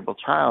an agreeable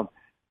child,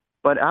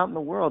 but out in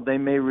the world they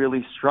may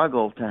really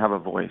struggle to have a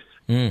voice.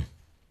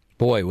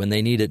 Boy, when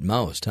they need it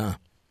most, huh?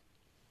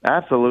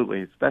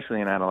 Absolutely,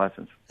 especially in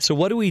adolescence. So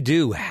what do we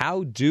do?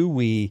 How do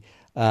we,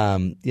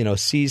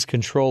 seize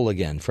control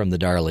again from the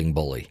darling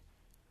bully?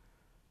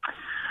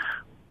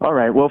 All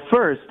right. Well,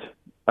 first,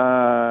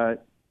 we're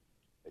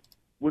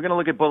going to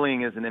look at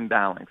bullying as an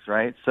imbalance,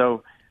 right?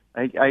 So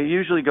I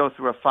usually go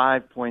through a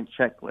 5-point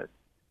checklist,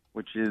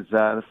 which is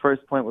the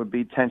first point would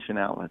be tension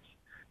outlets.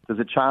 Does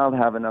a child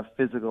have enough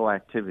physical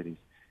activities?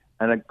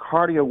 And a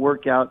cardio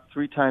workout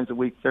 3 times a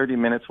week, 30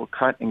 minutes, will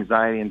cut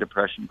anxiety and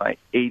depression by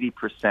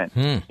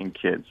 80% in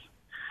kids.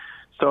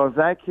 So if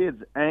that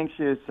kid's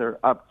anxious or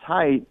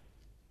uptight,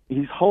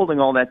 he's holding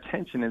all that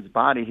tension in his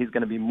body. He's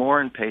going to be more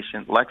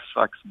impatient, less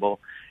flexible,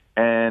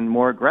 and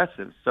more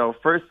aggressive. So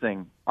first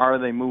thing, are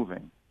they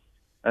moving?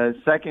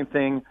 Second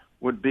thing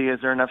would be, is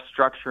there enough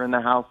structure in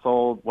the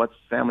household? What's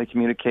family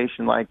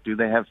communication like? Do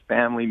they have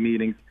family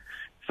meetings?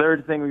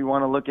 Third thing we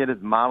want to look at is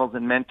models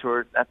and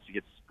mentors. That's the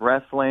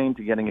express lane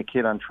to getting a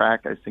kid on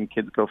track. I've seen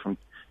kids go from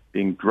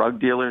being drug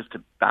dealers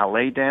to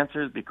ballet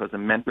dancers because a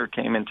mentor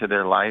came into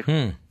their life.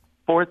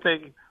 Fourth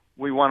thing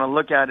we want to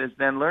look at is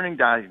then learning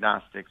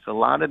diagnostics. A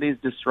lot of these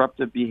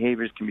disruptive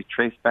behaviors can be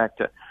traced back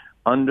to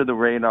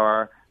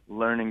under-the-radar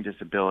learning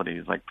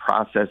disabilities like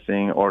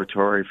processing,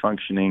 auditory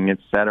functioning,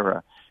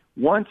 etc.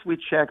 Once we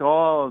check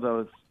all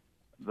of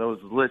those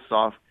lists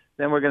off,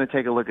 then we're going to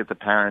take a look at the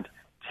parent,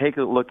 take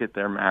a look at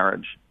their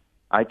marriage.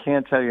 I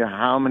can't tell you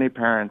how many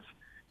parents,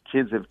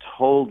 kids have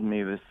told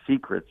me the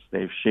secrets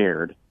they've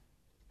shared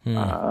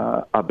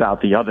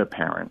about the other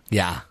parent.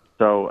 Yeah.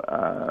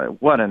 So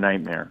what a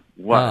nightmare.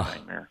 What a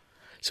nightmare.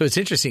 So it's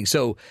interesting.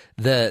 So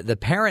the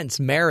parents'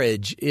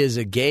 marriage is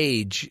a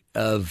gauge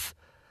of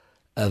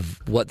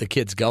what the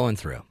kid's going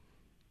through.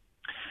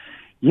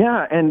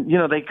 Yeah, and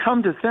they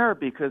come to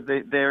therapy because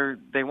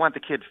they want the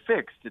kid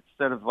fixed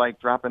instead of like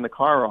dropping the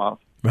car off.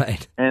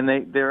 Right. And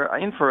they're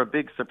in for a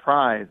big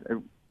surprise.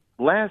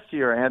 Last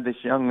year I had this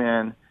young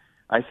man.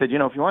 I said,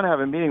 if you want to have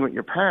a meeting with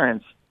your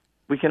parents,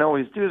 we can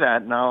always do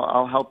that, and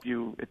I'll help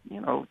you,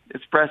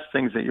 express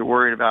things that you're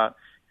worried about.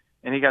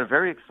 And he got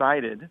very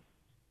excited.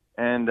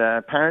 And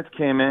parents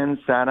came in,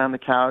 sat on the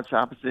couch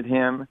opposite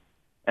him,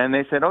 and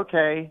they said,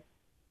 okay,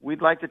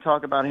 we'd like to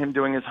talk about him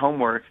doing his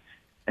homework.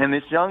 And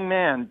this young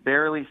man,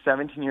 barely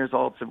 17 years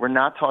old, said, we're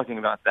not talking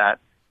about that.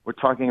 We're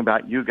talking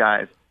about you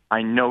guys.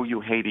 I know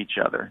you hate each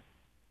other.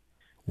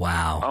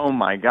 Wow. Oh,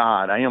 my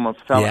God. I almost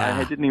felt Yeah.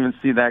 I didn't even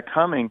see that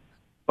coming.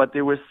 But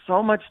there was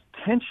so much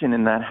tension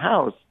in that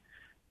house,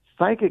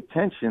 psychic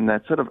tension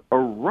that sort of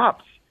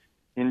erupts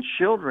in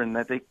children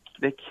that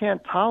they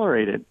can't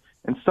tolerate it.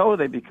 And so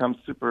they become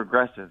super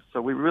aggressive.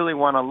 So we really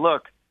want to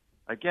look,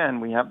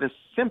 again, we have this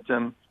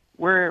symptom.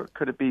 Where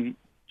could it be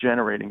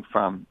generating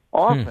from?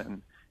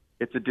 Often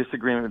it's a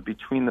disagreement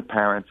between the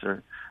parents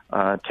or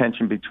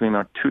tension between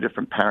our two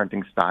different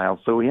parenting styles.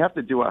 So we have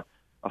to do a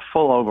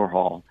full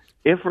overhaul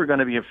if we're going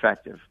to be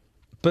effective.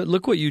 But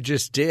look what you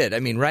just did. I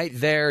mean, right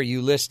there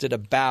you listed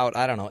about,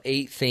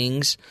 8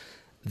 things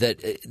that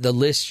the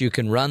list you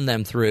can run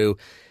them through.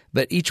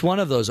 But each one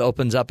of those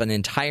opens up an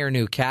entire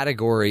new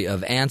category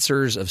of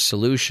answers, of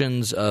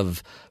solutions,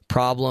 of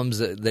problems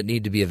that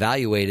need to be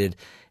evaluated.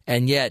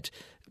 And yet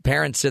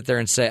parents sit there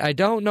and say, I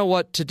don't know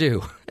what to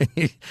do.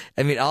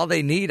 I mean, all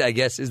they need, I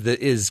guess,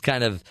 is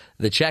kind of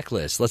the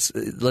checklist.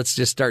 Let's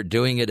just start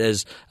doing it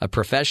as a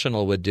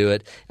professional would do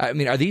it. I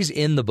mean, are these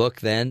in the book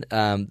then?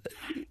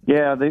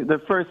 Yeah,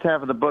 the first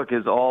half of the book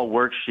is all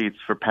worksheets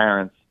for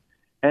parents.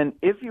 And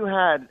if you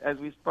had, as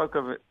we spoke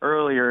of it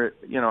earlier,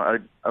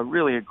 a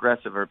really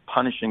aggressive or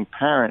punishing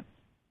parent,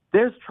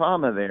 there's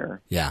trauma there.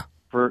 Yeah.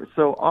 For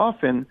so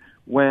often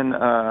when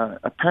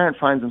a parent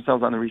finds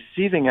themselves on the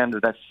receiving end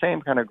of that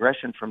same kind of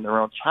aggression from their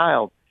own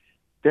child,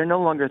 they're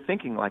no longer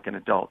thinking like an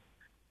adult.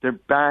 They're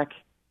back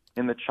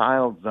in the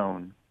child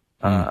zone.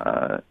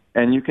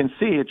 And you can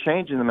see a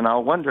change in them. And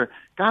I'll wonder,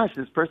 gosh,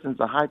 this person's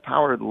a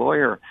high-powered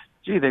lawyer.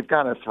 Gee, they've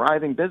got a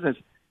thriving business.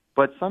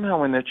 But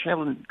somehow when their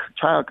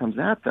child comes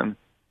at them,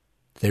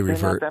 they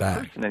revert they're not that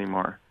back. person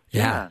anymore.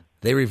 Yeah.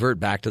 They revert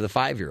back to the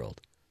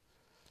 5-year-old.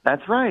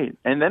 That's right.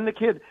 And then the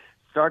kid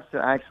starts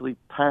to actually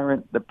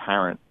parent the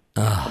parent.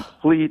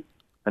 Complete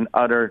and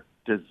utter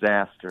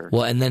disaster.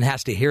 Well, and then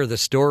has to hear the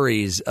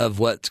stories of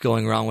what's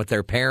going wrong with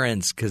their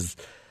parents because,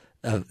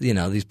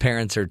 these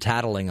parents are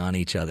tattling on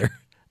each other.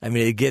 I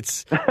mean,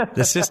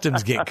 the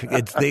systems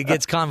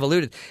gets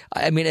convoluted.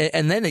 I mean,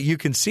 and then you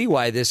can see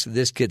why this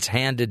gets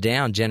handed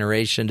down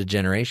generation to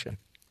generation.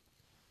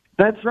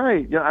 That's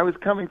right. I was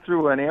coming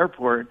through an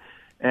airport,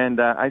 and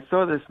I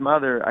saw this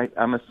mother.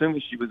 I'm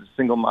assuming she was a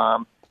single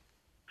mom,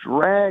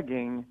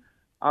 dragging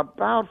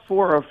about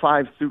 4 or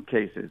 5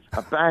 suitcases,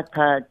 a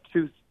backpack,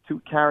 two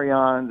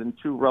carry-ons, and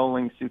 2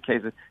 rolling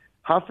suitcases,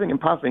 huffing and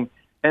puffing.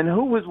 And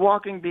who was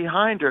walking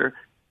behind her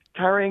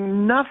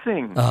carrying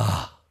nothing?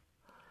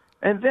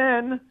 And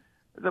then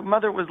the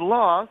mother was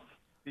lost.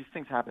 These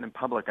things happen in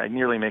public. I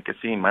nearly make a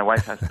scene. My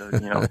wife has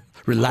to,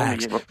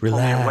 relax. pull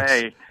me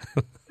away.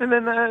 And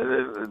then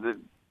the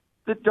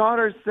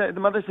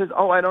mother says,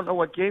 "Oh, I don't know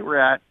what gate we're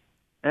at."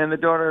 And the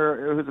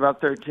daughter, who's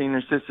about 13,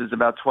 her sister's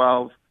about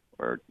 12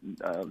 or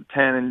 10,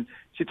 and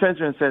she turns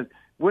to her and says,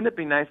 "Wouldn't it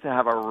be nice to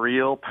have a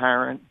real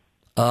parent?"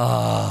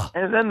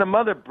 And then the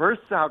mother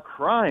bursts out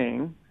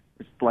crying.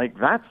 It's like,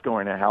 that's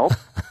going to help.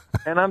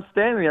 And I'm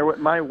standing there with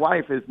my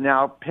wife is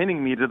now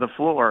pinning me to the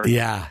floor.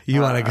 Yeah,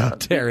 you want to go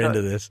tear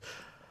into this.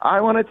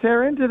 I want to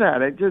tear into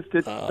that.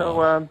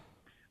 So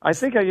I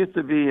think I used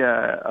to be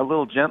a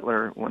little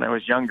gentler when I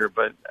was younger,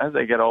 but as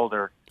I get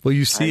older, well,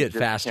 you see it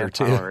faster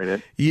too.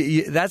 Tolerate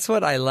it. That's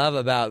what I love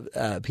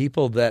about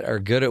people that are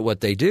good at what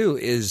they do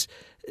is.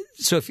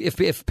 So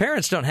if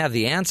parents don't have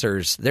the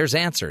answers, there's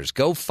answers.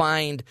 Go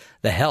find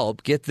the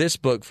help. Get this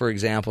book, for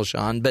example,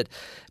 Sean. But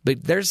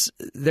there's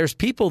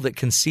people that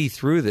can see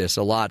through this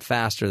a lot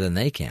faster than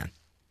they can.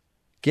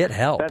 Get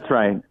help. That's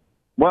right.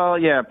 Well,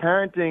 yeah,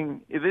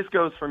 parenting, this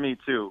goes for me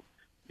too.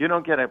 You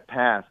don't get a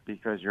pass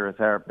because you're a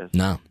therapist.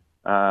 No.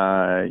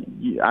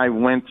 I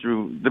went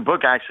through, the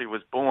book actually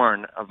was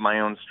born of my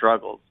own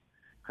struggles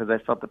because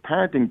I felt the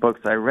parenting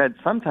books I read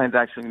sometimes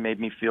actually made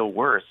me feel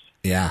worse.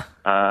 Yeah.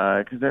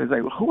 Because I was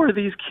like, who are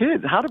these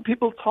kids? How do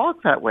people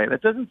talk that way?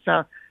 That doesn't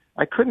sound,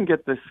 I couldn't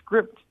get the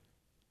script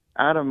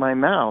out of my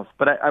mouth.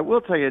 But I will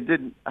tell you, I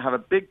did have a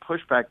big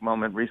pushback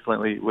moment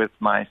recently with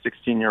my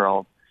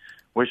 16-year-old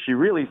where she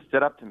really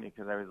stood up to me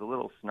because I was a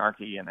little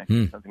snarky and I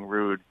said something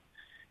rude.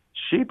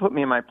 She put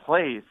me in my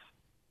place,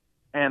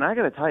 and I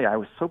got to tell you, I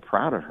was so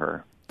proud of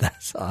her.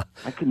 That's I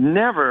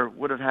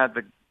would have had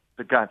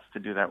the guts to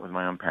do that with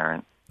my own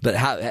parent. But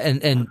how?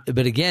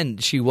 But again,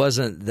 she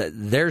wasn't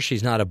there.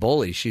 She's not a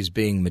bully. She's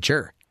being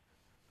mature.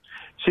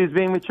 She's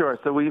being mature.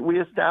 So we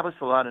established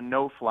a lot of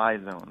no-fly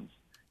zones.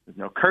 There's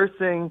no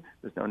cursing.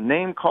 There's no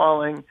name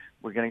calling.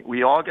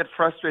 We all get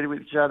frustrated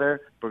with each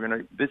other.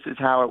 This is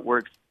how it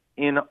works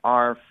in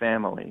our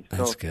family.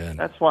 That's good.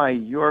 That's why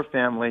your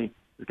family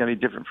is going to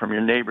be different from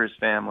your neighbor's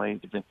family.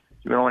 You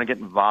don't want to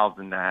get involved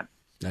in that.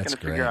 That's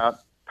great. Figure out,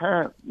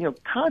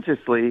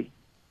 consciously,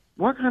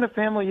 what kind of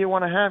family you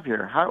want to have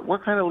here.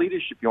 What kind of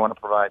leadership you want to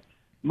provide.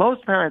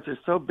 Most parents are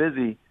so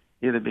busy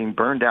either being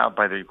burned out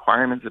by the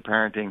requirements of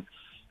parenting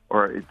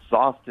or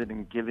exhausted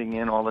and giving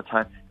in all the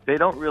time. They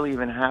don't really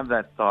even have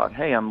that thought,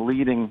 hey, I'm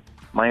leading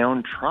my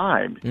own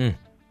tribe.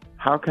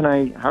 How can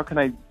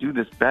I do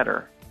this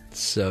better?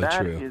 So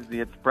true. That is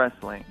the express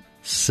lane.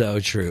 So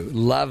true.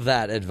 Love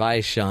that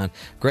advice, Sean.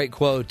 Great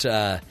quote.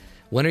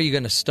 When are you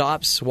going to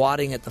stop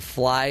swatting at the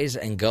flies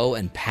and go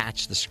and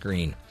patch the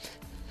screen?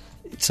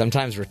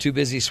 Sometimes we're too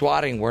busy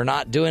swatting. We're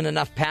not doing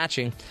enough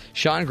patching.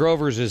 Sean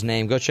Grover's his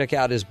name. Go check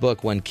out his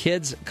book, When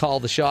Kids Call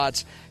the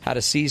Shots, How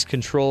to Seize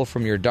Control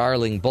from Your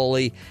Darling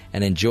Bully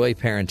and Enjoy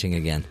Parenting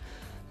Again.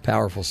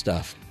 Powerful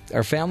stuff.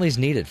 Our families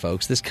need it,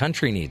 folks. This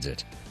country needs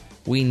it.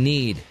 We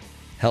need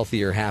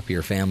healthier,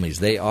 happier families.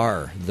 They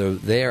are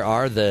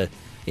the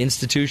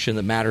institution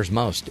that matters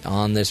most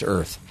on this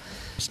earth.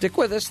 Stick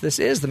with us. This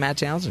is the Matt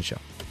Townsend Show.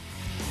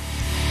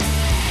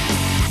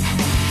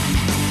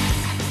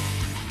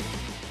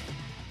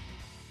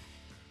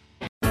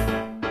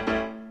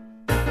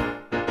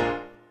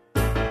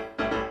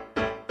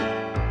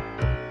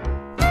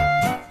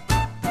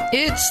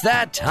 It's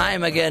that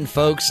time again,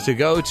 folks, to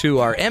go to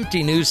our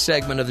empty news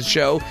segment of the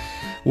show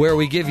where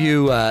we give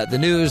you the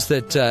news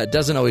that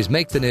doesn't always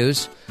make the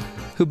news.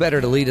 Who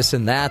better to lead us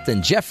in that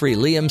than Jeffrey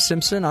Liam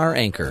Simpson, our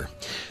anchor?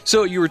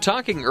 So you were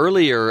talking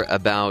earlier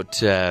about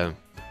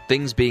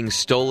things being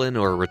stolen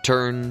or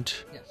returned.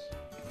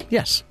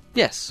 Yes.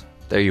 Yes.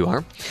 There you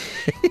are.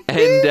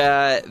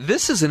 And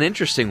this is an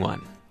interesting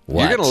one.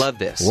 What? You're going to love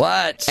this.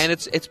 What? And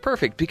it's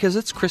perfect because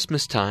it's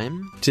Christmas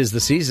time. 'Tis the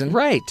season.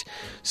 Right.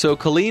 So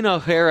Colleen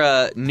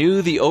O'Hara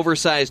knew the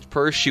oversized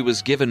purse she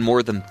was given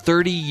more than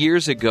 30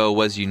 years ago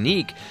was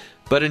unique,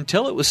 but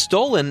until it was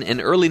stolen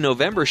in early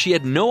November, she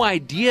had no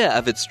idea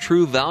of its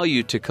true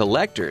value to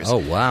collectors. Oh,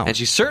 wow. And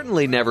she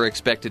certainly never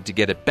expected to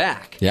get it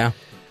back. Yeah.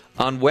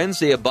 On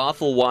Wednesday, a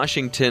Bothell,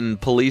 Washington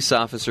police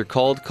officer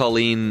called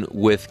Colleen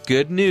with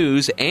good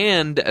news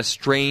and a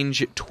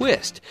strange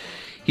twist.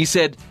 He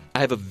said, "I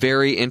have a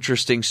very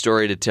interesting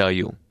story to tell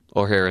you,"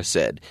 O'Hara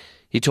said.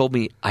 He told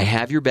me, "I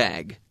have your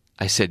bag."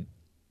 I said,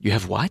 "You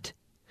have what?"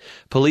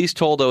 Police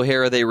told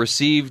O'Hara they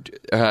received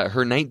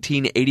her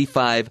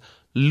 1985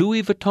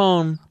 Louis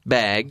Vuitton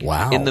bag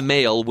in the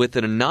mail with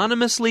an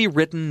anonymously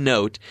written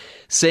note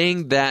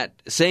saying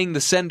the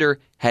sender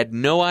had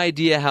no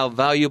idea how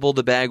valuable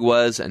the bag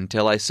was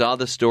until I saw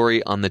the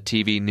story on the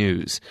TV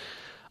news.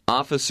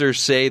 Officers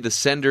say the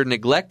sender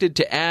neglected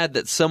to add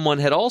that someone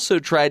had also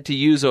tried to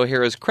use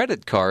O'Hara's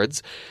credit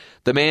cards.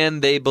 The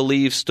man they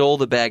believe stole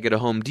the bag at a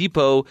Home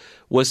Depot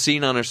was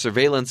seen on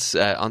surveillance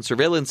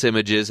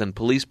images, and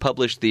police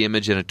published the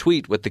image in a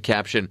tweet with the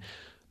caption,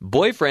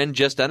 "Boyfriend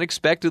just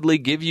unexpectedly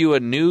give you a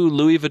new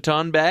Louis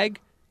Vuitton bag?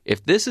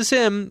 If this is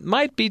him,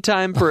 might be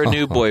time for a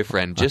new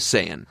boyfriend, just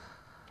saying."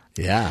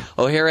 Yeah.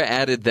 O'Hara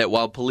added that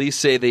while police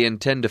say they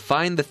intend to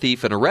find the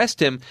thief and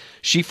arrest him,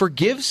 she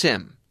forgives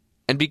him.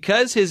 And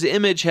because his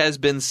image has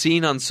been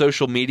seen on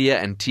social media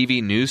and TV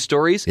news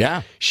stories,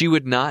 she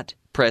would not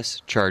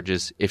press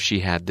charges if she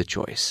had the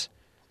choice.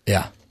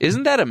 Yeah.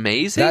 Isn't that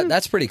amazing?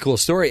 That's a pretty cool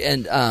story.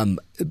 And,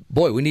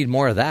 boy, we need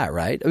more of that,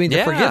 right? I mean,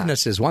 the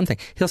forgiveness is one thing.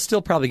 He'll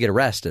still probably get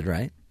arrested,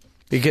 right?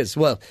 Because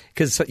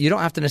you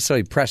don't have to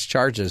necessarily press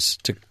charges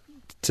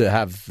to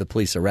have the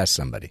police arrest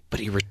somebody.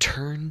 But he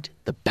returned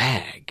the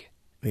bag.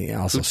 He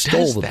also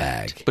stole the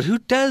bag. But who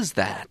does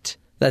that?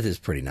 That is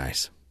pretty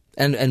nice.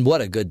 And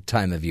what a good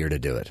time of year to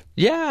do it.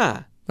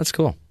 Yeah. That's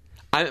cool.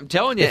 I'm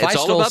telling you, it's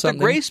all about the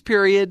grace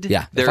period.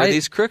 Yeah. There are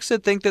these crooks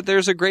that think that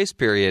there's a grace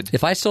period.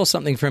 If I stole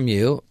something from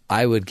you,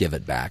 I would give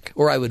it back.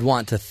 Or I would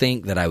want to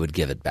think that I would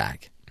give it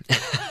back.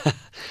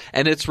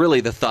 And it's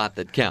really the thought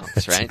that counts,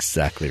 right? That's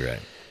exactly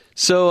right.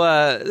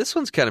 So this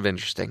one's kind of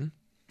interesting.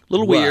 A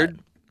little weird.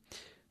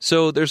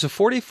 So there's a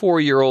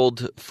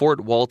 44-year-old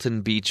Fort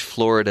Walton Beach,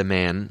 Florida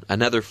man,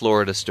 another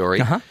Florida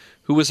story,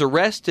 who was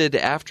arrested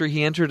after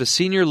he entered a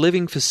senior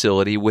living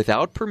facility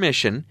without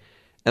permission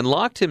and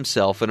locked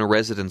himself in a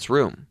resident's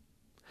room.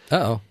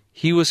 Uh-oh.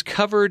 He was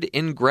covered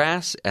in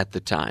grass at the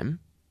time,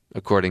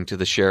 according to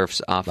the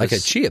sheriff's office. Like a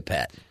chia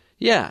pet.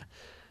 Yeah.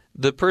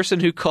 The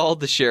person who called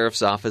the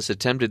sheriff's office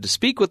attempted to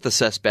speak with the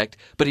suspect,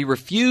 but he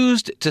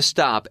refused to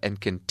stop and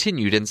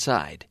continued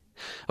inside.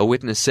 A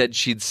witness said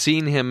she'd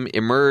seen him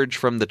emerge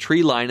from the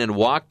tree line and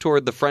walk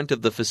toward the front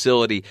of the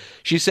facility.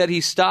 She said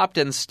he stopped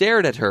and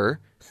stared at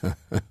her.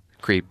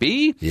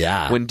 Creepy.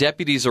 Yeah. When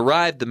deputies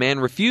arrived, the man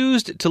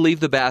refused to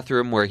leave the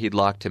bathroom where he'd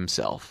locked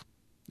himself.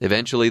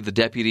 Eventually, the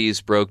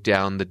deputies broke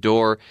down the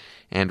door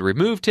and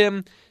removed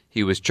him.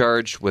 He was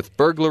charged with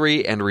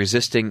burglary and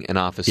resisting an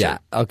officer. Yeah,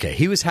 okay.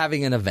 He was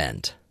having an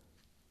event.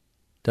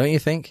 Don't you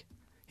think?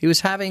 He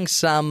was having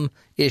some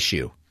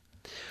issue.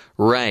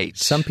 Right.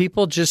 Some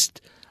people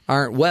just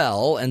aren't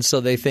well, and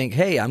so they think,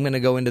 hey, I'm going to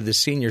go into the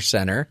senior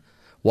center,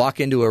 walk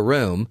into a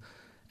room,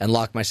 and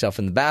lock myself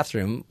in the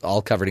bathroom,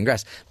 all covered in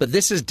grass. But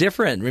this is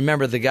different.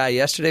 Remember the guy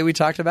yesterday we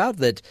talked about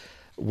that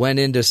went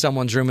into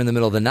someone's room in the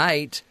middle of the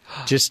night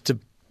just to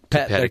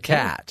pet their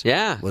cat?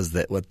 Yeah. Was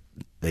that what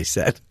they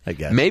said, I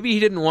guess? Maybe he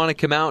didn't want to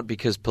come out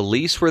because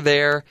police were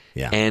there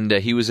and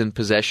he was in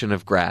possession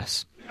of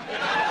grass.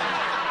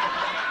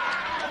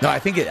 No, I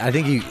think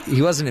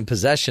he wasn't in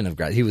possession of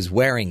grass. He was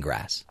wearing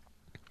grass.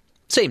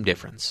 Same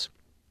difference.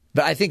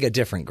 But I think a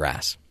different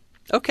grass.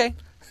 Okay.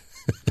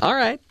 All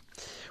right.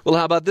 Well,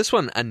 how about this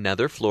one?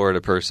 Another Florida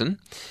person.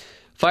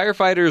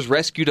 Firefighters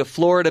rescued a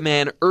Florida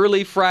man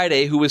early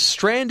Friday who was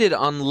stranded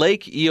on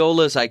Lake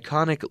Eola's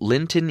iconic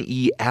Linton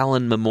E.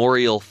 Allen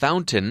Memorial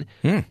Fountain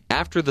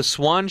after the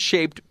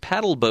swan-shaped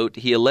paddle boat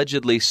he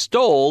allegedly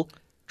stole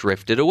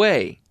drifted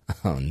away.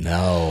 Oh,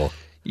 no.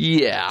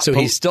 Yeah. So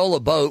he stole a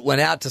boat, went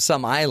out to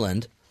some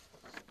island,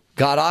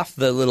 got off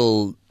the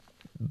little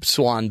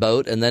swan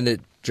boat, and then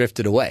it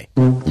drifted away.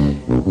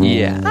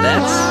 Yeah,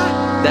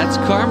 that's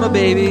karma,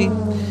 baby.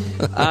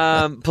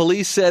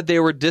 Police said they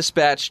were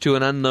dispatched to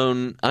an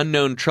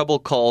unknown trouble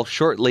call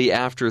shortly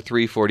after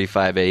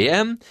 3:45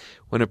 a.m.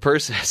 when a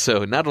person.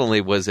 So not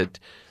only was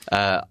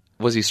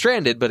he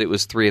stranded, but it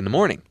was 3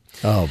 a.m.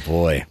 Oh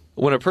boy!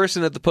 When a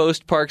person at the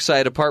Post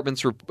Parkside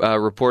Apartments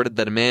reported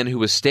that a man who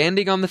was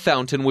standing on the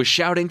fountain was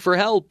shouting for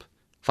help.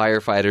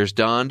 Firefighters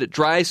donned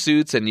dry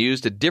suits and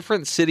used a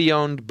different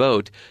city-owned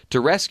boat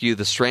to rescue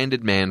the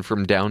stranded man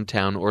from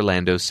downtown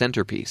Orlando's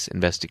Centerpiece,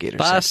 investigators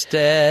Busted.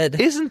 said.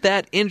 Isn't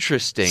that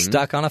interesting?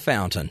 Stuck on a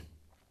fountain.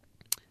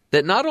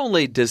 That not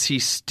only does he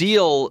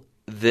steal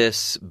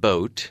this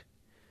boat,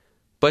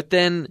 but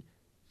then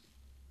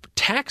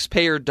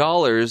taxpayer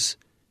dollars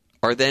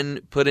are then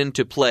put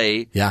into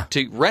play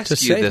to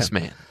rescue this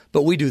man.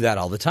 But we do that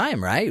all the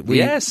time, right?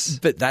 Yes.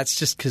 But that's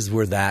just because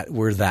we're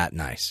that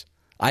nice.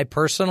 I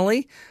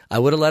personally, I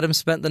would have let him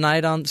spend the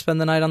night on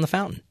the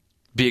fountain.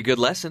 Be a good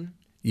lesson.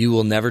 You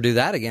will never do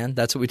that again.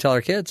 That's what we tell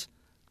our kids.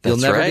 You'll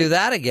That's never right. do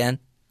that again.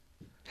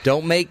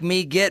 Don't make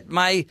me get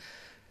my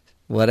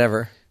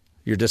whatever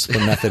your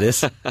discipline method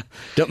is.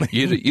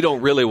 You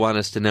don't really want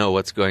us to know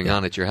what's going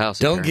on at your house.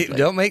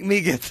 Don't make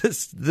me get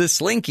the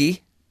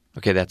slinky.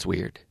 Okay, that's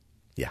weird.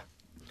 Yeah,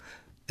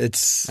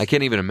 I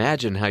can't even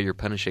imagine how you're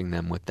punishing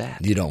them with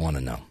that. You don't want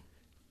to know.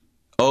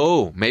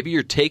 Oh, maybe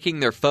you're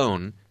taking their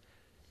phone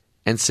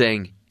and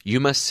saying, you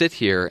must sit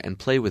here and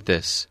play with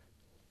this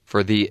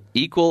for the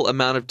equal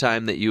amount of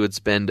time that you would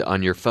spend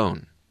on your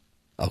phone.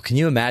 Oh, can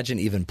you imagine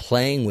even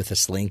playing with a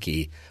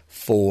slinky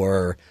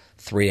for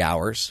 3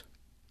 hours?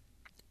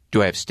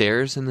 Do I have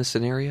stairs in this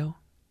scenario?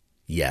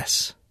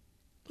 Yes.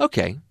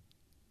 Okay.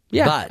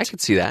 Yeah, I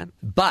could see that.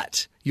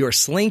 But your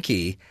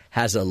slinky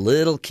has a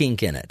little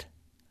kink in it.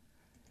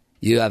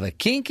 You have a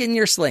kink in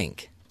your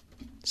slink,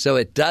 so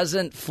it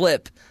doesn't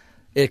flip.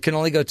 It can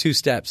only go 2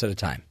 steps at a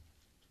time.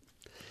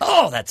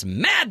 Oh, that's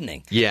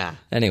maddening. Yeah.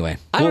 Anyway.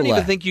 I don't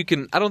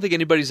think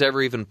anybody's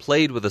ever even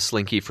played with a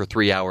slinky for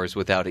 3 hours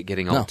without it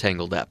getting all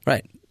tangled up.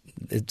 Right.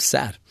 It's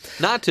sad.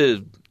 Not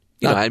to,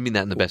 I mean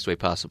that in the best way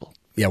possible.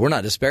 Yeah, we're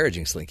not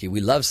disparaging slinky.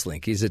 We love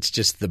slinkies. It's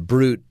just the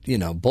brute,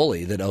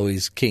 bully that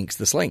always kinks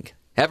the slink.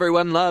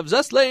 Everyone loves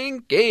a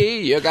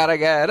slinky. You gotta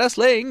get a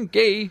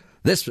slinky.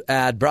 This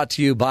ad brought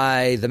to you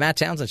by the Matt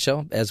Townsend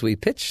Show as we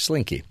pitch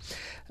Slinky.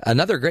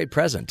 Another great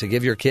present to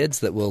give your kids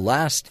that will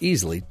last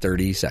easily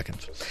 30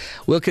 seconds.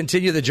 We'll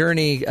continue the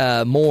journey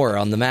more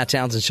on the Matt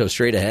Townsend Show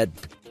straight ahead.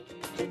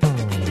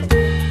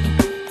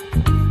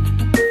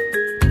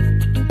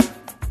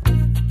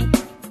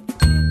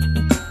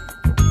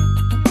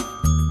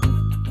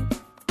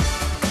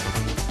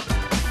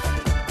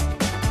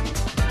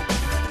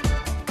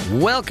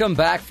 Welcome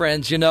back,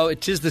 friends.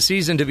 It is the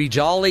season to be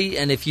jolly,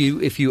 and if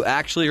you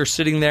actually are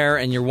sitting there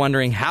and you're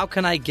wondering, how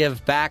can I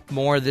give back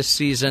more this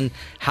season?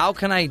 How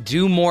can I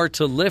do more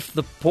to lift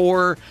the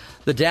poor,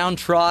 the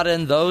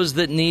downtrodden, those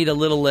that need a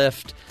little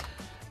lift?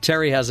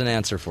 Terry has an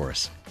answer for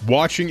us.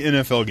 Watching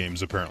NFL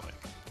games, apparently.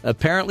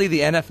 Apparently,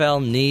 the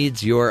NFL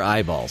needs your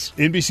eyeballs.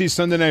 NBC's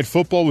Sunday Night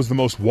Football was the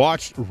most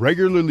watched,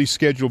 regularly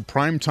scheduled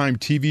primetime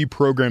TV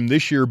program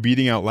this year,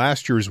 beating out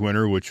last year's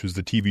winner, which was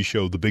the TV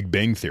show The Big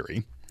Bang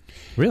Theory.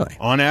 Really?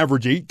 On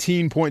average,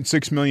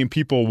 18.6 million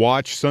people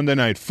watch Sunday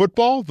Night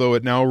Football, though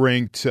it now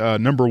ranked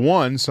number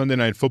one. Sunday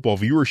Night Football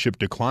viewership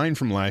declined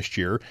from last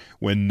year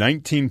when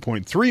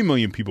 19.3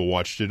 million people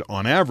watched it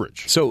on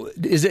average. So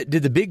did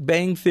the Big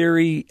Bang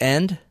Theory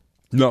end?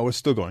 No, it's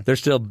still going. They're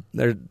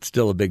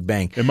still a big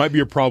bang. It might be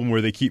a problem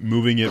where they keep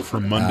moving it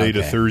from Monday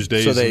to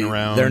Thursdays and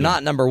around. They're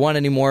not number one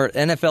anymore.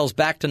 NFL's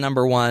back to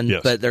number one,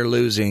 Yes. but they're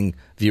losing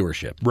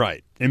viewership.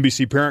 Right.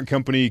 NBC parent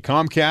company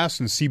Comcast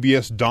and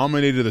CBS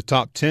dominated the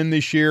top 10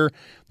 this year.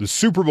 The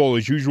Super Bowl,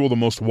 as usual, the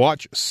most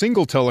watched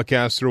single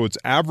telecast, though its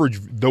average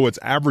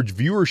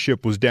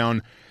viewership was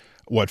down,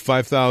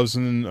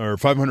 5,000 or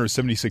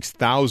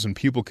 576,000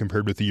 people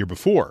compared with the year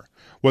before.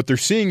 What they're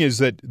seeing is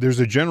that there's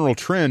a general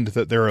trend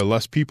that there are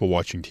less people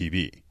watching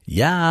TV.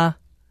 Yeah.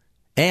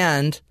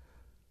 And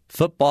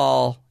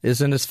football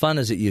isn't as fun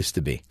as it used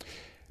to be.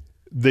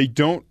 They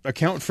don't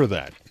account for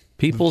that.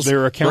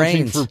 They're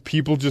accounting for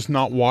people just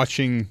not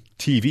watching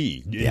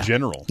TV in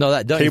general.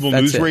 No, cable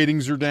news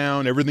ratings are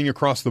down. Everything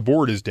across the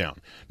board is down.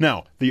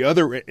 Now, the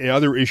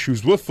other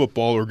issues with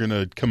football are going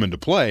to come into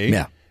play.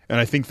 Yeah. And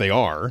I think they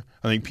are.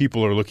 I think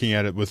people are looking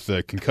at it with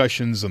the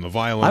concussions and the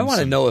violence. I want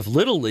to know if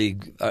Little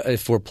League,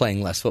 if we're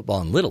playing less football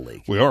in Little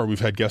League. We are. We've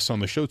had guests on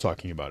the show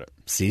talking about it.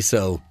 See,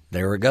 so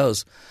there it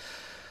goes.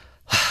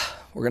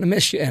 We're going to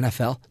miss you,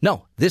 NFL.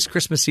 No, this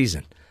Christmas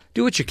season,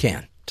 do what you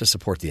can to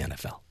support the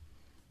NFL.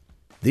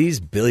 These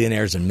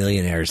billionaires and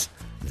millionaires,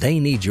 they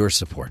need your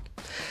support.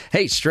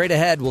 Hey, straight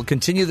ahead, we'll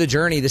continue the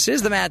journey. This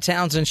is the Matt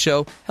Townsend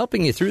Show,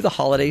 helping you through the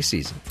holiday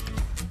season.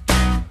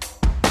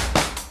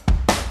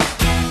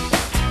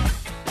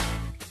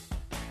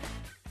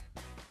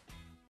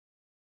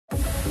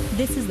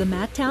 This is the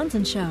Matt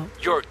Townsend Show.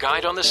 Your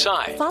guide on the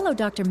side. Follow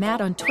Dr.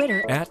 Matt on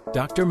Twitter. At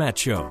Dr. Matt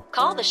Show.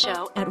 Call the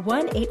show at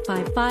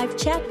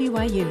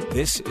 1-855-CHAT-BYU.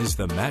 This is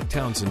the Matt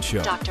Townsend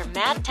Show. Dr.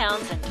 Matt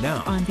Townsend.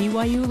 Now On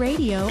BYU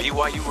Radio.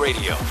 BYU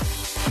Radio.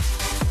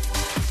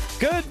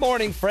 Good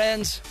morning,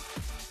 friends.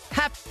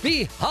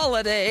 Happy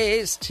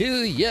holidays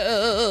to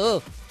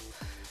you.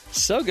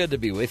 So good to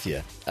be with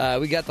you.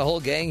 We got the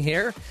whole gang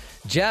here.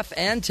 Jeff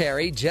and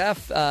Terry.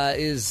 Jeff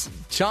is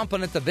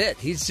chomping at the bit.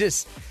 He's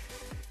just...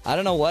 I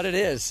don't know what it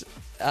is.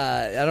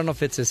 I don't know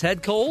if it's his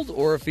head cold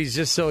or if he's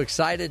just so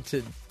excited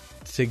to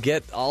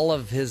get all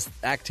of his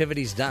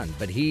activities done.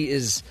 But he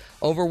is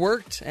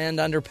overworked and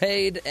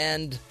underpaid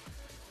and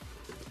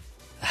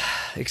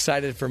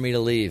excited for me to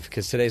leave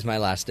because today's my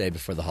last day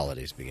before the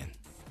holidays begin.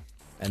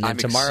 And then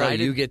tomorrow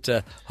you get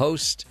to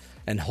host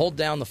and hold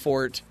down the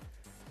fort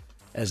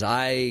as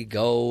I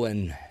go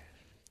and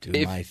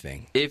do my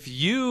thing. If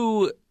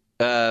you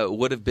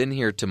would have been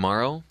here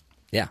tomorrow,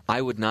 yeah, I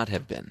would not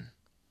have been.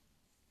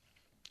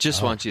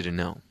 Just want you to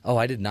know. Oh,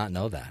 I did not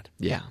know that.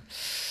 Yeah.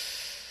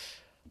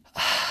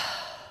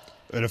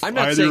 And if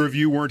either of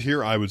you weren't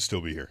here, I would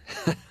still be here.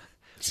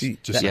 See,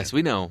 yes,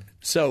 we know.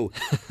 So,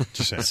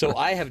 so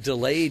I have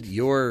delayed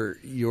your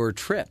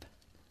trip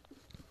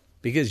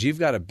because you've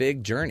got a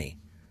big journey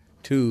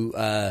to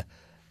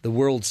the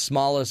world's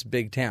smallest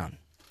big town.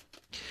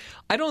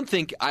 I don't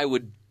think I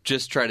would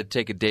just try to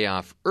take a day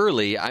off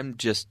early. I would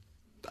just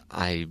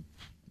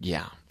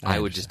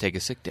take a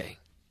sick day.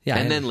 Yeah,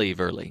 and then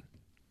leave early.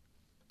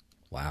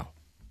 Wow.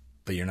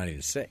 But you're not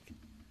even sick.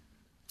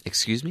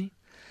 Excuse me?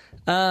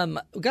 We've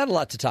got a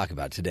lot to talk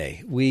about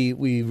today. We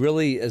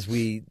really, as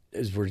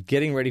we're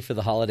getting ready for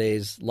the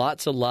holidays,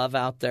 lots of love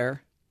out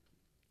there.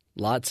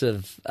 Lots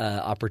of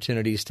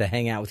opportunities to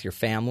hang out with your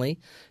family.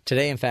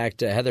 Today, in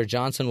fact, Heather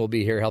Johnson will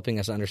be here helping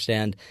us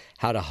understand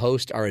how to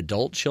host our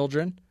adult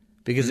children.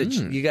 Because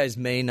you guys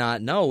may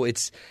not know,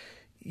 it's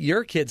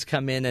your kids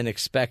come in and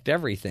expect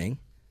everything.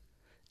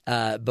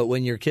 But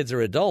when your kids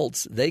are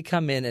adults, they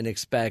come in and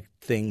expect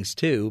things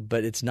too,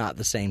 but it's not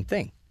the same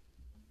thing.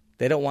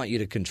 They don't want you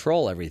to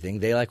control everything.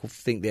 They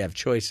think they have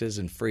choices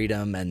and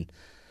freedom, and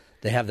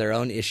they have their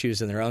own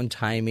issues and their own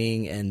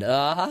timing. And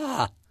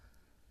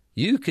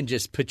you can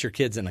just put your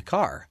kids in a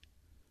car,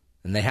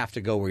 and they have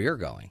to go where you're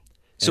going.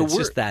 So it's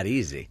just that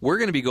easy. We're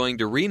going to be going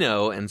to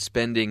Reno and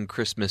spending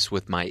Christmas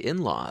with my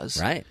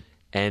in-laws. Right.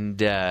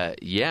 And,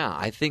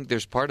 I think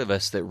there's part of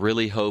us that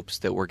really hopes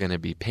that we're going to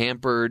be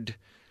pampered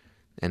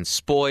and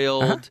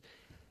spoiled,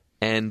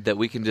 and that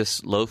we can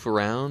just loaf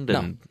around.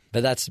 No,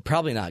 but that's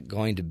probably not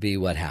going to be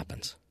what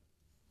happens.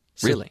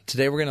 So really?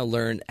 Today we're going to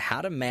learn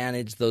how to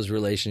manage those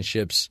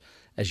relationships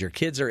as your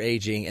kids are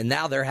aging, and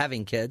now they're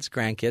having kids,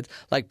 grandkids.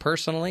 Like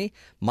personally,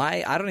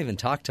 I don't even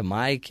talk to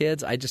my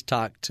kids. I just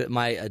talk to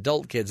my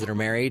adult kids that are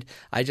married.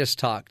 I just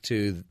talk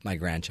to my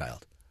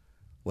grandchild.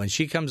 When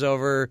she comes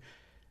over,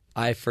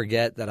 I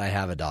forget that I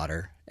have a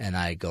daughter, and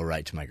I go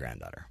right to my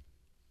granddaughter.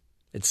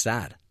 It's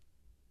sad.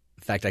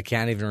 In fact, I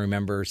can't even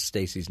remember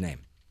Stacy's name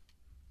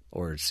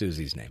or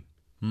Susie's name.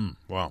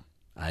 Wow.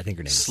 I think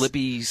her name is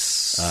Slippy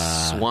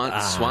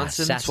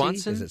Swanson? Sassy?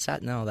 Swanson? Is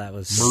it no, that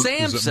was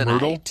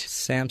Samsonite.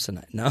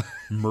 Samsonite. No.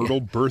 Myrtle?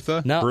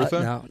 Bertha? No,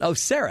 Bertha? no. Oh,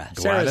 Sarah.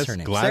 Gladys? Sarah's her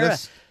name.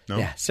 Gladys? Sarah. No.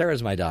 Yeah,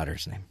 Sarah's my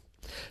daughter's name.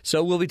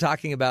 So we'll be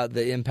talking about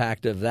the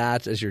impact of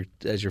that as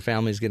your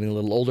family's getting a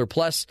little older.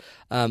 Plus,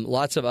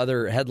 lots of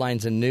other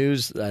headlines and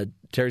news.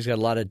 Terry's got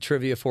a lot of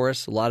trivia for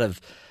us, a lot of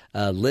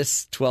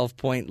lists,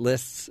 12-point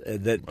lists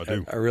that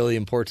are really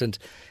important,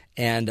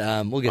 and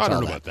we'll get to all that. I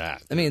don't know about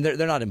that. I mean,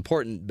 they're not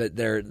important, but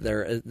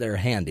they're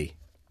handy.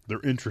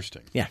 They're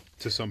interesting. Yeah.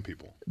 To some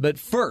people. But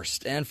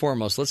first and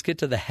foremost, let's get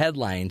to the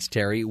headlines,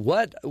 Terry.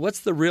 What's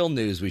the real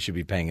news we should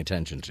be paying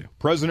attention to?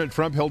 President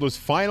Trump held his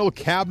final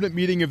cabinet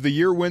meeting of the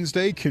year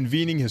Wednesday,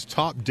 convening his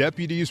top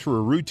deputies for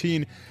a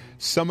routine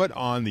summit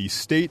on the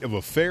state of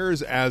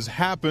affairs. As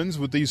happens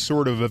with these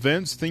sort of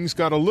events, things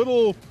got a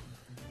little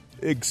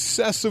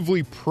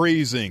excessively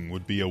praising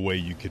would be a way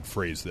you could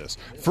phrase this.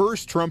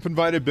 First, Trump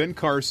invited Ben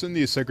Carson,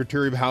 the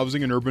Secretary of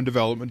Housing and Urban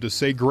Development, to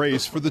say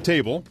grace for the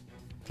table.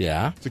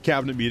 Yeah. It's a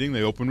cabinet meeting.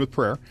 They opened with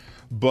prayer.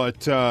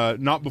 But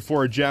not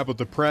before a jab at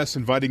the press,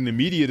 inviting the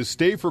media to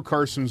stay for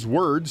Carson's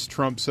words.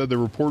 Trump said the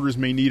reporters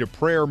may need a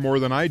prayer more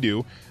than I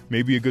do.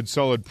 Maybe a good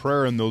solid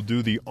prayer, and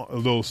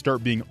they'll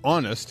start being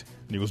honest.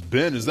 And he goes,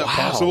 Ben, is that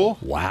possible?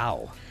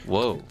 Wow.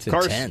 Whoa. It's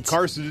intense.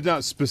 Carson did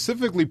not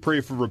specifically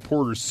pray for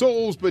reporters'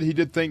 souls, but he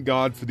did thank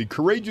God for the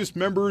courageous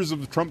members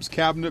of Trump's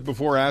cabinet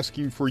before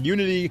asking for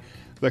unity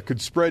that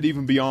could spread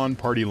even beyond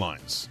party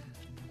lines.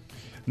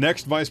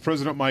 Next, Vice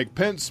President Mike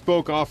Pence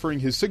spoke, offering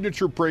his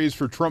signature praise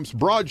for Trump's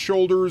broad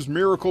shoulders,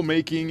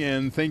 miracle-making,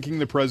 and thanking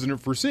the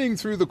president for seeing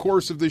through the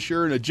course of this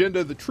year an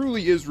agenda that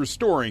truly is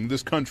restoring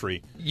this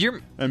country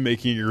and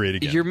making it great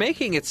again. You're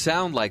making it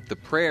sound like the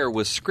prayer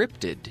was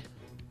scripted.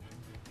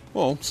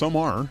 Well, some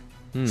are.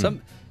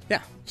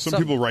 Some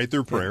people write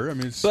their prayer. I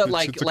mean, it's But it's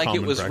like a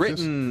common it was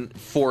practice. written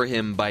for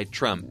him by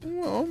Trump.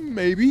 Well,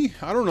 maybe.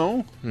 I don't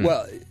know.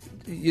 Well,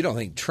 you don't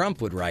think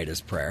Trump would write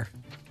his prayer?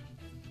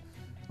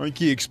 I think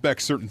he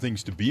expects certain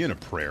things to be in a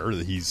prayer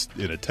that he's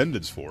in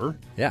attendance for.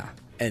 Yeah.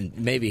 And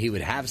maybe he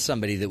would have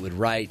somebody that would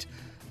write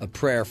a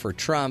prayer for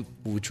Trump,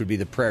 which would be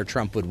the prayer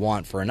Trump would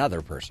want for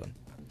another person.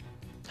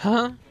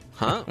 Huh?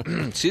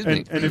 Excuse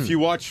me. And if you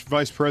watch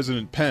Vice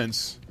President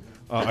Pence,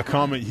 a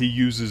comment he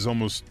uses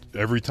almost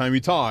every time he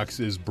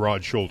talks is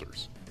broad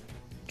shoulders.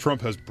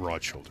 Trump has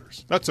broad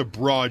shoulders. That's a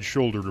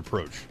broad-shouldered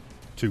approach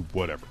to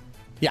whatever.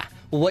 Yeah.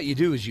 Well, what you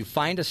do is you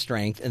find a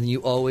strength, and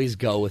you always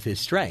go with his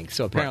strength.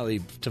 So apparently,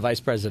 to Vice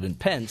President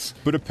Pence,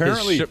 but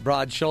apparently,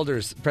 broad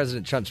shoulders,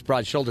 President Trump's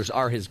broad shoulders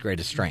are his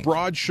greatest strength.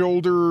 Broad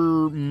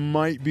shoulder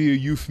might be a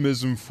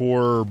euphemism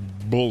for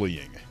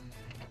bullying.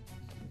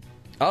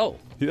 Oh.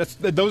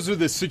 Those are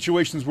the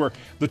situations where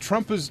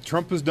Trump has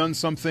done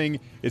something.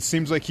 It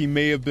seems like he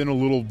may have been a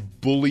little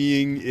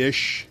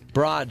bullying-ish.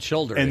 Broad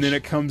shoulder. And then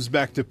it comes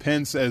back to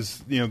Pence as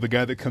the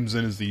guy that comes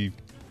in as the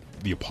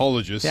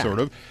apologist, sort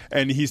of,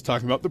 and he's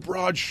talking about the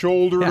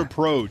broad-shouldered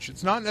approach.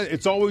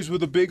 It's always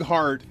with a big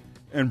heart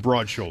and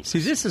broad shoulders. See,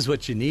 this is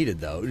what you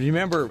needed, though.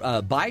 Remember,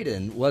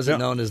 Biden wasn't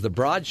known as the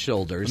broad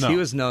shoulders. No. He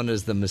was known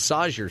as the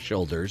massage your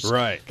shoulders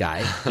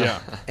guy. Yeah.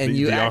 And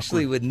you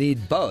actually would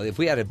need both. If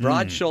we had a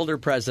broad shoulder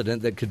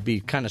president that could be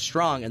kind of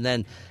strong, and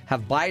then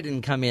have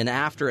Biden come in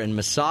after and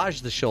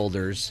massage the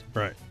shoulders.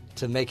 Right.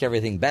 To make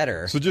everything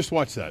better. So just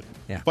watch that.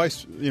 Yeah.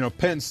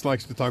 Pence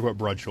likes to talk about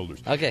broad shoulders.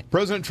 Okay.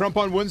 President Trump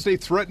on Wednesday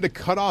threatened to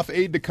cut off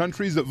aid to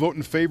countries that vote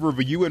in favor of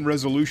a UN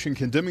resolution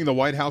condemning the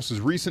White House's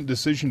recent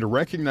decision to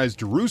recognize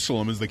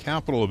Jerusalem as the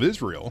capital of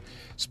Israel.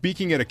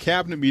 Speaking at a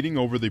cabinet meeting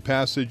over the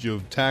passage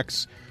of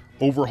tax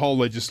overhaul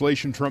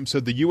legislation, Trump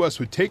said the U.S.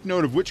 would take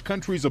note of which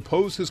countries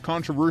oppose his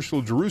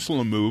controversial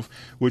Jerusalem move,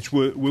 which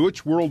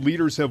world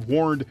leaders have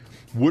warned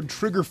would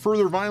trigger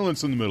further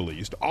violence in the Middle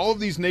East. All of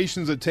these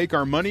nations that take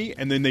our money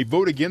and then they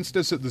vote against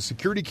us at the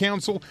Security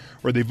Council,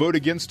 or they vote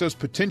against us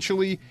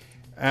potentially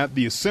at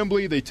the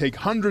Assembly, they take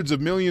hundreds of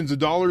millions of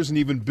dollars and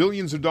even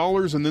billions of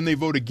dollars, and then they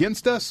vote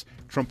against us.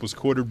 Trump was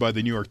quoted by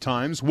the New York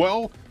Times.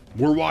 Well,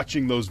 we're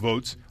watching those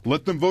votes.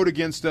 Let them vote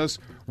against us.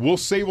 We'll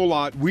save a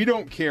lot. We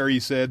don't care, he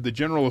said. The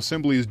General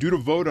Assembly is due to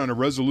vote on a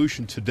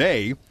resolution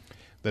today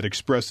that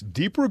expressed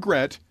deep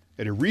regret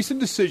at a recent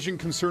decision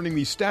concerning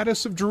the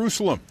status of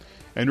Jerusalem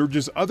and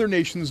urges other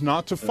nations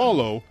not to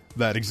follow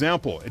that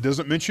example. It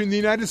doesn't mention the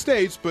United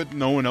States, but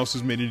no one else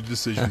has made any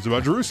decisions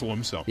about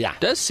Jerusalem. So yeah,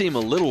 does seem a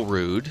little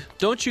rude.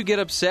 Don't you get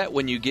upset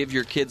when you give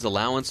your kids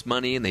allowance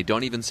money and they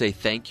don't even say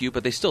thank you,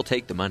 but they still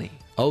take the money?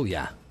 Oh,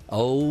 yeah.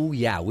 Oh,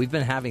 yeah. We've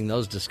been having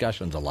those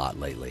discussions a lot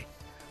lately.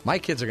 My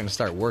kids are going to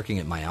start working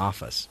at my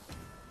office.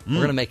 We're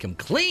going to make them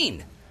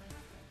clean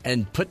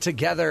and put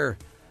together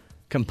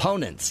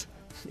components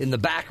in the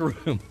back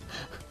room.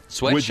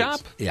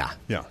 Sweatshop? Yeah.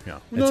 Yeah.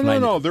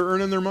 No. They're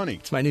earning their money.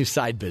 It's my new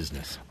side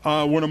business.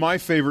 One of my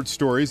favorite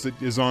stories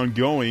that is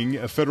ongoing,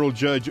 a federal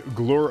Judge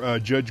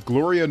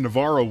Gloria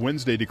Navarro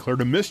Wednesday declared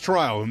a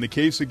mistrial in the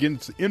case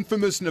against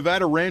infamous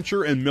Nevada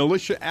rancher and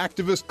militia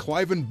activist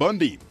Cliven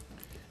Bundy,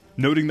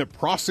 noting that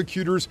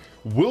prosecutors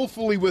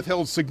willfully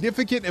withheld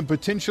significant and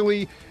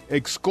potentially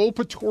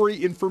exculpatory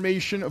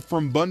information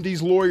from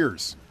Bundy's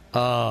lawyers.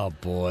 Oh,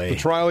 boy. The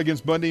trial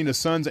against Bundy and his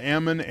sons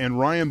Ammon and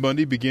Ryan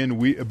Bundy began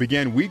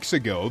weeks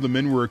ago. The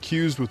men were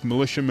accused with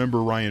militia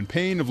member Ryan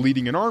Payne of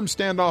leading an armed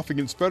standoff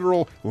against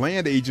federal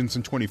land agents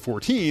in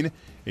 2014.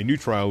 A new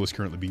trial is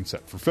currently being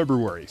set for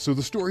February. So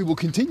the story will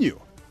continue.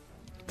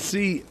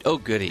 See, oh,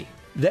 goody.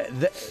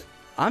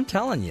 I'm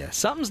telling you,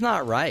 something's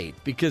not right,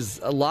 because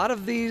a lot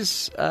of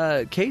these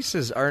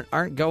cases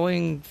aren't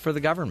going for the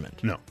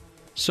government. No.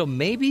 So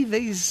maybe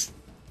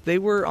they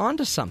were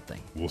onto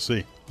something. We'll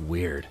see.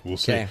 Weird. We'll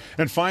see. Okay.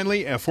 And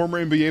finally, a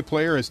former NBA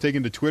player has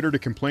taken to Twitter to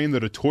complain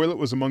that a toilet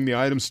was among the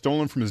items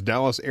stolen from his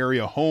Dallas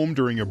area home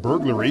during a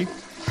burglary.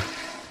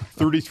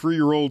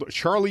 33-year-old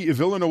Charlie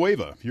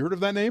Villanueva. You heard of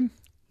that name?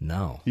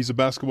 No. He's a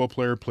basketball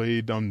player,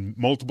 played on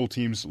multiple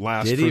teams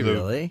last Did for he the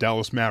really?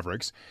 Dallas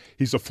Mavericks.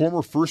 He's a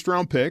former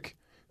first-round pick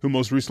who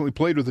most recently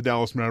played with the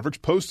Dallas Mavericks,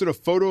 posted a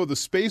photo of the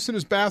space in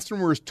his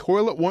bathroom where his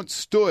toilet once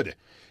stood.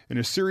 In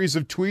a series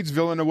of tweets,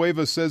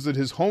 Villanueva says that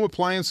his home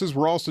appliances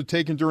were also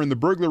taken during the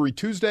burglary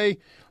Tuesday.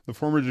 The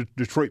former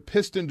Detroit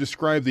Piston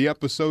described the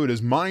episode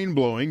as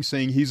mind-blowing,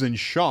 saying he's in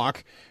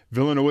shock.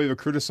 Villanueva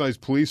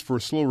criticized police for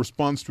a slow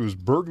response to his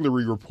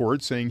burglary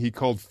report, saying he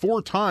called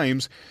 4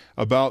 times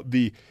about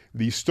the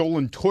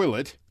stolen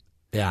toilet.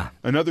 Yeah.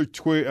 Another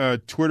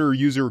Twitter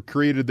user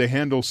created the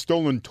handle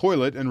Stolen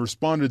Toilet and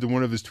responded to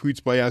one of his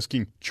tweets by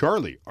asking,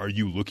 "Charlie, are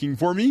you looking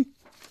for me?"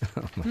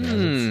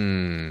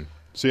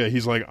 So yeah,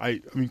 he's like, I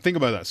mean, think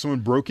about that.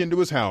 Someone broke into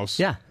his house,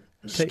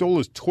 stole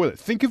his toilet.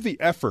 Think of the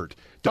effort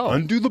to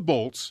undo the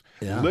bolts.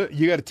 Yeah.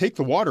 You got to take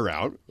the water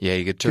out. Yeah,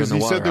 you could turn the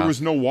Because water he said there off.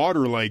 was no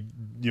water,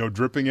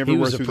 dripping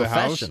everywhere was a through the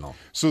house. professional.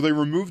 So they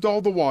removed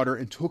all the water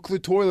and took the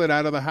toilet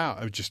out of the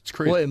house. It was just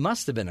crazy. Well, it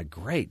must have been a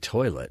great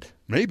toilet.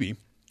 Maybe.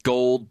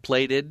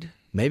 Gold-plated.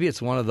 Maybe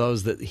it's one of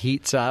those that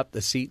heats up,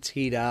 the seats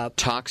heat up.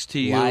 Talks to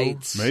you.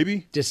 Lights.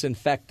 Maybe.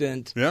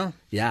 Disinfectant. Yeah.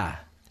 Yeah.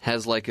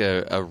 Has like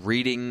a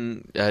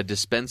reading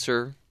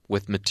dispenser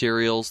with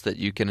materials that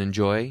you can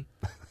enjoy.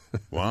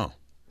 Wow.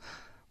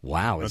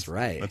 Wow, that's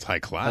right. That's high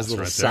class Has a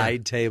little right there.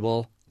 side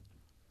table,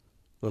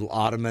 little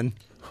ottoman.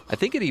 I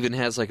think it even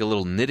has like a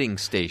little knitting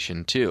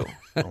station, too.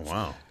 Oh,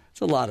 wow. It's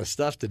a lot of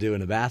stuff to do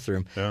in a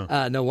bathroom.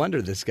 Yeah. No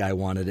wonder this guy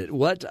wanted it.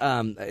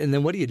 And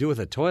then what do you do with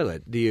a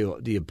toilet? Do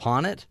you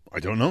pawn it?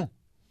 I don't know.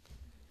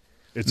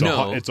 It's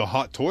a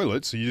hot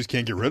toilet, so you just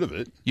can't get rid of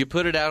it. You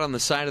put it out on the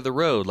side of the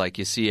road like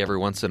you see every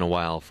once in a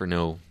while for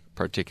no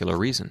particular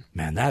reason.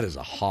 Man, that is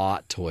a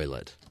hot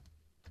toilet.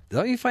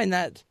 Don't you find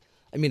that?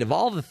 I mean, of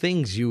all the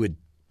things you would,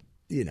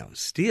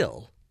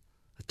 steal,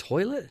 a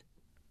toilet?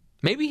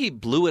 Maybe he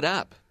blew it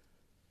up.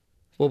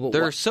 Well, but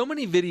There are so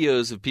many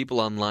videos of people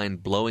online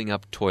blowing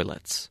up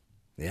toilets.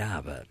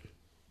 Yeah, but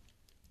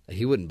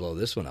he wouldn't blow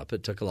this one up.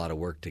 It took a lot of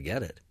work to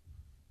get it.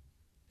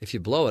 If you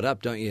blow it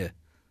up, don't you?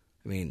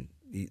 I mean,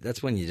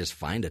 that's when you just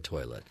find a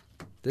toilet.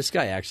 This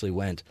guy actually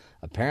went,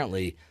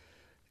 apparently,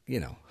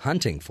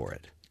 hunting for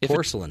it.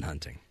 Porcelain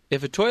hunting.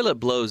 If a toilet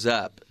blows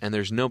up and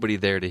there's nobody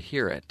there to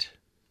hear it,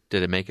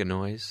 did it make a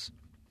noise?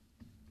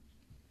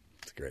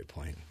 That's a great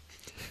point.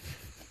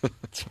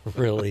 It's a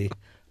really,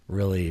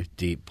 really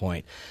deep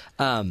point.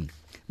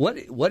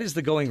 What is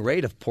the going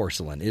rate of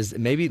porcelain? Is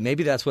maybe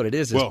that's what it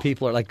is. Well,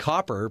 people are like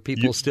copper.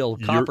 People still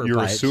copper You're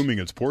pipes. assuming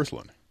it's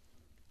porcelain.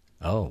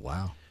 Oh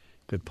wow,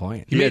 good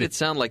point. He made it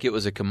sound like it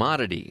was a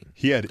commodity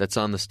that's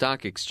on the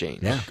stock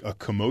exchange. Yeah. A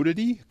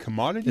commodity?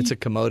 Commodity? It's a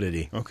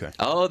commodity. Okay.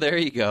 Oh, there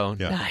you go.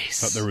 Yeah. Nice.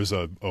 Thought there was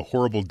a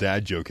horrible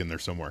dad joke in there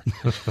somewhere.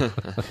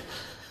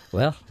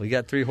 Well, we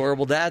got 3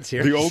 horrible dads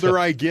here. The older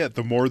I get,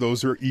 the more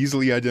those are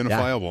easily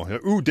identifiable. Yeah.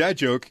 Ooh, dad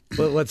joke.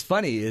 But what's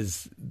funny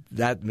is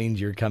that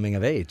means you're coming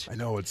of age. I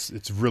know, it's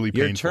really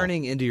painful. You're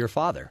turning into your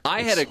father.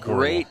 I had a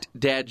great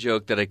dad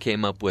joke that I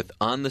came up with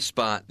on the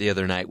spot the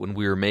other night when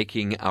we were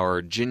making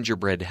our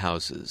gingerbread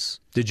houses.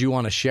 Did you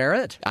want to share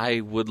it?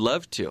 I would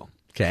love to.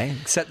 Okay.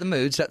 Set the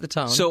mood, set the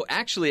tone. So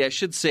actually, I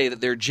should say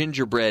that they're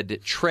gingerbread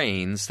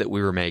trains that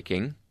we were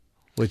making.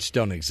 Which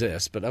don't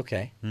exist, but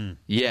okay.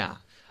 Yeah.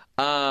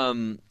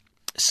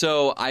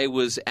 So I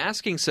was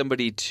asking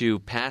somebody to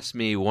pass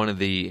me one of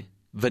the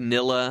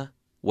vanilla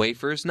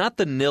wafers, not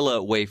the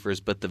Nilla wafers,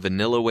 but the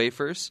vanilla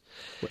wafers.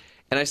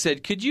 And I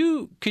said, "Could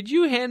you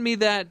hand me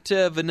that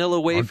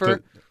vanilla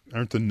wafer?"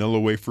 Aren't the Nilla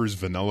wafers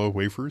vanilla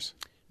wafers?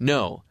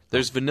 No,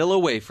 there's vanilla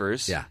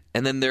wafers. Yeah.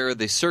 And then there are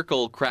the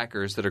circle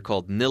crackers that are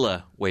called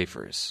Nilla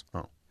wafers.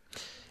 Oh.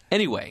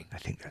 Anyway, I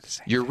think that's the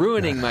same. you're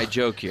ruining my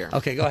joke here.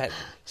 Okay, go ahead.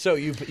 So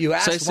you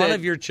asked I said- one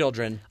of your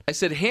children. I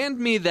said, hand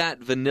me that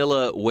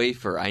vanilla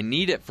wafer. I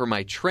need it for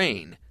my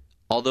train,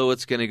 although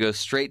it's going to go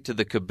straight to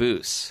the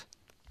caboose.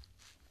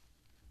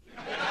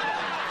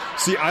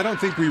 See, I don't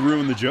think we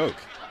ruined the joke.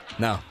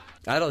 No,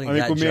 I don't think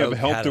I think that we may have joke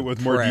helped had it a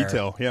with more prayer.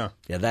 detail. Yeah.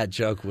 Yeah, that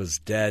joke was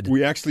dead.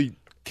 We actually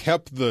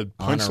kept the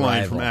On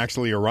punchline from arrival.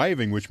 actually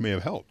arriving, which may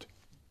have helped.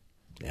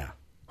 Yeah.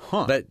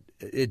 Huh. But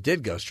it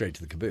did go straight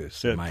to the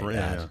caboose. I might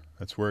add. Yeah.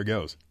 That's where it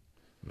goes,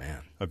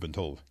 Man. I've been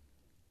told.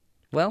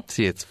 Well,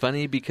 See, it's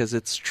funny because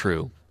it's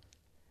true.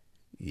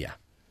 yeah.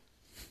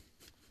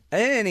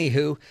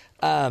 Anywho,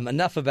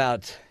 enough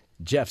about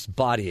Jeff's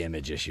body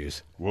image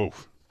issues. Whoa.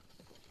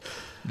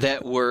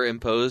 That were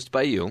imposed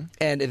by you.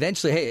 And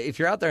eventually, hey, if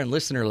you're out there in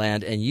listener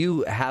land and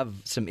you have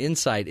some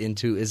insight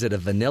into is it a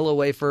vanilla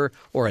wafer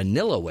or a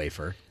Nilla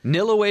wafer?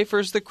 Nilla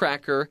wafer's the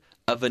cracker.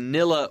 A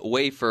vanilla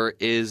wafer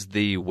is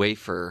the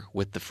wafer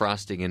with the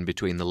frosting in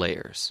between the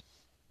layers.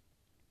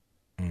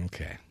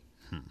 Okay.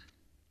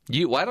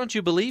 Why don't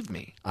you believe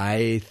me?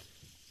 I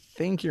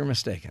think you're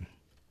mistaken.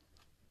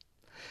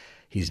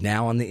 He's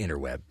now on the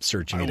interweb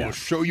searching I it will out.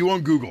 show you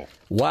on Google.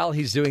 While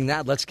he's doing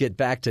that, let's get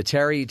back to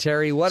Terry.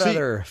 Terry, what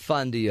other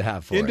fun do you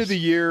have for End us? of the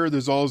year,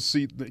 there's always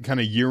the kind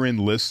of year-end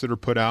lists that are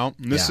put out.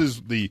 And this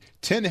is the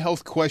 10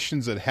 health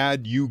questions that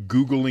had you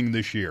Googling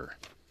this year.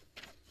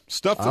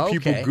 Stuff that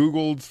people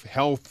Googled,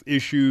 health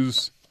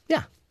issues.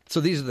 Yeah. So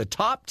these are the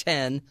top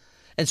 10.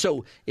 And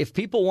so if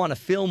people want to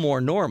feel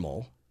more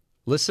normal,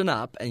 listen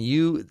up. And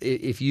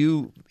if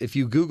you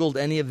Googled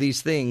any of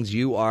these things,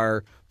 you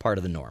are part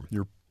of the norm.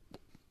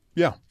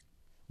 Yeah.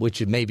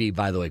 Which may be,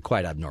 by the way,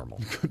 quite abnormal.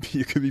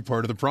 It could be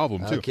part of the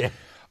problem, too. Okay.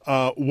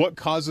 What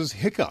causes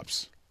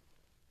hiccups?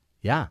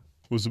 Yeah.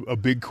 Was a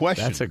big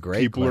question. That's a great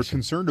People question. are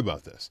concerned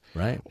about this.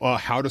 Right.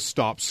 How to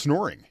stop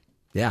snoring.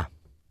 Yeah.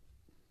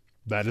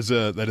 That is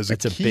a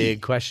That's key. a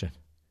big question.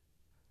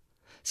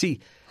 See,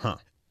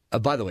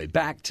 by the way,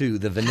 back to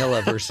the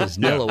vanilla versus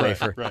Nilla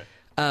wafer. Right.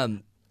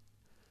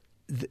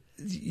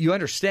 You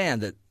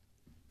understand that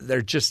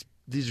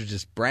these are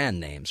just brand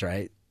names,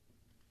 right?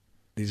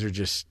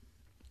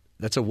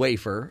 That's a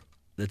wafer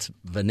that's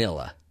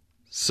vanilla.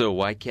 So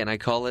why can't I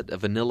call it a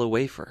vanilla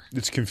wafer?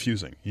 It's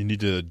confusing. You need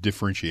to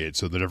differentiate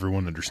so that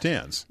everyone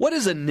understands. What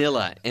is a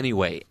Nilla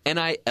anyway?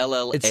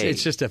 N-I-L-L-A.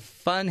 It's just a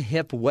fun,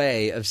 hip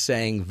way of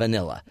saying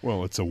vanilla.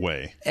 Well, it's a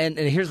way. And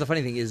here's the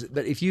funny thing is,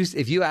 but if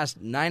you ask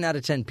 9 out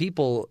of 10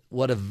 people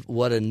what a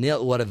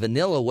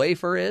vanilla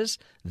wafer is,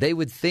 they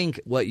would think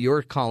what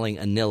you're calling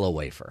a Nilla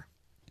wafer.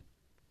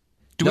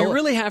 Do we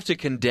really have to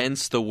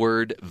condense the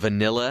word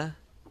vanilla?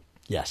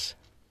 Yes.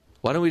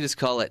 Why don't we just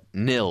call it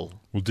nil?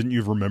 Well, didn't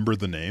you remember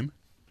the name?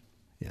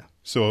 Yeah.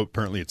 So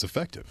apparently it's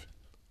effective.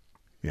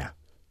 Yeah.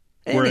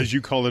 Whereas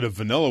you call it a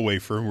vanilla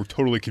wafer, and we're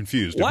totally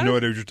confused. We have no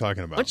idea what you're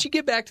talking about. Why don't you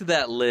get back to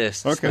that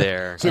list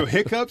there? So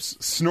hiccups,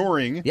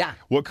 snoring. Yeah.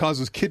 What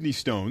causes kidney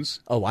stones?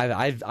 Oh,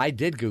 I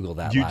did Google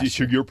that last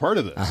year. You're part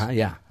of this.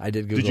 Yeah, I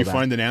did Google that. Did you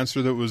find an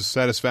answer that was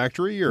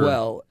satisfactory? Or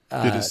well,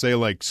 did it say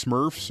like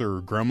Smurfs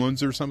or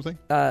Gremlins or something?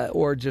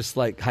 Or just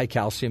like high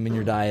calcium in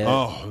your diet.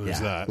 Oh,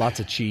 there's that.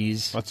 Lots of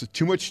cheese.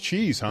 Too much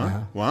cheese,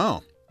 huh?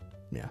 Wow.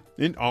 Yeah.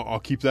 I'll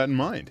keep that in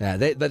mind. Yeah,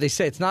 but they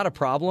say it's not a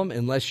problem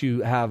unless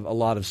you have a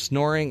lot of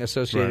snoring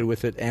associated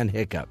with it and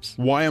hiccups.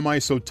 Why am I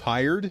so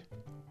tired?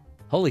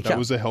 Holy cow. That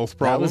was a health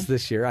problem? That was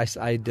this year.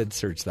 I did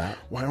search that.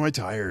 Why am I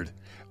tired?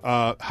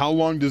 How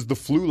long does the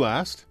flu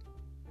last?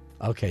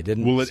 Okay,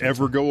 Will it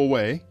ever go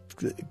away?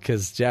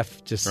 Because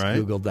Jeff just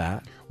Googled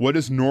that. What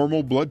is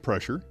normal blood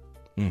pressure?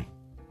 I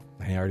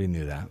already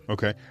knew that.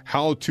 Okay.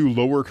 How to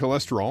lower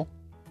cholesterol?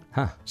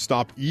 Huh.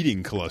 Stop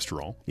eating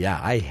cholesterol. Yeah,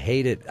 I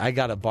hate it. I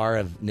got a bar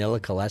of Nilla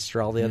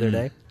cholesterol the other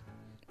day.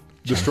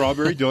 The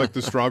strawberry? Do you like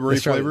the strawberry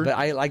flavor? But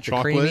I like the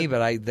creamy,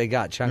 but they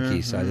got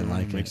chunky, so I didn't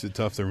like it. Makes it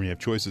tough there when you have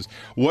choices.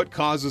 What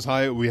causes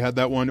we had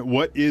that one.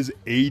 What is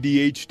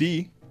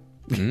ADHD?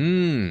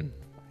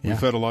 We've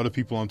had a lot of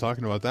people on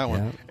talking about that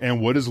one. Yeah.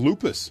 And what is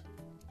lupus?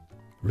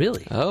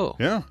 Really? Oh.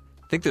 Yeah.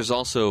 I think there's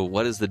also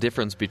what is the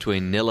difference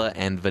between Nilla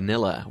and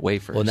vanilla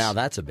wafers? Well, now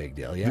that's a big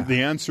deal, yeah.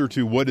 The answer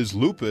to what is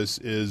lupus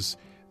is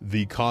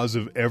the cause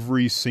of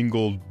every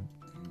single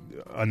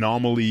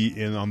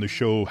anomaly on the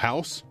show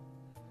House,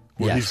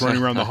 where he's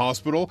running around the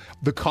hospital.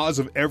 The cause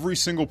of every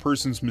single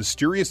person's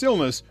mysterious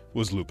illness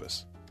was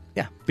lupus.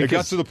 Yeah. It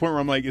got to the point where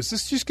I'm like, is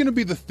this just going to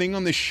be the thing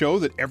on this show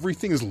that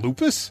everything is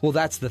lupus? Well,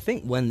 that's the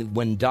thing.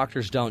 When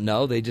doctors don't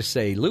know, they just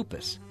say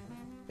lupus.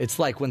 It's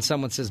like when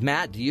someone says,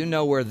 Matt, do you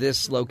know where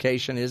this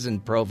location is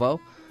in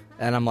Provo?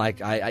 And I'm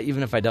like, I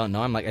even if I don't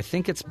know, I'm like, I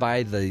think it's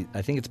by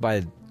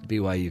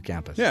BYU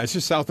campus. Yeah, it's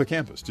just south of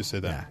campus. Just say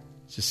that. Yeah,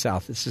 it's just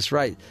south. It's just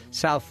right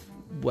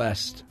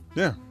southwest.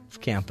 Yeah, of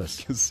campus.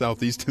 Because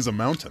southeast is a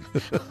mountain.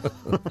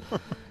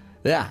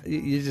 Yeah,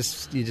 you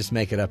just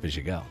make it up as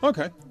you go.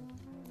 Okay.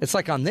 It's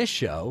like on this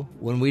show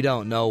when we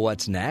don't know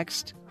what's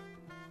next.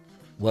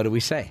 What do we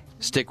say?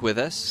 Stick with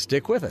us.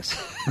 Stick with us.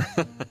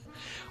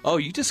 Oh,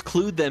 you just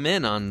clued them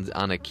in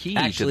on a key.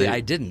 Actually,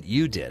 I didn't.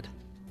 You did.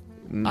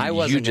 I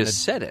wasn't. You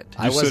just said it.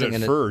 I wasn't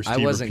said it first. I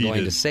He wasn't going to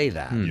repeated. say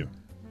that.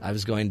 I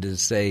was going to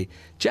say,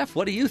 Jeff,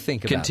 what do you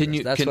think about Continue.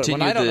 this? That's Continue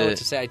when I don't know what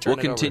to say, I turn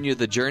We'll continue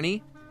the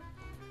journey.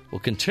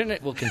 We'll continue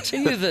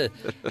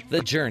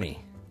the journey.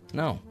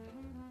 No,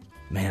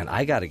 man,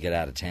 I got to get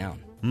out of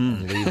town.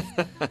 And leave.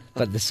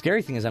 But the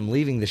scary thing is, I'm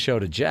leaving the show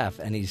to Jeff,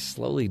 and he's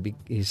slowly,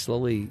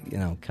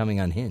 coming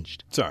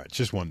unhinged. It's all right. It's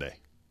just one day.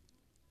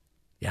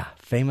 Yeah,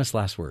 famous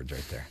last words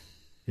right there.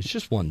 It's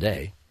just one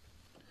day,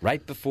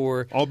 right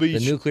before the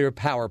nuclear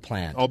power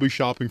plant. I'll be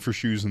shopping for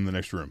shoes in the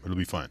next room. It'll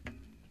be fine.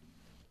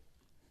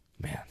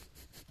 Man,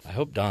 I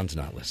hope Don's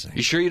not listening.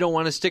 You sure you don't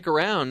want to stick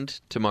around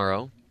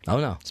tomorrow? Oh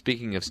no.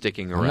 Speaking of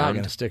sticking around, I'm not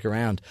going to stick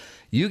around.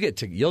 You'll get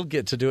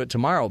to do it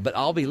tomorrow, but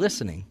I'll be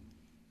listening.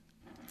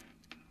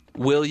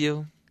 Will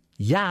you?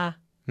 Yeah,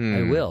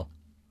 I will.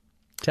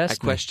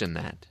 Test I question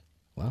that.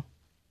 Well,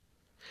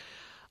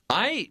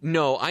 I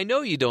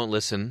know you don't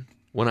listen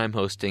when I'm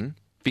hosting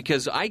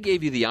because I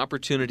gave you the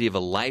opportunity of a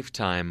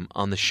lifetime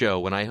on the show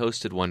when I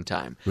hosted one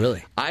time.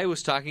 Really? I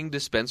was talking to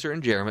Spencer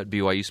and Jerem at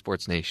BYU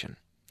Sports Nation.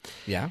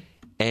 Yeah.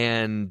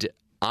 And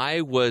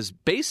I was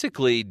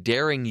basically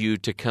daring you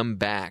to come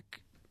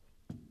back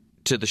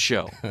to the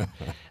show.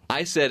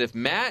 I said, if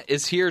Matt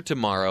is here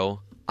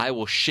tomorrow, I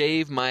will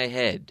shave my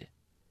head.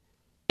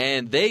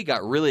 And they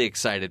got really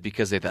excited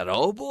because they thought,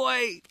 oh,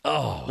 boy,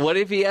 what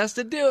if he has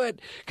to do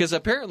it? Because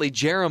apparently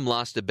Jerem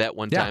lost a bet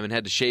one time and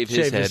had to shave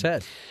his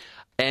head.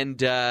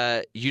 And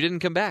you didn't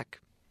come back.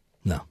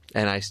 No.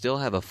 And I still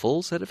have a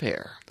full set of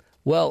hair.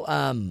 Well,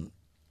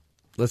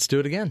 let's do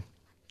it again.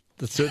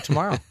 Let's do it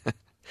tomorrow.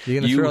 You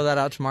going to throw that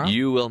out tomorrow?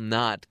 You will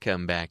not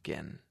come back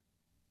in.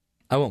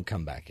 I won't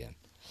come back in.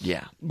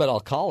 Yeah. But I'll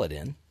call it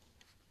in.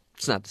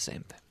 It's not the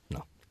same thing.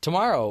 No.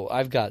 Tomorrow,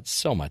 I've got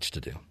so much to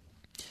do.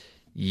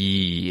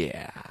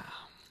 Yeah.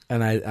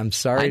 And I'm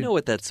sorry. I know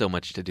what that so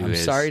much to do I'm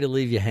is. sorry to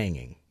leave you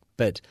hanging,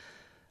 but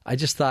I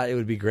just thought it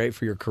would be great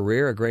for your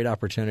career, a great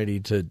opportunity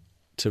to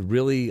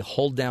really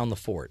hold down the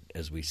fort,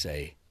 as we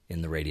say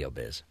in the radio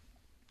biz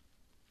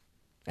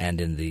and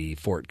in the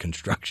fort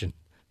construction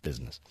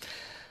business.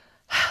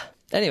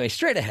 Anyway,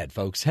 straight ahead,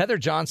 folks. Heather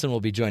Johnson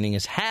will be joining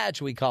us.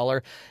 Hadge, we call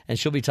her, and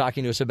she'll be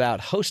talking to us about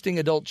hosting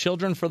adult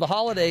children for the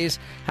holidays,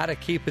 how to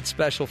keep it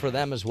special for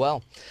them as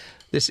well.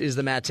 This is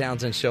the Matt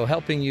Townsend Show,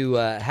 helping you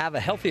have a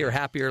healthier,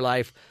 happier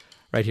life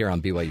right here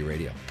on BYU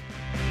Radio.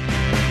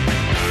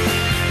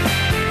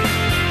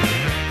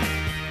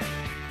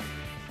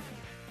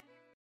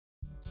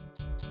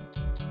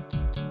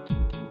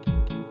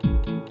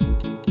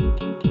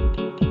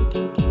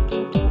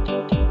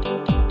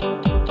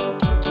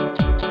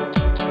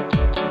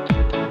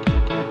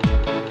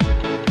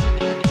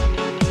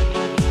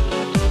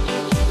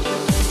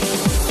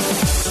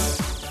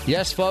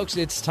 Yes, folks,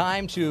 it's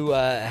time to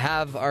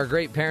have our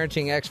great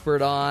parenting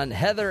expert on,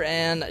 Heather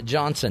Ann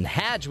Johnson.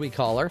 Hadge, we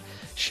call her.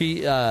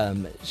 She's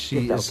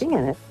soaking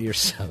in it. You're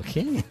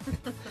soaking.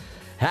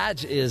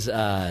 Hadge is,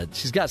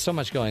 she's got so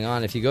much going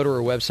on. If you go to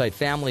her website,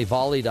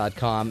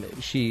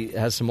 familyvolley.com, she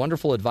has some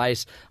wonderful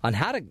advice on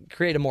how to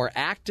create a more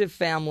active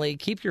family,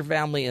 keep your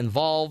family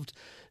involved,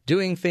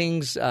 doing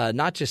things,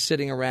 not just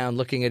sitting around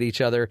looking at each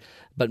other,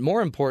 but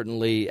more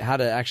importantly, how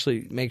to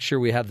actually make sure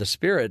we have the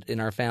spirit in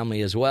our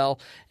family as well,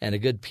 and a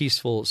good,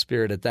 peaceful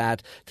spirit at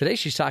that. Today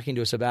she's talking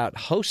to us about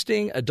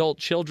hosting adult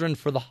children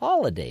for the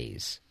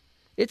holidays.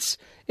 It's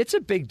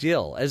a big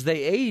deal. As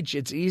they age,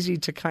 it's easy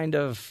to kind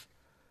of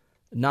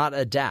not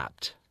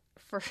adapt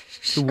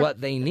to what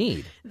they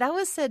need. That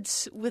was said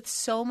with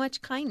so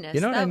much kindness.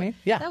 You know what I mean?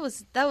 Yeah. That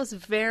was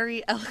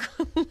very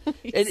eloquent.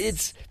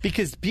 It's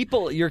because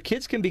your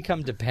kids can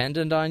become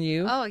dependent on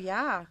you. Oh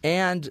yeah.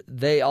 And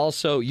they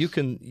also you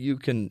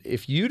can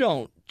if you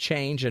don't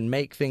change and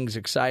make things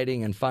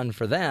exciting and fun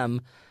for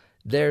them,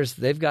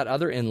 they've got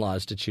other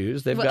in-laws to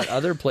choose. They've got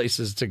other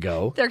places to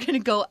go. They're going to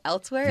go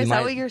elsewhere? Is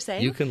that what you're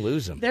saying? You can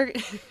lose them.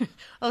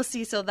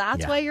 So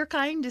that's why you're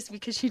kind, is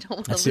because you don't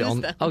want to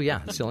lose them. Oh,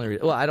 yeah. It's the only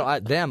reason. Well, I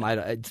don't. They're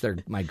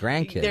my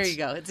grandkids. There you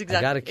go. It's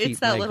exactly. It's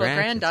that little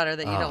granddaughter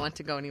that you don't want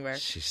to go anywhere.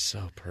 She's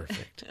so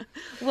perfect.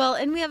 Well,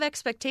 and we have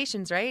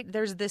expectations, right?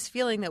 There's this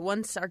feeling that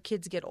once our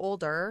kids get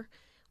older,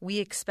 we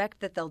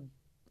expect that they'll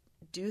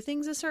do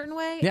things a certain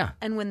way. Yeah.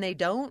 And when they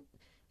don't,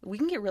 we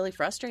can get really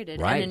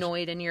frustrated and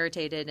annoyed and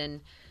irritated,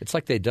 and it's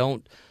like they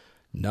don't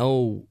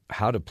know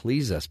how to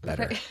please us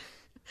better. Right.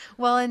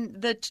 Well,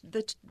 and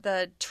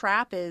the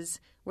trap is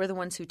we're the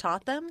ones who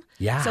taught them.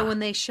 Yeah. So when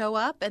they show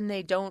up and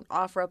they don't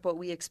offer up what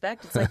we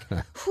expect, it's like,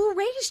 who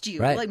raised you?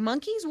 Right. Like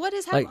monkeys? What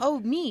is happening? Oh,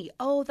 me.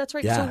 Oh, that's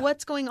right. Yeah. So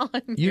what's going on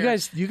You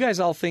here? guys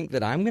all think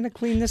that I'm going to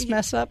clean this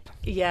mess up?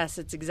 Yes,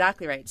 it's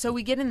exactly right. So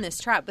we get in this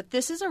trap, but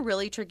this is a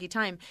really tricky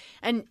time.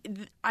 And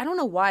I don't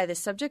know why. This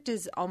subject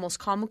is almost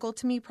comical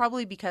to me,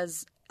 probably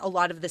because a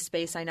lot of the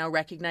space I now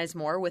recognize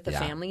more with the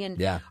family,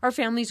 and our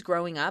family's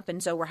growing up,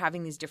 and so we're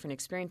having these different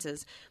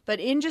experiences. But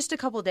in just a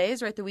couple of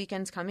days, right, the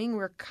weekend's coming,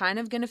 we're kind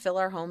of going to fill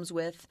our homes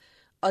with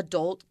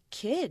adult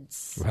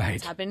kids. Right.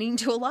 It's happening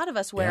to a lot of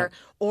us where,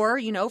 or,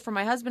 for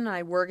my husband and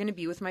I, we're going to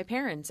be with my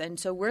parents, and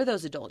so we're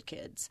those adult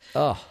kids.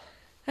 Oh.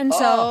 And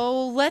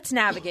so let's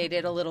navigate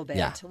it a little bit.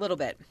 Yeah. A little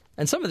bit.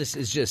 And some of this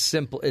is just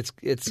simple. It's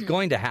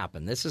going to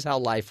happen. This is how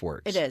life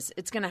works. It is.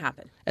 It's going to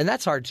happen. And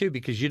that's hard, too,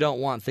 because you don't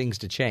want things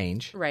to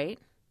change. Right.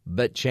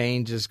 But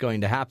change is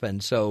going to happen.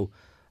 So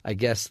I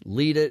guess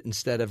lead it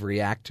instead of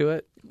react to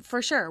it.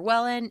 For sure.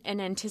 Well, and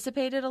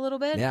anticipate it a little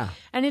bit. Yeah.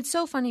 And it's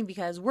so funny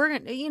because we're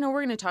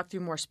going to talk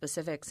through more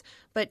specifics.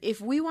 But if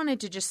we wanted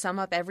to just sum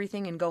up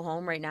everything and go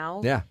home right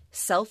now,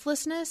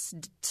 selflessness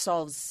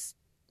solves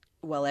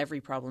every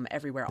problem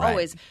everywhere,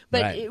 always.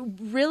 But it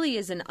really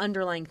is an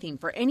underlying theme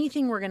for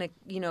anything we're going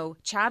to,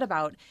 chat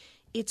about.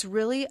 It's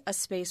really a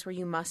space where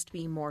you must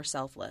be more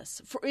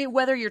selfless.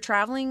 Whether you're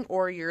traveling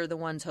or you're the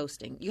ones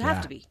hosting. You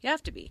have to be. You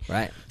have to be.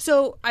 Right.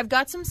 So I've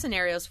got some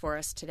scenarios for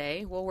us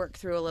today. We'll work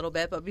through a little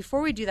bit. But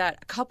before we do that,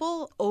 a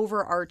couple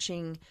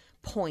overarching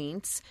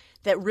points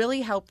that really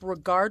help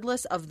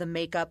regardless of the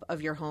makeup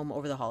of your home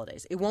over the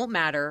holidays. It won't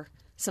matter.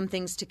 Some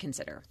things to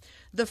consider.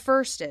 The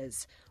first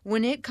is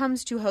when it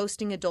comes to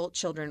hosting adult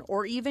children,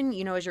 or even,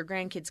 as your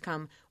grandkids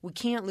come, we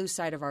can't lose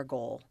sight of our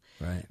goal.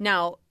 Right.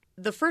 Now,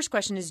 the first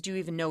question is, do you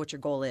even know what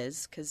your goal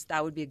is? Because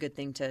that would be a good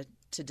thing to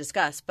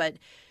discuss. But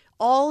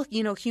all,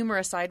 humor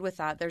aside with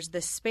that, there's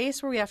this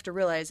space where we have to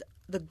realize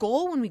the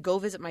goal when we go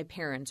visit my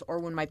parents or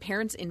when my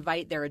parents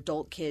invite their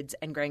adult kids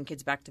and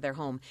grandkids back to their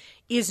home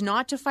is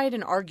not to fight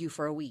and argue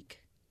for a week.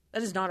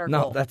 That is not our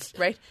goal,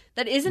 right?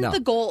 That isn't the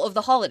goal of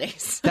the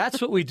holidays.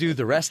 That's what we do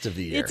the rest of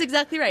the year. It's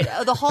exactly right.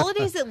 The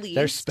holidays at least.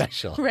 They're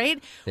special.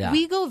 Right? Yeah.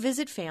 We go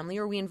visit family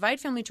or we invite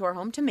family to our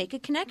home to make a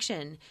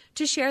connection,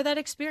 to share that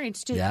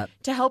experience,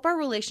 to help our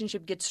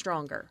relationship get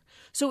stronger.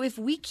 So if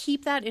we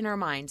keep that in our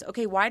minds,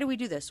 okay, why do we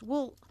do this?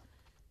 Well,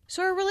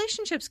 so our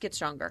relationships get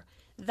stronger.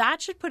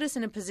 That should put us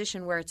in a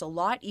position where it's a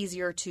lot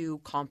easier to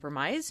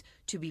compromise,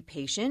 to be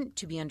patient,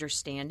 to be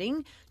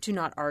understanding, to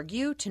not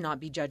argue, to not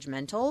be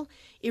judgmental.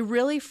 It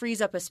really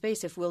frees up a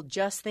space if we'll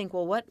just think,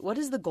 well, what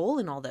is the goal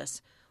in all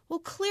this? Well,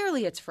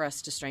 clearly it's for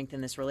us to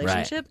strengthen this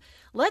relationship.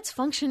 Right. Let's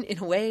function in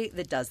a way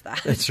that does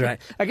that. That's right.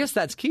 I guess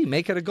that's key.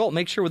 Make it a goal.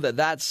 Make sure that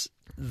that's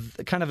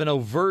kind of an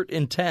overt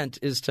intent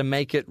is to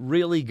make it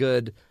really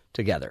good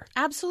together.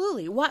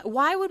 Absolutely.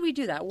 Why would we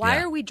do that? Why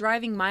are we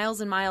driving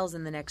miles and miles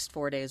in the next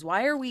 4 days?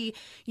 Why are we,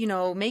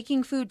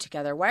 making food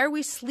together? Why are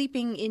we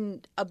sleeping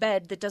in a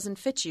bed that doesn't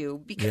fit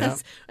you?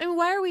 Because,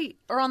 why are we,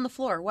 or on the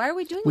floor? Why are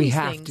we doing these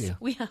things?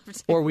 We have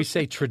to. Or we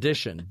say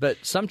tradition. But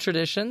some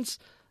traditions,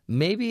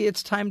 maybe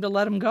it's time to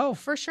let them go.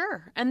 For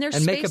sure. And there's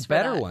and space make a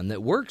better one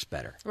that works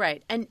better.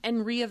 Right. And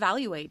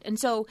reevaluate. And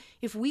so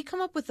if we come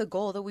up with the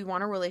goal that we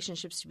want our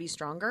relationships to be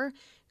stronger,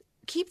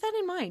 keep that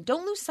in mind.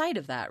 Don't lose sight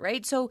of that,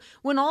 right? So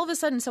when all of a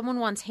sudden someone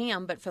wants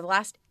ham, but for the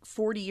last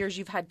 40 years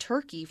you've had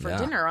turkey for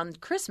dinner on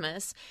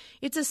Christmas,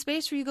 it's a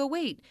space where you go,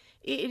 wait,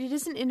 it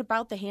isn't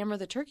about the ham or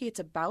the turkey.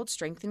 It's about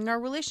strengthening our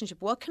relationship.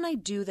 What can I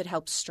do that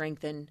helps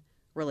strengthen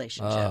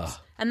relationships?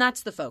 And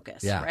that's the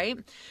focus, right?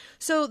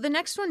 So the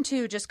next one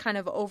too, just kind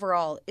of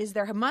overall, is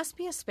there must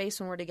be a space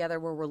when we're together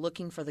where we're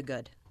looking for the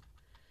good.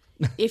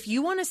 If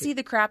you want to see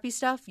the crappy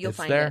stuff, you'll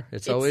find there. it.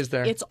 It's always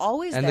there. It's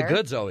always and there. And the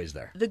good's always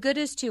there. The good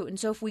is too. And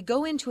so if we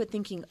go into it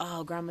thinking,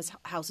 oh, Grandma's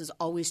house is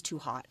always too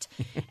hot,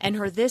 and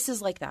her this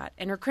is like that,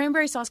 and her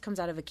cranberry sauce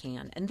comes out of a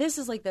can, and this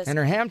is like this. And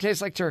her ham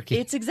tastes like turkey.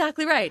 It's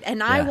exactly right.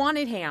 And I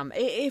wanted ham.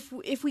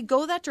 If we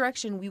go that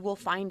direction, we will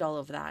find all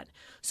of that.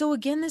 So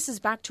again, this is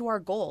back to our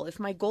goal. If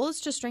my goal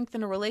is to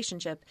strengthen a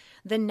relationship,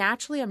 then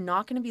naturally I'm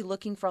not going to be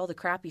looking for all the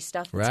crappy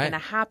stuff that's going to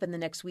happen the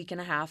next week and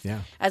a half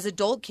as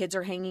adult kids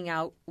are hanging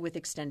out with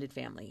extended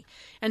family.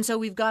 And so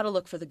we've got to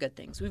look for the good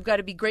things. We've got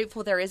to be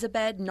grateful there is a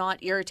bed,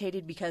 not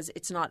irritated because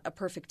it's not a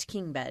perfect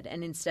king bed,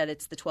 and instead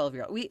it's the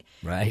 12-year-old.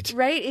 Right?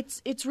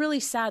 It's really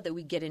sad that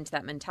we get into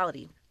that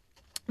mentality.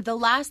 The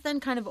last then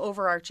kind of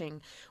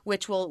overarching,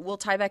 which we'll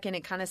tie back in,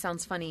 it kind of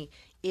sounds funny,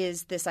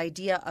 is this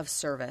idea of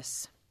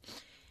service.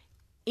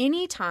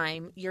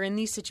 Anytime you're in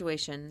these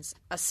situations,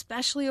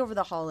 especially over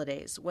the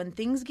holidays, when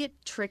things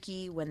get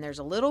tricky, when there's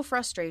a little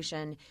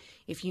frustration,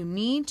 if you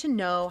need to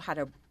know how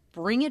to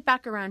bring it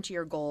back around to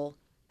your goal,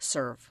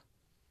 serve.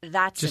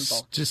 That's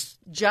simple.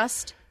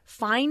 Just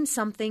find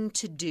something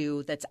to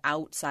do that's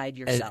outside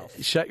yourself.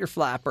 And shut your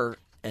flapper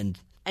and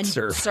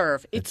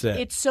serve.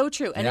 It's so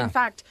true. And in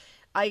fact,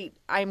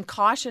 I'm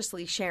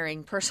cautiously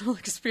sharing personal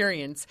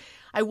experience.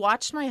 I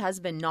watched my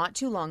husband not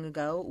too long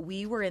ago.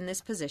 We were in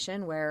this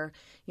position where,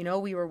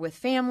 we were with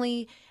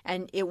family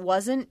and it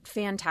wasn't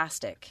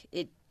fantastic.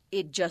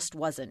 It just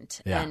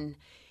wasn't. Yeah. And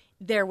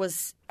there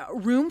was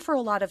room for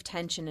a lot of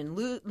tension and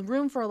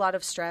room for a lot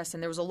of stress,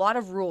 and there was a lot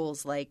of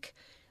rules like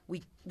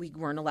we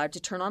weren't allowed to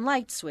turn on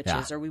light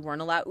switches or we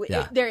weren't allowed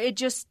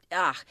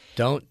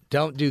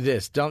Don't do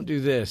this. Don't do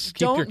this.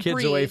 Keep your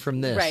kids away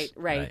from this.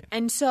 Right.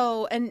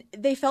 And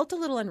they felt a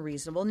little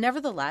unreasonable.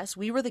 Nevertheless,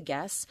 we were the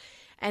guests,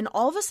 and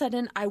all of a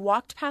sudden I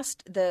walked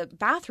past the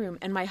bathroom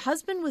and my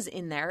husband was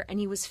in there and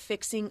he was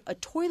fixing a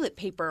toilet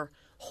paper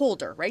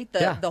holder, right?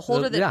 The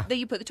holder that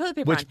you put the toilet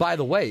paper on. Which, by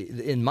the way,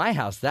 in my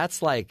house,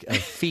 that's like a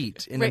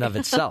feat in and of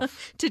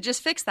itself. To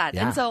just fix that.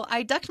 Yeah. And so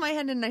I ducked my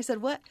head and I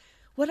said, What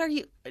are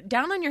you –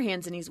 down on your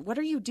hands and knees, what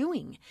are you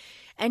doing?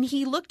 And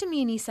he looked at me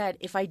and he said,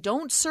 if I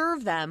don't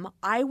serve them,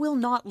 I will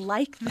not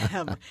like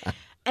them.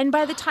 And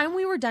by the time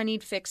we were done,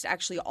 he'd fixed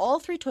actually all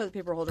 3 toilet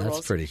paper holder rolls.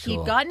 That's pretty cool.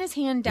 He'd gotten his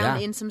hand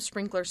down in some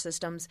sprinkler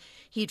systems.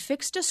 He'd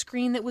fixed a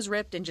screen that was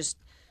ripped and just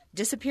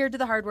disappeared to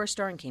the hardware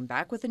store and came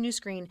back with a new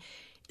screen.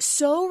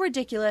 So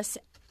ridiculous,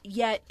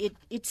 yet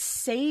it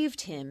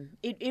saved him.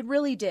 It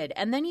really did.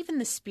 And then even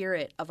the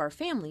spirit of our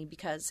family,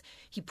 because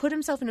he put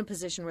himself in a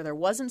position where there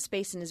wasn't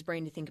space in his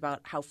brain to think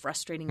about how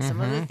frustrating some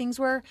of the things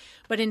were,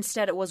 but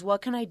instead it was,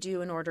 what can I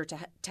do in order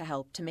to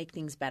help, to make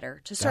things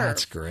better, to serve?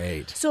 That's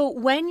great. So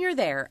when you're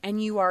there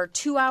and you are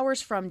 2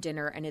 hours from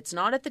dinner and it's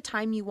not at the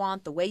time you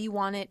want, the way you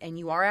want it, and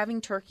you are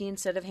having turkey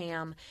instead of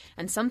ham,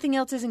 and something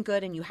else isn't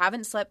good and you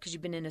haven't slept because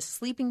you've been in a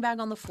sleeping bag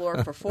on the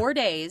floor for 4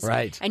 days,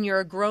 right, and you're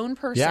a grown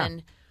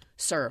person,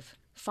 serve.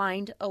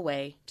 Find a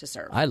way to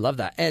serve. I love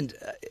that. And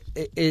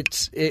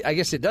I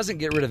guess it doesn't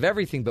get rid of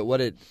everything, but what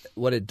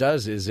it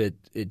does is it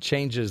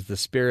changes the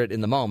spirit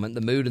in the moment,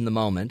 the mood in the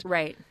moment.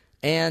 Right.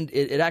 And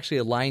it actually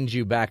aligns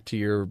you back to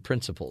your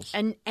principles.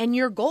 And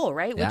your goal,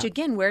 right? Yeah. Which,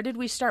 again, where did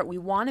we start? We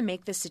want to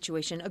make this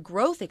situation a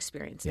growth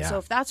experience. Yeah. So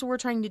if that's what we're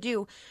trying to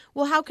do,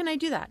 well, how can I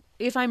do that?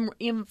 If I'm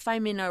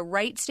in a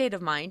right state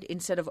of mind,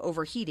 instead of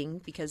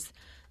overheating because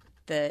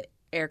the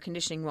air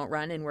conditioning won't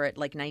run and we're at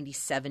like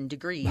 97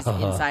 degrees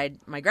inside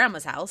my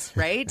grandma's house,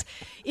 right?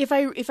 If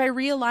I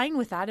realign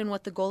with that and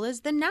what the goal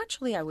is, then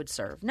naturally I would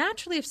serve.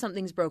 Naturally, if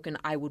something's broken,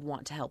 I would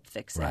want to help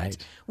fix Right.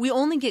 it. We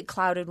only get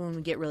clouded when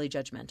we get really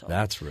judgmental.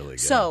 That's really good.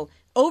 So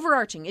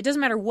overarching, it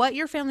doesn't matter what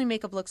your family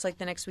makeup looks like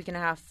the next week and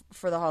a half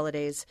for the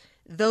holidays.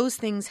 Those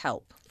things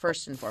help,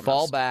 first and foremost.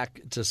 Fall back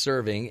to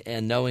serving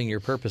and knowing your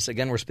purpose.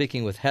 Again, we're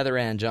speaking with Heather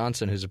Ann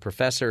Johnson, who's a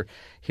professor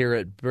here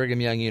at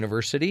Brigham Young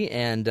University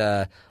and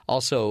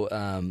also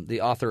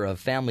the author of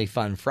Family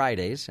Fun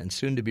Fridays and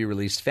soon to be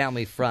released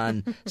Family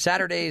Fun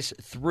Saturdays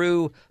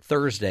through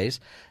Thursdays.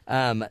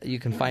 You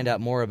can find out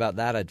more about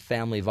that at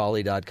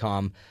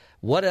familyvolley.com.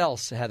 What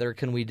else, Heather,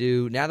 can we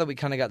do now that we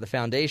kind of got the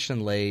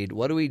foundation laid?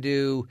 What do we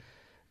do,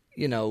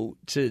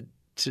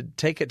 to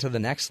take it to the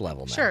next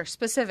level now? Sure.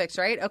 Specifics,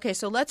 right? Okay,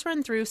 so let's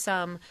run through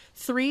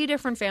 3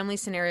 different family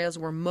scenarios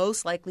we're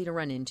most likely to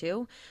run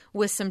into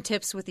with some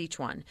tips with each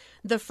one.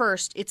 The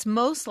first, it's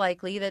most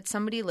likely that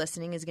somebody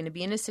listening is going to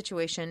be in a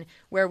situation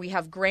where we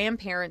have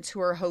grandparents who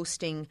are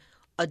hosting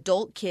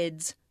adult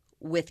kids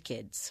with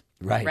kids.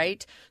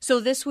 Right? So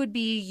this would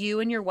be you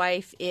and your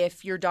wife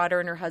if your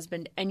daughter and her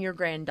husband and your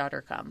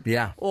granddaughter come.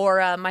 Yeah.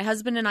 Or my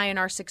husband and I and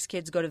our 6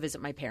 kids go to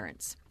visit my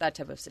parents. That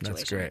type of situation.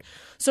 That's great.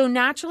 So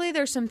naturally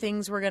there's some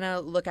things we're going to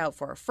look out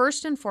for.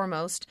 First and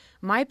foremost,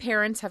 my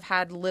parents have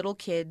had little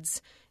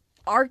kids.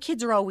 Our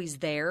kids are always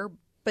there,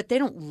 but they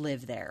don't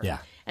live there. Yeah.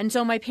 And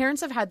so my parents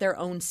have had their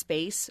own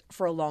space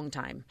for a long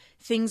time.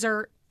 Things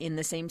are in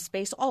the same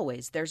space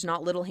always. There's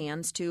not little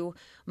hands to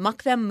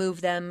muck them,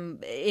 move them,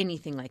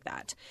 anything like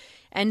that.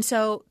 And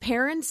so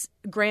parents,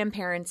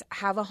 grandparents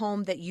have a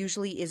home that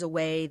usually is a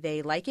way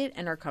they like it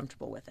and are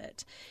comfortable with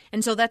it.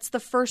 And so that's the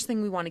first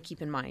thing we want to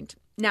keep in mind.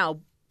 Now,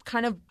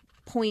 kind of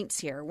points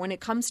here. When it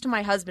comes to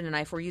my husband and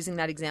I, if we're using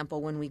that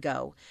example when we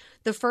go,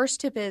 the first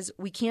tip is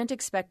we can't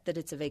expect that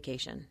it's a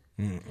vacation.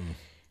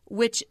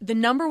 Which the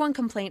number one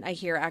complaint I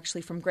hear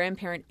actually from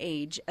grandparent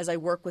age as I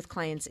work with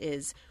clients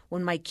is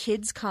when my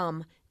kids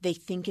come, they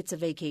think it's a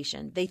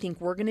vacation. They think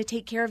we're going to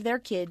take care of their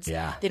kids.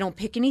 Yeah. They don't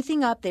pick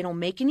anything up. They don't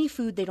make any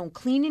food. They don't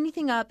clean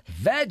anything up.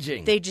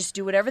 Vegging. They just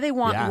do whatever they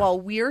want Yeah. while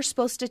we're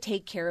supposed to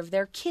take care of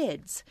their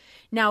kids.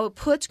 Now, it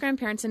puts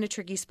grandparents in a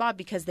tricky spot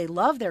because they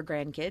love their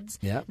grandkids.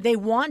 Yeah. They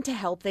want to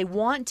help. They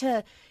want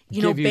to,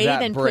 Give you bathe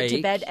that and break. put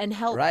to bed and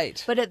help.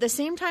 Right. But at the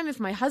same time, if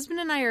my husband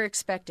and I are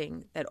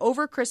expecting that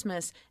over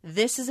Christmas,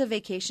 this is a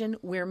vacation,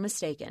 we're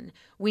mistaken.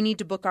 We need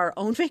to book our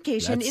own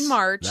vacation in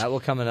March. That will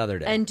come another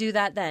day. And do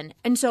that then.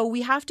 And so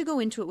we have to go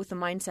into it with the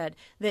mindset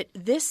that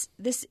this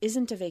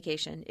isn't a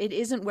vacation. It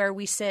isn't where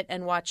we sit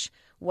and watch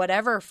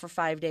whatever for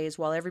 5 days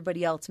while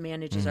everybody else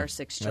manages our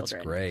 6 children.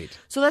 That's great.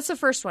 So that's the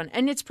first one.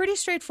 And it's pretty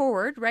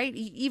straightforward, right?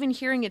 Even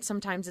hearing it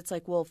sometimes, it's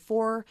like, well,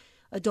 4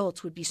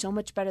 adults would be so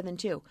much better than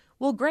 2.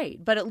 Well,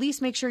 great. But at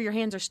least make sure your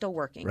hands are still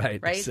working,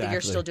 right? That you're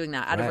Exactly. still doing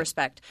that out of Right.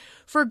 respect.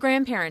 For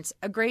grandparents,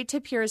 a great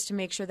tip here is to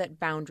make sure that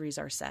boundaries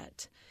are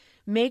set.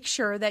 Make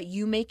sure that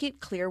you make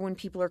it clear when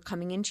people are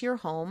coming into your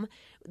home,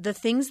 the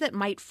things that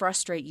might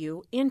frustrate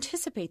you,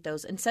 anticipate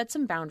those and set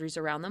some boundaries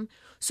around them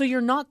so you're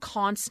not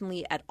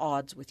constantly at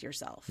odds with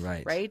yourself,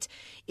 right?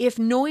 If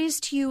noise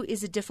to you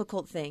is a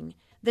difficult thing,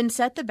 then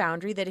set the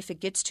boundary that if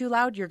it gets too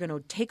loud, you're going to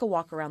take a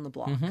walk around the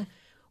block.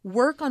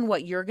 Work on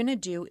what you're going to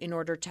do in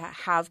order to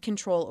have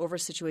control over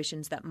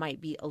situations that might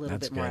be a little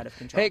bit more out of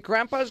control. Hey,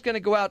 Grandpa's going to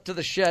go out to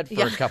the shed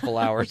for a couple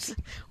hours.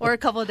 Or a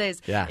couple of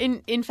days. Yeah.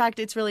 In fact,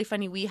 it's really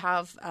funny. We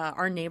have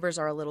our neighbors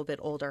are a little bit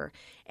older,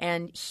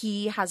 and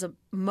he has a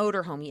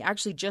motorhome. He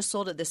actually just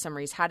sold it this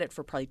summer. He's had it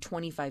for probably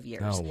 25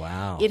 years. Oh,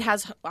 wow. It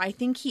has, I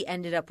think he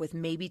ended up with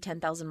maybe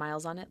 10,000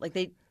 miles on it.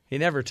 He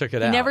never took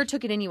it He out. never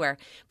took it anywhere.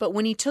 But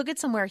when he took it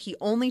somewhere, he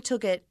only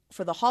took it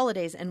for the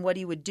holidays. And what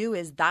he would do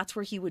is that's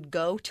where he would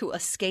go to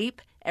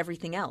escape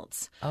everything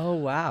else. Oh,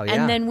 wow. Yeah.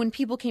 And then when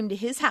people came to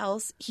his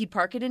house, he'd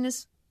park it in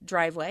his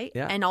driveway.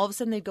 Yeah. And all of a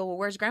sudden they'd go, well,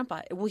 where's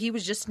Grandpa? Well, he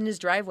was just in his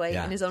driveway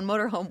Yeah. in his own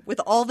motorhome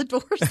with all the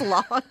doors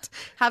locked,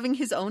 having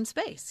his own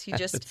space. He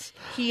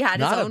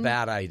had not his a own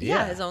bad idea.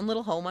 Yeah, his own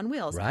little home on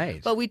wheels.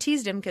 Right. But we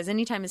teased him because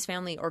anytime his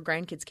family or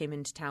grandkids came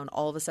into town,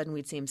 all of a sudden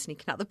we'd see him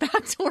sneaking out the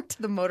back door to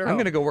the motorhome. I'm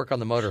going to go work on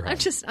the motorhome. I'm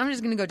just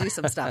going to go do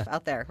some stuff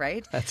out there,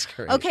 right? That's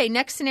great. Okay,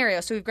 next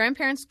scenario. So we have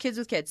grandparents, kids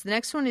with kids. The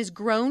next one is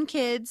grown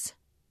kids,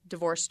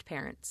 divorced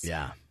parents.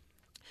 Yeah.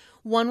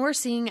 One we're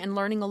seeing and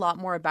learning a lot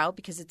more about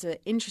because it's an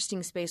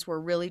interesting space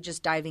we're really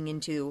just diving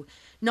into.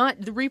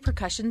 Not the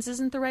repercussions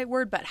isn't the right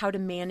word, but how to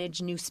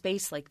manage new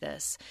space like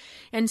this.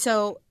 And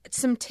so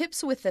some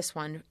tips with this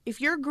one.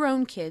 If you're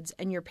grown kids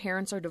and your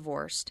parents are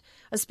divorced,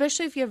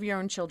 especially if you have your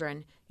own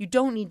children, you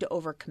don't need to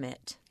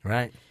overcommit.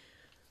 Right.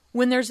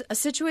 When there's a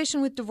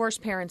situation with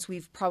divorced parents,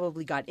 we've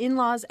probably got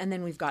in-laws, and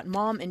then we've got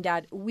mom and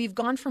dad. We've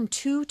gone from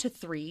 2 to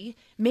 3,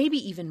 maybe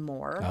even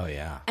more. Oh,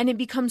 yeah. And it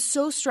becomes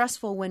so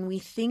stressful when we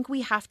think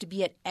we have to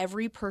be at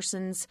every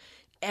person's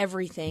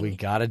everything. We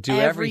got to do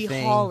every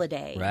everything.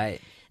 holiday.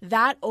 Right.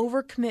 That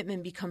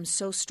overcommitment becomes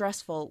so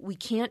stressful, we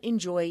can't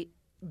enjoy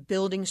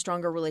building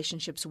stronger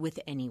relationships with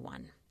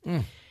anyone.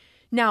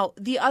 Now,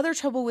 the other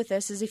trouble with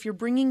this is if you're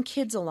bringing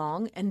kids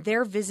along and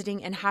they're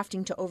visiting and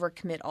having to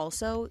overcommit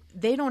also,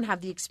 they don't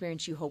have the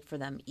experience you hope for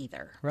them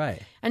either.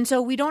 Right. And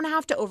so we don't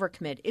have to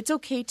overcommit. It's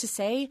okay to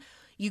say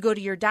you go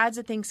to your dad's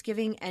at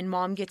Thanksgiving and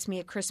mom gets me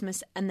at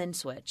Christmas and then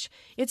switch.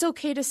 It's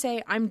okay to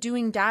say I'm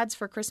doing dad's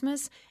for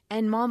Christmas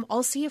and mom,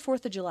 I'll see you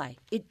 4th of July.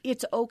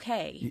 It's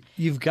okay.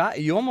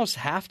 You almost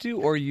have to,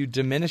 or you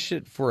diminish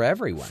it for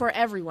everyone. For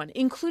everyone,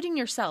 including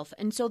yourself.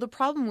 And so the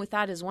problem with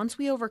that is once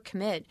we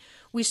overcommit,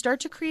 we start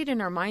to create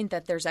in our mind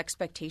that there's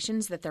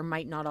expectations that there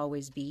might not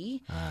always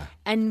be.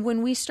 And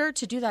when we start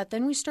to do that,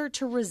 then we start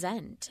to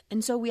resent.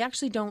 And so we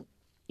actually don't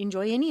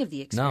enjoy any of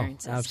the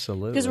experiences. No,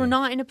 absolutely. Because we're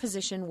not in a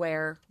position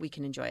where we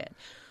can enjoy it.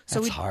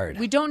 So That's hard.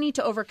 We don't need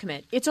to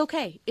overcommit. It's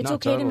okay. It's No,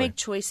 okay totally. to make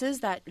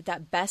choices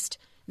that best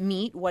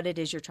meet what it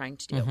is you're trying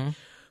to do.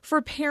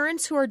 For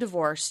parents who are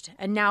divorced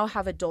and now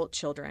have adult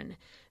children,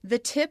 the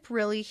tip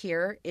really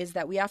here is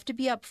that we have to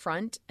be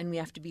upfront and we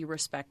have to be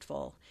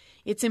respectful.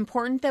 It's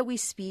important that we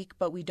speak,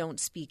 but we don't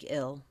speak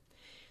ill.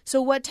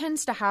 So what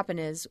tends to happen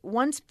is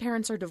once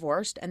parents are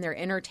divorced and they're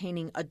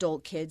entertaining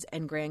adult kids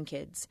and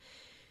grandkids,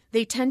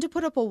 they tend to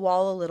put up a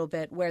wall a little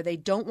bit where they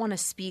don't want to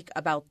speak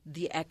about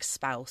the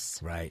ex-spouse.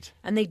 Right.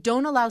 And they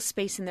don't allow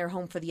space in their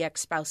home for the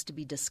ex-spouse to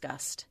be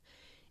discussed.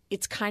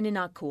 It's kind of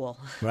not cool,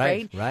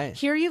 right? Right.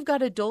 Here you've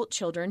got adult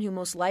children who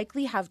most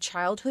likely have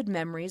childhood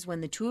memories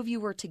when the two of you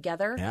were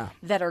together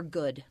that are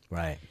good.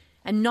 Right.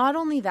 And not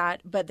only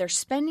that, but they're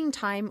spending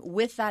time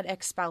with that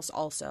ex-spouse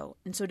also.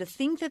 And so to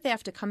think that they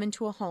have to come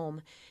into a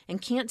home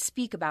and can't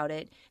speak about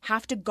it,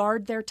 have to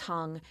guard their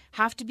tongue,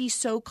 have to be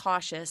so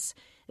cautious,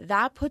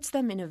 that puts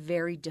them in a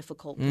very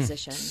difficult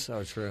position.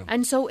 So true.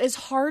 And so as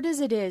hard as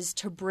it is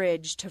to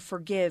bridge, to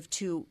forgive,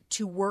 to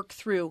work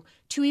through,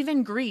 to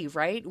even grieve,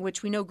 right?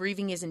 Which we know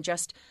grieving isn't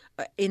just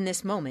in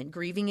this moment.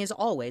 Grieving is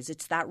always.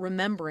 It's that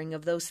remembering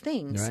of those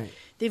things. Right.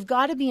 They've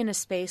got to be in a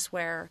space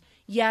where,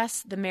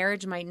 yes, the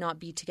marriage might not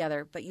be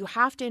together, but you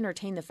have to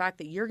entertain the fact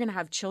that you're going to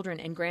have children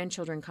and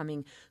grandchildren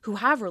coming who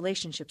have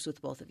relationships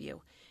with both of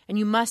you. And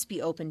you must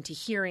be open to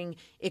hearing,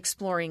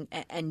 exploring,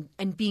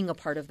 and being a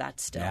part of that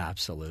still. Yeah,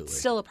 absolutely.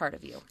 Still a part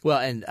of you. Well,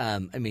 and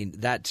I mean,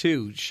 that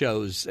too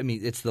shows, I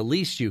mean, it's the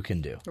least you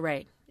can do.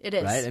 Right. It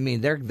is. Right? I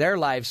mean, their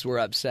lives were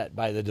upset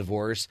by the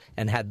divorce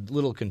and had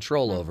little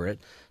control over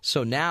it.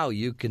 So now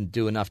you can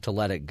do enough to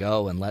let it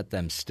go and let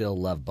them still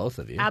love both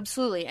of you.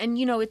 Absolutely. And,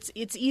 you know, it's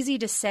easy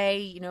to say,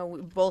 you know,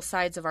 both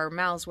sides of our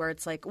mouths where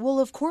it's like, well,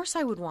 of course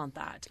I would want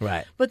that.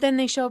 Right. But then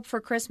they show up for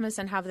Christmas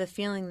and have the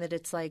feeling that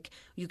it's like,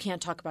 you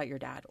can't talk about your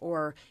dad,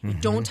 or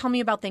don't tell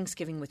me about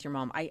Thanksgiving with your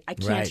mom. I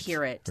can't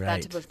hear it,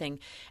 that type of thing.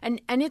 And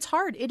it's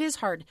hard. It is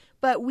hard.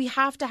 But we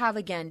have to have,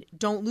 again,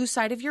 don't lose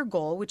sight of your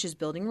goal, which is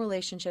building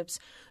relationships.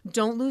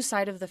 Don't lose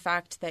sight of the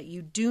fact that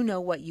you do know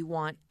what you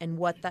want, and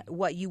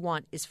what you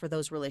want is for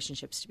those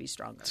relationships to be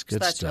stronger. That's good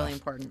that's stuff. really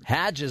important.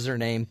 Hadge is her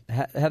name.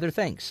 Heather,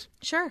 thanks.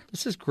 Sure.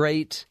 This is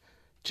great,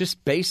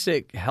 just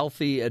basic,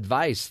 healthy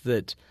advice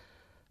that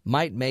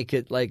might make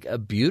it like a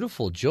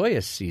beautiful,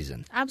 joyous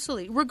season.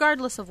 Absolutely,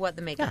 regardless of what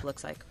the makeup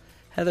looks like.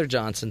 Heather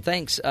Johnson,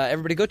 thanks.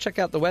 Everybody go check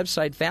out the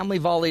website,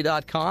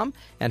 familyvolley.com,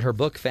 and her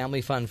book,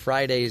 Family Fun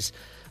Fridays.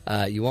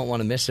 You won't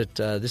want to miss it.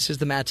 This is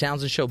the Matt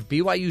Townsend Show.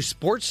 BYU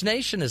Sports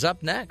Nation is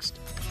up next.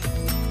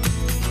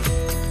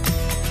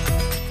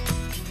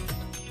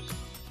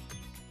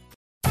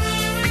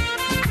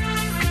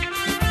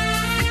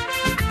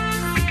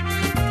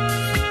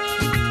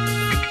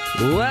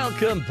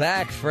 Welcome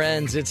back,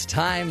 friends. It's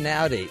time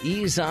now to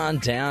ease on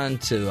down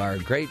to our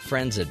great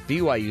friends at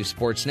BYU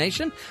Sports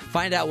Nation.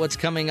 Find out what's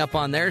coming up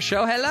on their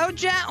show. Hello,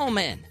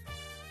 gentlemen.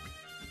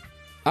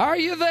 Are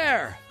you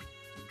there?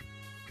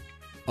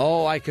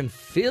 Oh, I can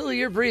feel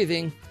your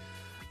breathing.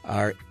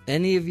 Are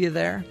any of you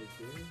there?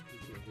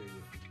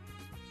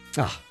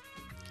 Oh,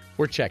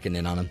 we're checking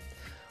in on them.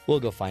 We'll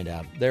go find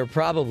out. They're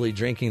probably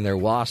drinking their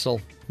wassail.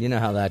 You know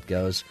how that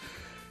goes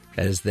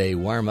as they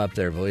warm up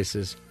their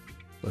voices.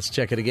 Let's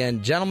check it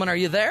again. Gentlemen, are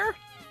you there?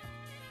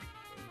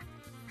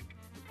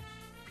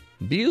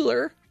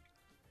 Bueller?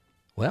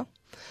 Well,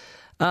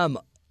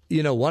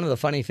 you know, one of the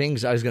funny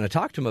things I was going to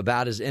talk to him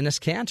about is Enes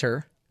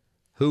Kanter,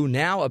 who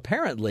now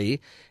apparently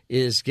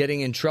is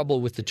getting in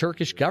trouble with the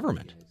Turkish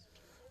government.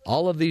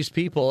 All of these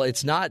people,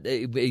 it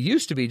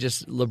used to be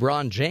just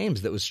LeBron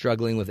James that was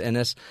struggling with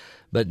Enes,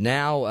 but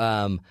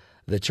now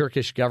the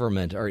Turkish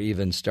government are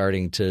even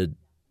starting to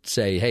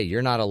say, hey,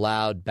 you're not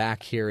allowed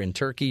back here in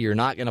Turkey. You're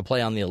not going to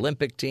play on the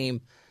Olympic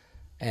team.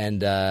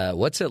 And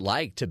what's it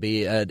like to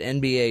be an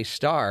NBA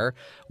star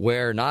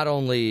where not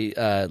only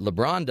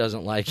LeBron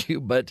doesn't like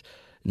you, but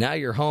now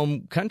your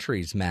home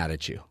country's mad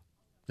at you?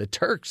 The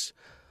Turks.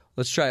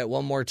 Let's try it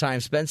one more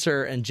time.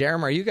 Spencer and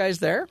Jerem, are you guys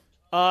there?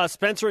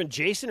 Spencer and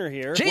Jason are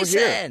here.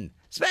 Jason!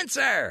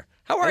 Spencer!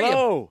 How are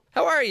Hello. you?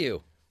 How are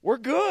you? We're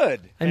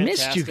good. I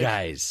missed you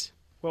guys.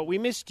 Well, we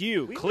missed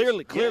you.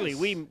 Clearly,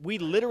 we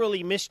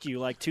literally missed you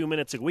like 2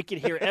 minutes ago. We could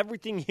hear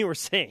everything you were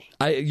saying.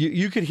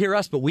 You could hear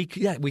us, but we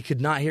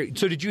could not hear.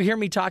 So did you hear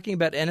me talking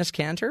about Enes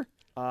Kanter?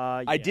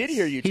 I did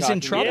hear you He's talking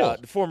in trouble.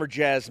 about the former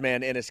jazz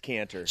man Enes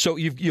Kanter. So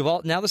you've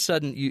all now of a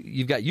sudden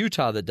you've got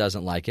Utah that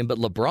doesn't like him, but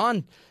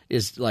LeBron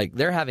is like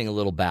they're having a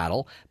little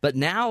battle. But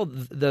now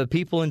the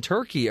people in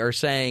Turkey are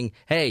saying,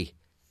 "Hey,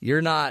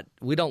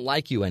 we don't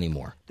like you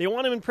anymore." They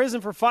want him in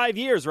prison for 5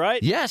 years,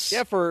 right? Yes.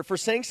 Yeah, for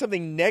saying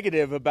something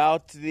negative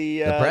about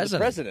the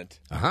president.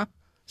 Uh-huh.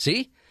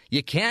 See?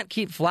 You can't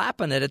keep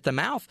flapping it at the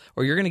mouth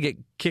or you're going to get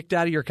kicked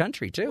out of your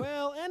country, too.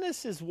 Well,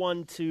 Enes is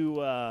one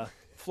to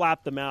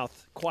flap the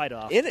mouth quite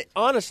often.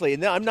 Honestly,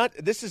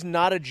 this is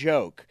not a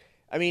joke.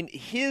 I mean,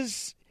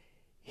 his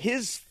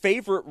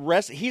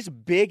favorite he's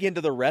big into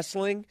the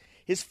wrestling.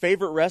 His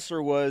favorite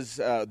wrestler was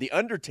The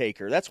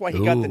Undertaker. That's why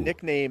he got the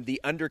nickname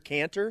The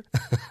Undercanter.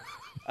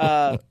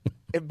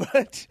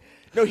 But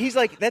no, he's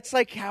like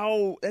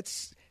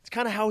it's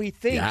kind of how he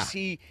thinks.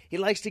 Yeah. He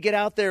likes to get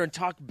out there and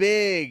talk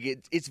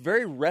big. It's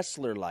very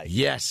wrestler-like.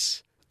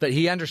 Yes. But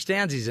he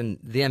understands he's in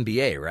the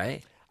NBA,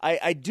 right?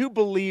 I do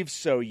believe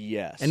so,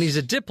 yes. And he's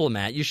a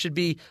diplomat. You should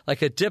be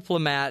like a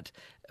diplomat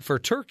for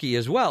Turkey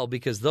as well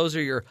because those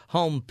are your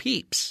home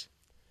peeps.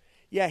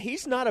 Yeah,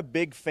 he's not a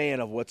big fan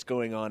of what's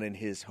going on in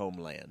his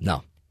homeland.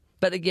 No.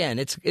 But again,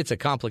 it's a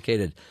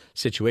complicated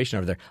situation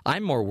over there.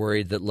 I'm more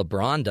worried that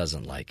LeBron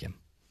doesn't like him.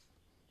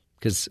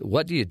 Because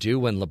what do you do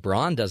when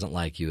LeBron doesn't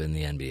like you in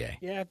the NBA?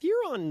 Yeah, if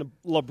you're on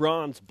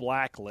LeBron's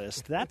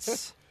blacklist,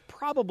 that's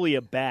probably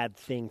a bad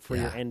thing for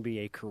your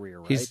NBA career,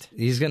 right?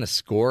 He's going to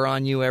score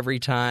on you every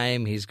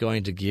time. He's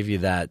going to give you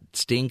that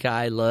stink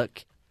eye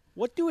look.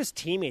 What do his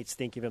teammates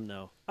think of him,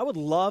 though? I would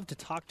love to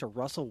talk to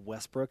Russell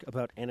Westbrook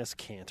about Enes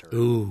Kanter.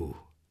 Ooh.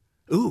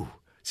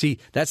 See,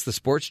 that's the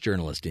sports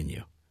journalist in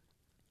you.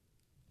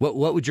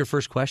 What would your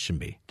first question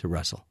be to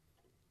Russell?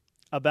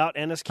 About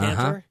Enes Kanter?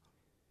 Uh-huh.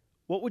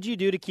 What would you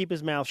do to keep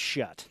his mouth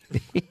shut?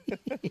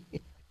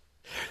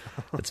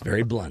 That's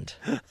very blunt.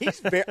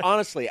 He's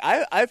honestly,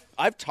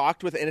 I've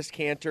talked with Enes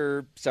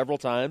Kanter several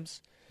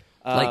times.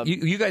 Like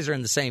you guys are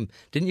in the same.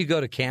 Didn't you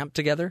go to camp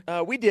together?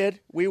 We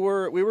did. We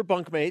were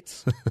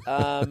bunkmates.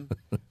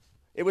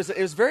 It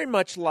was very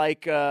much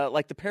like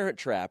the Parent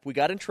Trap. We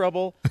got in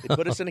trouble. They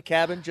put us in a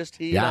cabin, just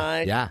he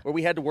and I, where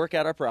we had to work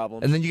out our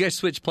problems. And then you guys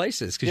switched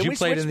places because you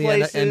played in the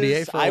places.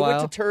 NBA for a while. I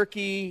went to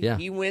Turkey. Yeah.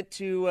 He went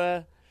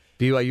to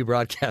BYU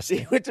Broadcasting.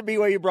 He went to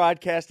BYU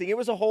Broadcasting. It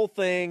was a whole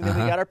thing. Then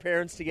we got our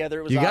parents together.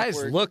 It was you awkward.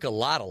 guys look a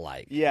lot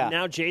alike. Yeah.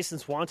 Now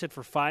Jason's wanted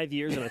for 5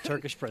 years in a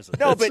Turkish prison.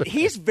 No, but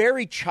he's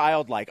very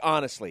childlike,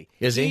 honestly.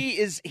 Is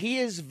he? He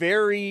is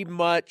very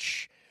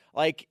much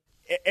like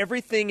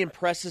everything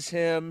impresses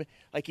him.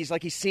 Like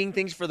he's seeing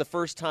things for the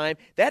first time.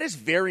 That is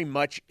very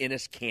much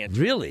Enes Kanter.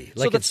 Really?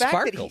 Like it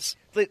sparkles.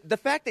 The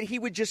fact that he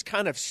would just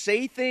kind of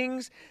say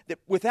things that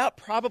without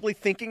probably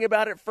thinking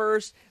about it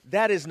first,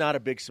 that is not a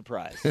big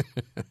surprise.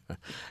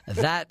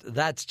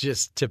 That's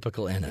just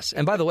typical Enes.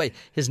 And by the way,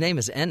 his name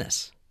is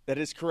Enes. That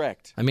is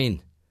correct. I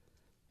mean,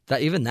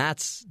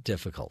 that's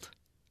difficult.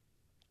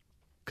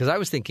 Because I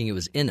was thinking it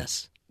was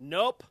Enes.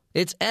 Nope.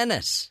 It's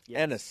Enes.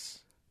 Enes.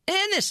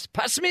 Enes.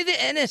 Pass me the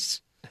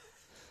Enes.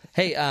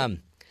 Hey,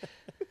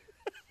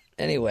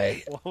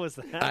 anyway. What was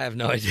that? I have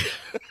no idea.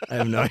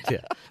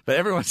 But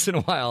every once in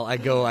a while, I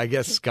go, I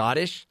guess,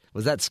 Scottish.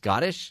 Was that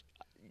Scottish?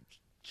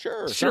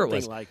 Sure. Something it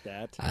was. like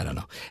that. I don't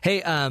know.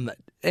 Hey,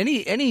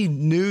 any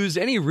news,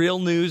 any real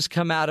news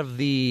come out of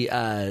the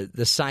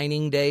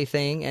signing day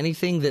thing?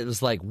 Anything that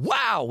was like,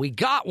 wow, we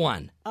got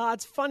one?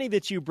 It's funny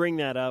that you bring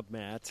that up,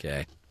 Matt.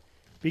 Okay.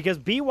 Because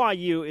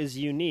BYU is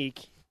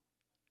unique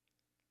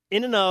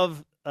in and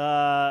of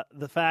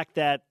the fact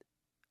that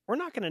we're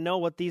not going to know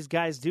what these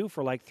guys do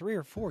for like 3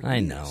 or 4 years. I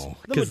know.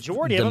 The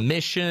majority of them. The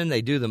mission,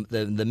 they do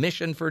the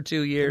mission for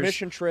 2 years. The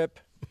mission trip.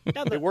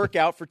 They work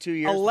out for 2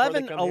 years.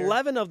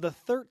 11 of the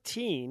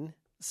 13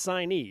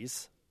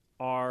 signees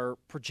are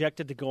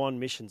projected to go on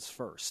missions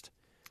first.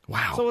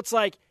 Wow. So it's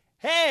like,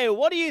 hey,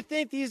 what do you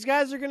think these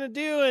guys are going to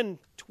do in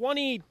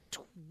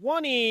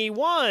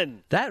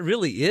 2021? That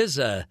really is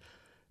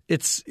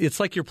it's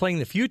like you're playing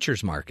the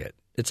futures market.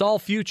 It's all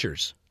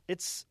futures.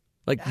 It's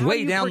like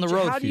way down the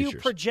road. How do futures. you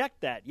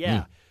project that?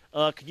 Yeah.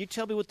 Can you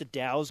tell me what the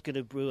Dow's going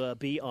to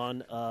be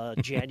on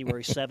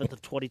January 7th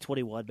of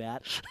 2021,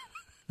 Matt?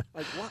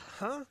 Like what?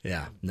 Huh?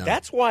 Yeah. No.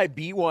 That's why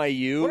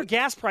BYU. What are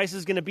gas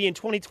prices going to be in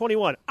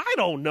 2021? I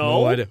don't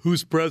know. No idea.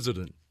 Who's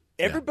president?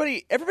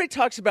 Everybody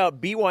talks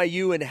about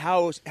BYU and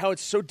how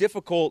it's so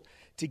difficult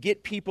to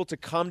get people to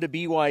come to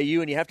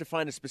BYU and you have to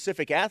find a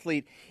specific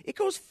athlete. It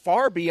goes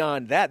far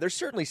beyond that. There's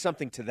certainly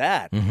something to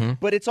that. Mm-hmm.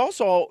 But it's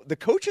also the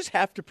coaches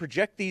have to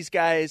project these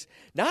guys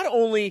not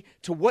only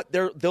to what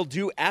they'll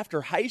do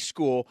after high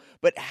school,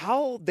 but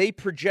how they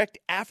project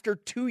after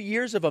 2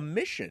 years of a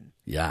mission.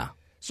 Yeah.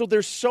 So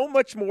there's so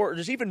much more.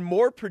 There's even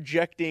more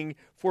projecting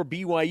for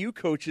BYU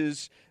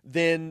coaches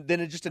than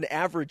just an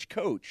average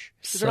coach.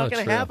 Because they're not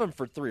going to have them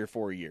for 3 or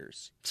 4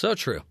 years. So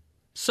true.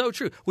 So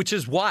true. Which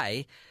is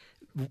why,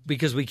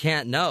 because we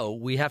can't know,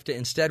 we have to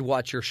instead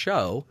watch your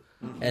show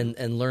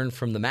and learn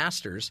from the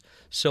masters.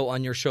 So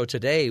on your show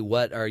today,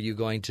 what are you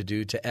going to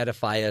do to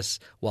edify us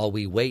while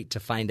we wait to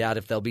find out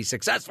if they'll be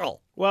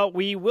successful? Well,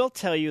 we will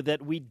tell you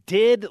that we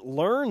did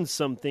learn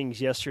some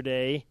things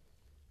yesterday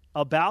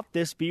about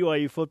this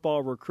BYU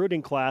football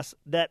recruiting class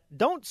that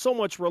don't so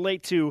much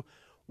relate to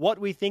what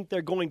we think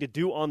they're going to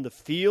do on the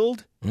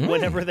field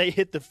whenever they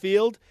hit the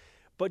field,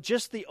 but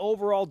just the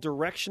overall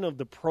direction of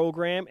the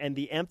program and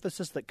the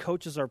emphasis that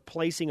coaches are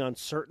placing on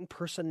certain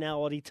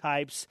personality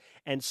types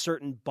and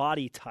certain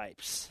body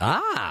types.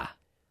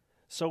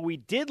 So we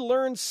did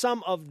learn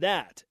some of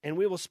that, and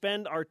we will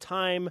spend our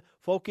time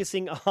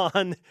focusing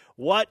on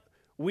what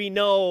we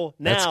know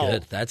now.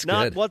 That's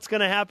not good. What's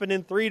going to happen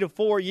in 3 to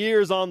 4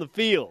 years on the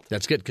field.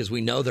 That's good because we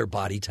know their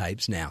body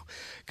types now.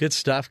 Good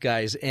stuff,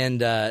 guys.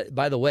 And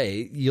by the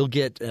way, you'll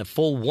get a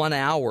full 1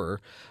 hour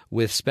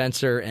with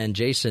Spencer and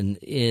Jason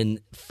in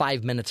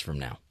 5 minutes from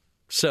now.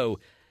 So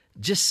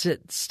just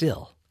sit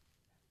still.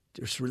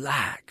 Just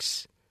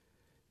relax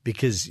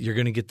because you're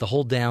going to get the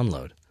whole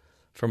download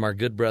from our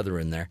good brother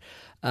in there.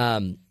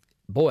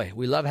 Boy,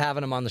 we love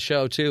having him on the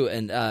show too.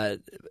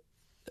 And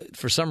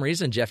for some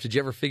reason, Jeff, did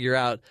you ever figure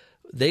out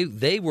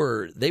they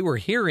were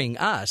hearing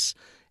us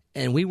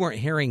and we weren't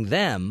hearing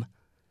them?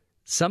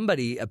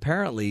 Somebody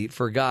apparently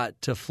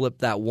forgot to flip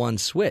that one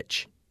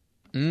switch.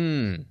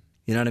 You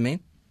know what I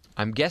mean?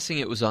 I'm guessing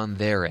it was on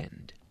their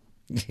end.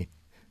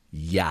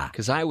 Yeah.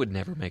 Because I would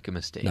never make a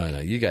mistake. No,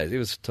 you guys, it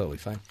was totally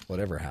fine.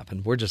 Whatever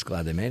happened. We're just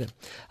glad they made it.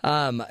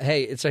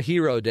 Hey, it's a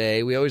hero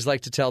day. We always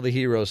like to tell the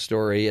hero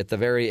story at the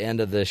very end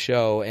of the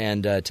show.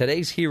 And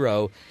today's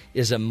hero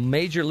is a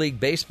Major League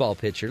Baseball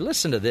pitcher.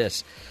 Listen to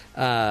this.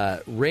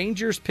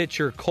 Rangers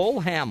pitcher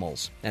Cole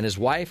Hamels and his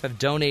wife have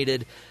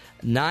donated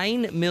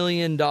 $9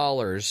 million,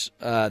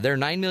 their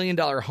 $9 million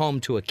home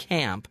to a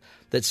camp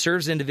that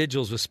serves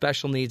individuals with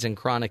special needs and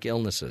chronic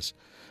illnesses.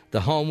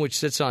 The home, which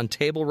sits on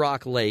Table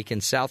Rock Lake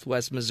in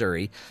southwest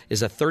Missouri,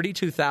 is a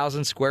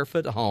 32,000 square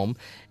foot home,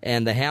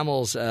 and the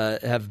Hamels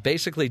have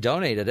basically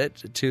donated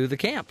it to the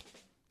camp.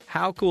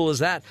 How cool is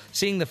that?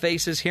 Seeing the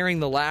faces, hearing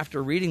the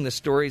laughter, reading the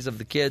stories of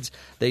the kids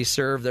they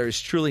serve, there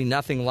is truly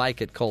nothing like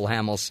it, Cole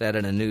Hamels said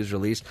in a news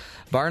release.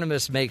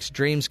 Barnabas makes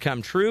dreams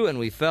come true, and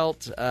we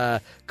felt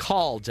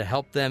called to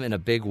help them in a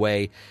big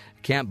way.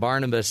 Camp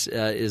Barnabas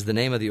is the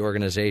name of the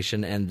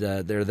organization, and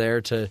they're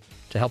there to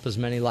help as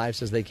many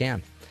lives as they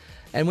can.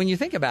 And when you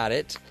think about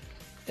it,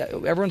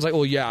 everyone's like,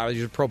 well, yeah,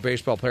 you're a pro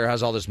baseball player,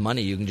 has all this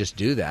money, you can just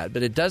do that.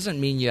 But it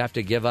doesn't mean you have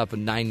to give up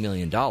 $9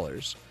 million.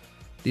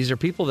 These are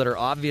people that are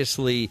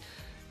obviously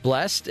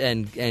blessed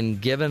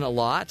and given a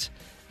lot,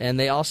 and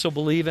they also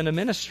believe in a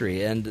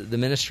ministry and the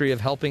ministry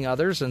of helping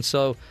others, and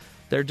so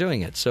they're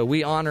doing it. So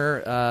we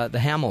honor the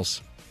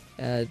Hamels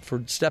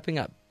for stepping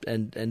up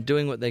and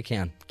doing what they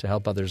can to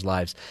help others'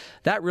 lives.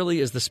 That really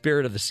is the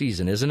spirit of the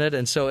season, isn't it?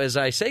 And so as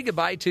I say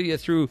goodbye to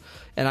you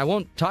and I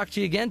won't talk to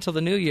you again till the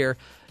new year,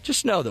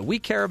 just know that we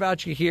care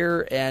about you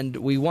here, and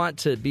we want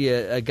to be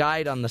a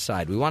guide on the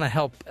side. We want to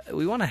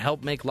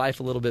help make life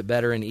a little bit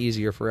better and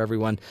easier for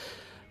everyone.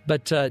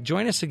 But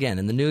join us again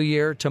in the new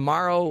year.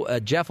 Tomorrow,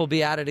 Jeff will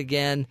be at it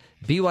again.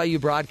 BYU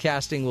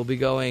Broadcasting will be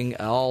going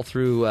all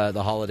through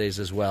the holidays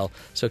as well.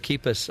 So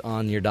keep us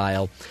on your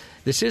dial.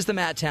 This is the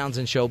Matt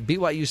Townsend Show.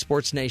 BYU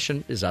Sports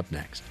Nation is up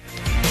next.